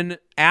go in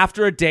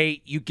after a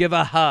date, you give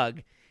a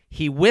hug,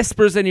 he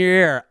whispers in your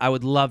ear, I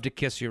would love to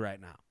kiss you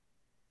right now.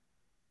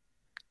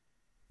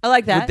 I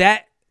like that.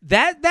 Would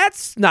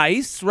that's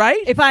nice,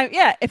 right? If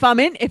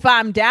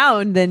I'm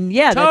down, then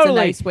totally. That's a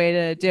nice way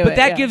to do it. But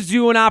that gives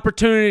you an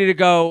opportunity to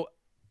go,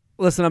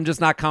 listen, I'm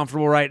just not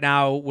comfortable right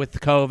now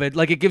with COVID.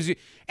 Like it gives you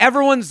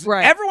everyone's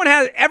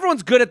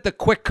good at the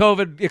quick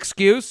COVID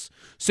excuse.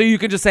 So you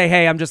can just say,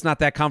 hey, I'm just not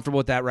that comfortable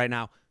with that right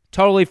now.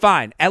 Totally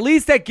fine. At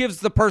least that gives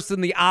the person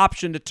the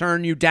option to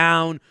turn you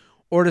down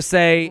or to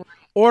say,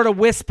 or to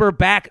whisper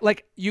back.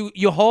 Like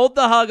you hold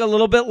the hug a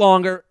little bit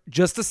longer,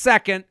 just a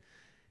second,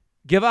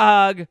 give a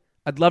hug.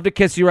 I'd love to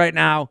kiss you right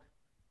now.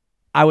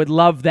 I would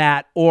love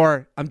that.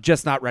 Or I'm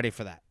just not ready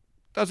for that.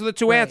 Those are the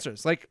two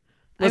answers. Like,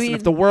 listen,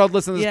 if the world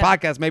listened to this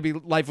podcast, maybe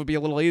life would be a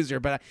little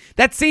easier. But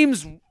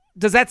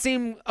does that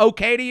seem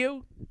okay to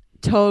you?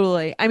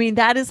 Totally. I mean,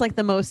 that is like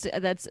the most,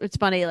 it's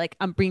funny. Like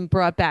I'm being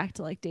brought back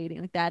to like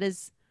dating. Like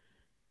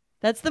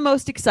that's the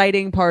most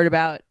exciting part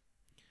about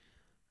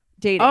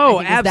dating. Oh,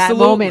 I think, absolutely. is that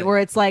moment where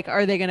it's like,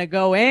 are they going to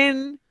go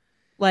in?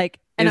 Like,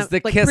 and is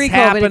the like kiss pre-COVID,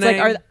 happening? it's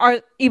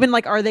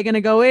like, are they going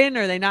to go in?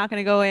 Or are they not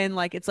going to go in?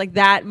 Like, it's like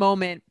that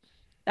moment.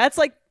 That's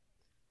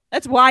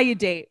why you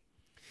date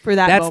for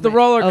that. That's the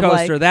roller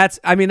coaster.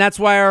 Like, that's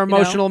why our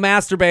emotional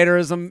masturbator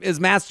is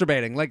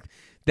masturbating. Like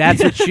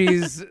that's what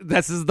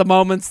this is the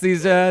moments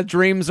these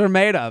dreams are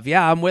made of.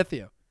 Yeah, I'm with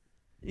you.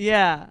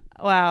 Yeah.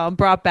 Wow. I'm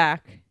brought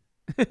back.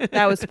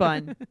 That was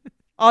fun.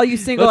 All you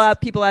single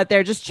out people out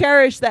there, just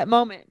cherish that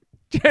moment.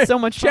 So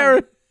much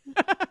fun.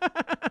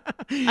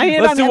 I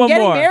mean, if I'm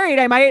getting married,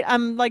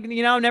 I'm like,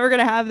 I'm never going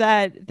to have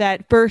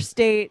that first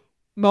date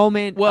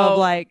moment of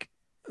like.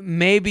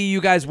 Maybe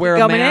you guys wear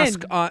a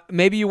mask.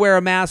 Maybe you wear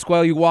a mask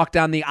while you walk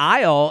down the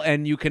aisle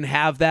and you can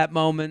have that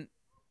moment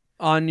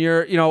on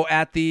your,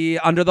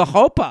 under the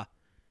chuppah.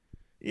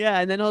 Yeah,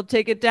 and then he'll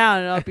take it down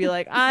and I'll be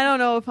like, I don't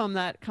know if I'm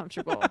that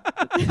comfortable.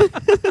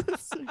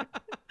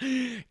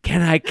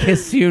 Can I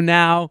kiss you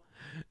now?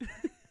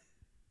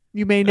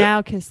 You may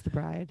now kiss the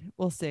bride.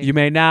 We'll see. You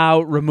may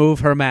now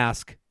remove her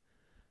mask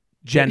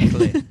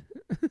gently.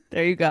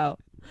 There you go.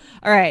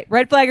 All right.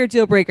 Red flag or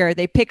deal breaker.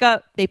 They pick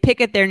at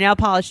their nail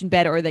polish in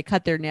bed or they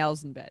cut their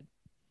nails in bed.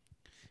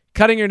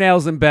 Cutting your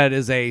nails in bed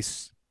is a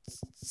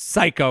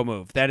psycho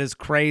move. That is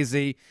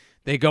crazy.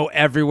 They go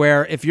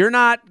everywhere. If you're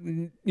not,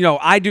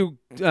 I do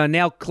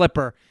nail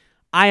clipper.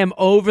 I am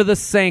over the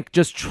sink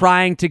just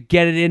trying to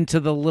get it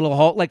into the little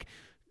hole. Like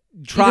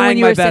trying when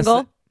you my were best.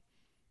 Single?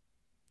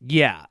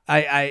 Yeah.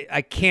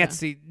 I can't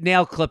see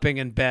nail clipping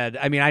in bed.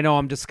 I mean, I know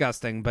I'm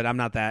disgusting, but I'm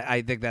not that.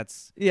 I think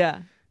that's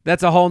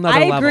a whole nother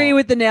level. I agree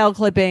with the nail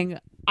clipping.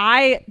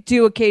 I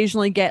do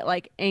occasionally get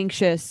like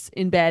anxious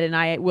in bed and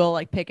I will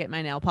like pick at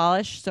my nail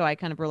polish. So I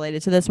kind of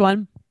related to this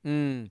one.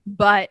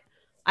 But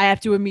I have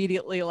to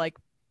immediately like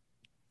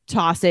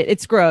toss it.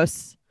 It's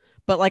gross,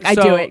 but like I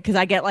do it because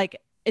I get like,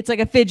 it's like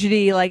a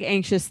fidgety, like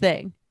anxious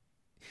thing.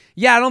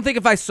 Yeah. I don't think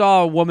if I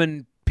saw a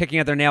woman picking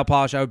at their nail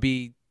polish, I would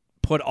be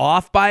put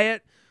off by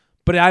it,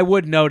 but I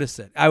would notice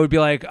it. I would be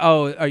like,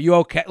 oh, are you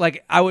okay?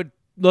 Like, I would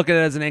look at it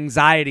as an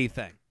anxiety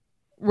thing.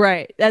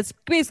 Right. That's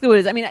basically what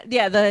it is. I mean,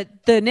 yeah,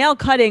 the nail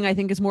cutting, I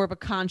think, is more of a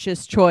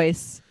conscious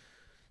choice.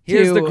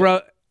 Here's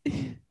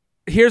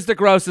the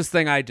grossest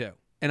thing I do,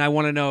 and I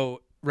want to know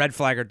red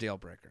flag or deal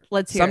breaker.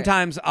 Let's hear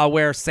Sometimes I'll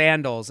wear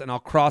sandals and I'll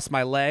cross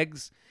my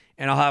legs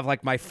and I'll have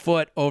like my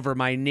foot over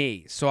my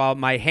knee. So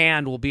my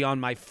hand will be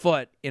on my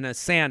foot in a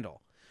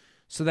sandal.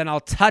 So then I'll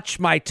touch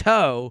my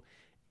toe,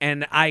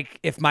 and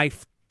if my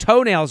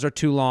toenails are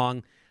too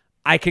long,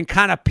 I can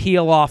kind of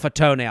peel off a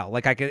toenail.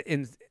 Like I can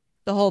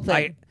the whole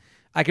thing.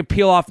 I can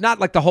peel off not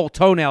like the whole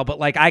toenail, but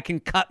like I can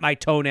cut my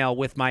toenail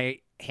with my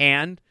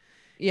hand.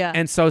 Yeah.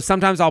 And so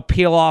sometimes I'll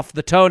peel off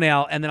the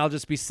toenail, and then I'll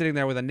just be sitting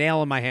there with a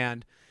nail in my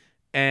hand,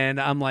 and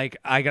I'm like,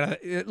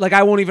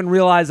 I won't even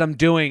realize I'm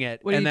doing it.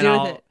 What do and you then do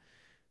I'll with it?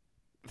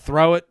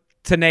 throw it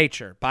to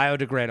nature,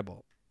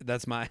 biodegradable.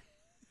 That's my.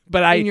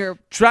 But I In your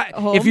try.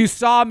 home? If you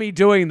saw me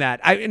doing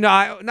that,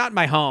 not in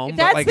my home. If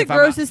but that's like the if I'm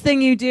grossest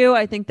thing you do,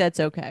 I think that's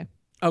okay.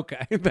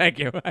 okay, thank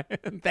you,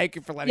 thank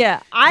you for letting.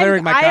 Yeah,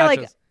 clearing my I like.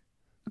 conscience.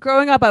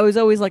 Growing up, I was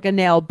always like a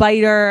nail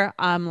biter.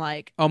 I'm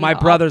like, Oh, my I'll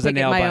brother's a pick at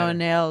nail my biter. own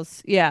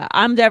nails. Yeah,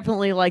 I'm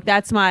definitely like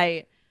that's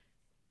my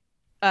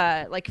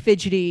like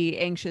fidgety,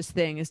 anxious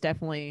thing is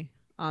definitely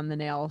on the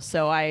nail.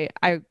 So I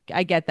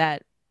get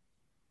that.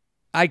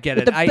 I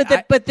get But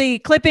it. but the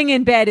clipping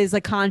in bed is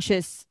a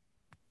conscious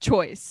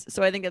choice.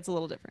 So I think it's a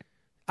little different.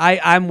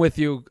 I'm with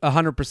you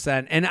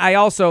 100%. And I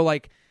also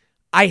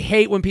I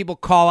hate when people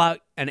call out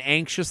an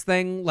anxious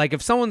thing. Like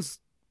if someone's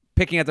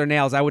picking at their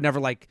nails, I would never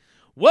like,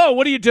 whoa,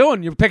 what are you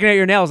doing? You're picking at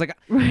your nails. Like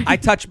Right.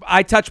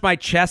 I touch my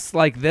chest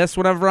like this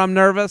whenever I'm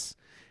nervous.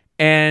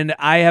 And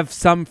I have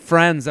some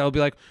friends that will be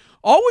like,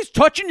 always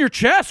touching your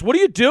chest. What are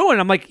you doing?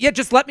 I'm like, yeah,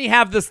 just let me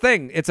have this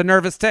thing. It's a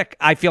nervous tick.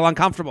 I feel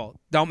uncomfortable.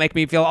 Don't make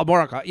me feel more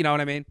uncomfortable. You know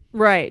what I mean?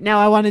 Right. Now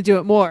I want to do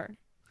it more.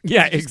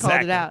 Yeah, Just exactly.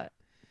 called it out.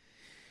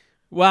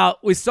 Well,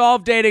 we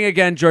solved dating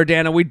again,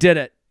 Jordana. We did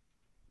it.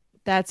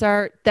 That's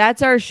our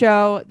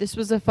show. This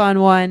was a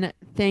fun one.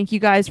 Thank you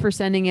guys for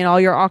sending in all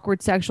your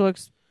awkward sexual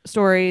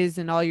stories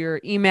and all your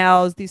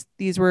emails.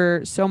 These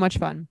were so much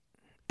fun.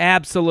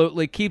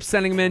 Absolutely. Keep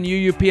sending them in.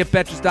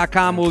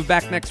 UUP@Betches.com. We'll be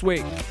back next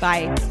week.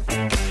 Bye.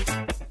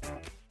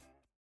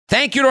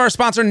 Thank you to our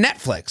sponsor,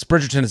 Netflix.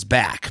 Bridgerton is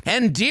back.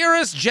 And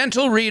dearest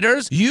gentle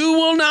readers, you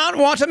will not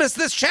want to miss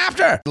this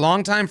chapter.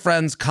 Longtime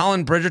friends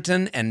Colin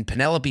Bridgerton and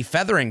Penelope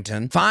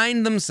Featherington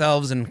find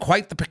themselves in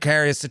quite the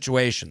precarious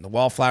situation. The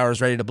wallflower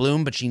is ready to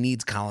bloom, but she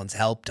needs Colin's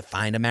help to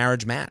find a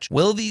marriage match.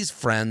 Will these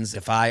friends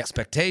defy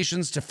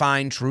expectations to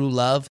find true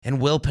love?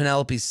 And will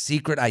Penelope's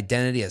secret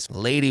identity as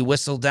Lady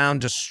Whistledown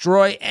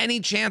destroy any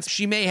chance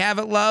she may have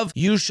at love?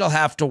 You shall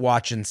have to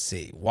watch and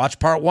see. Watch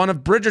part 1 of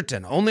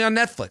Bridgerton, only on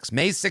Netflix,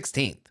 May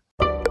 16th.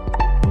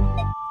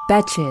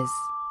 Betches.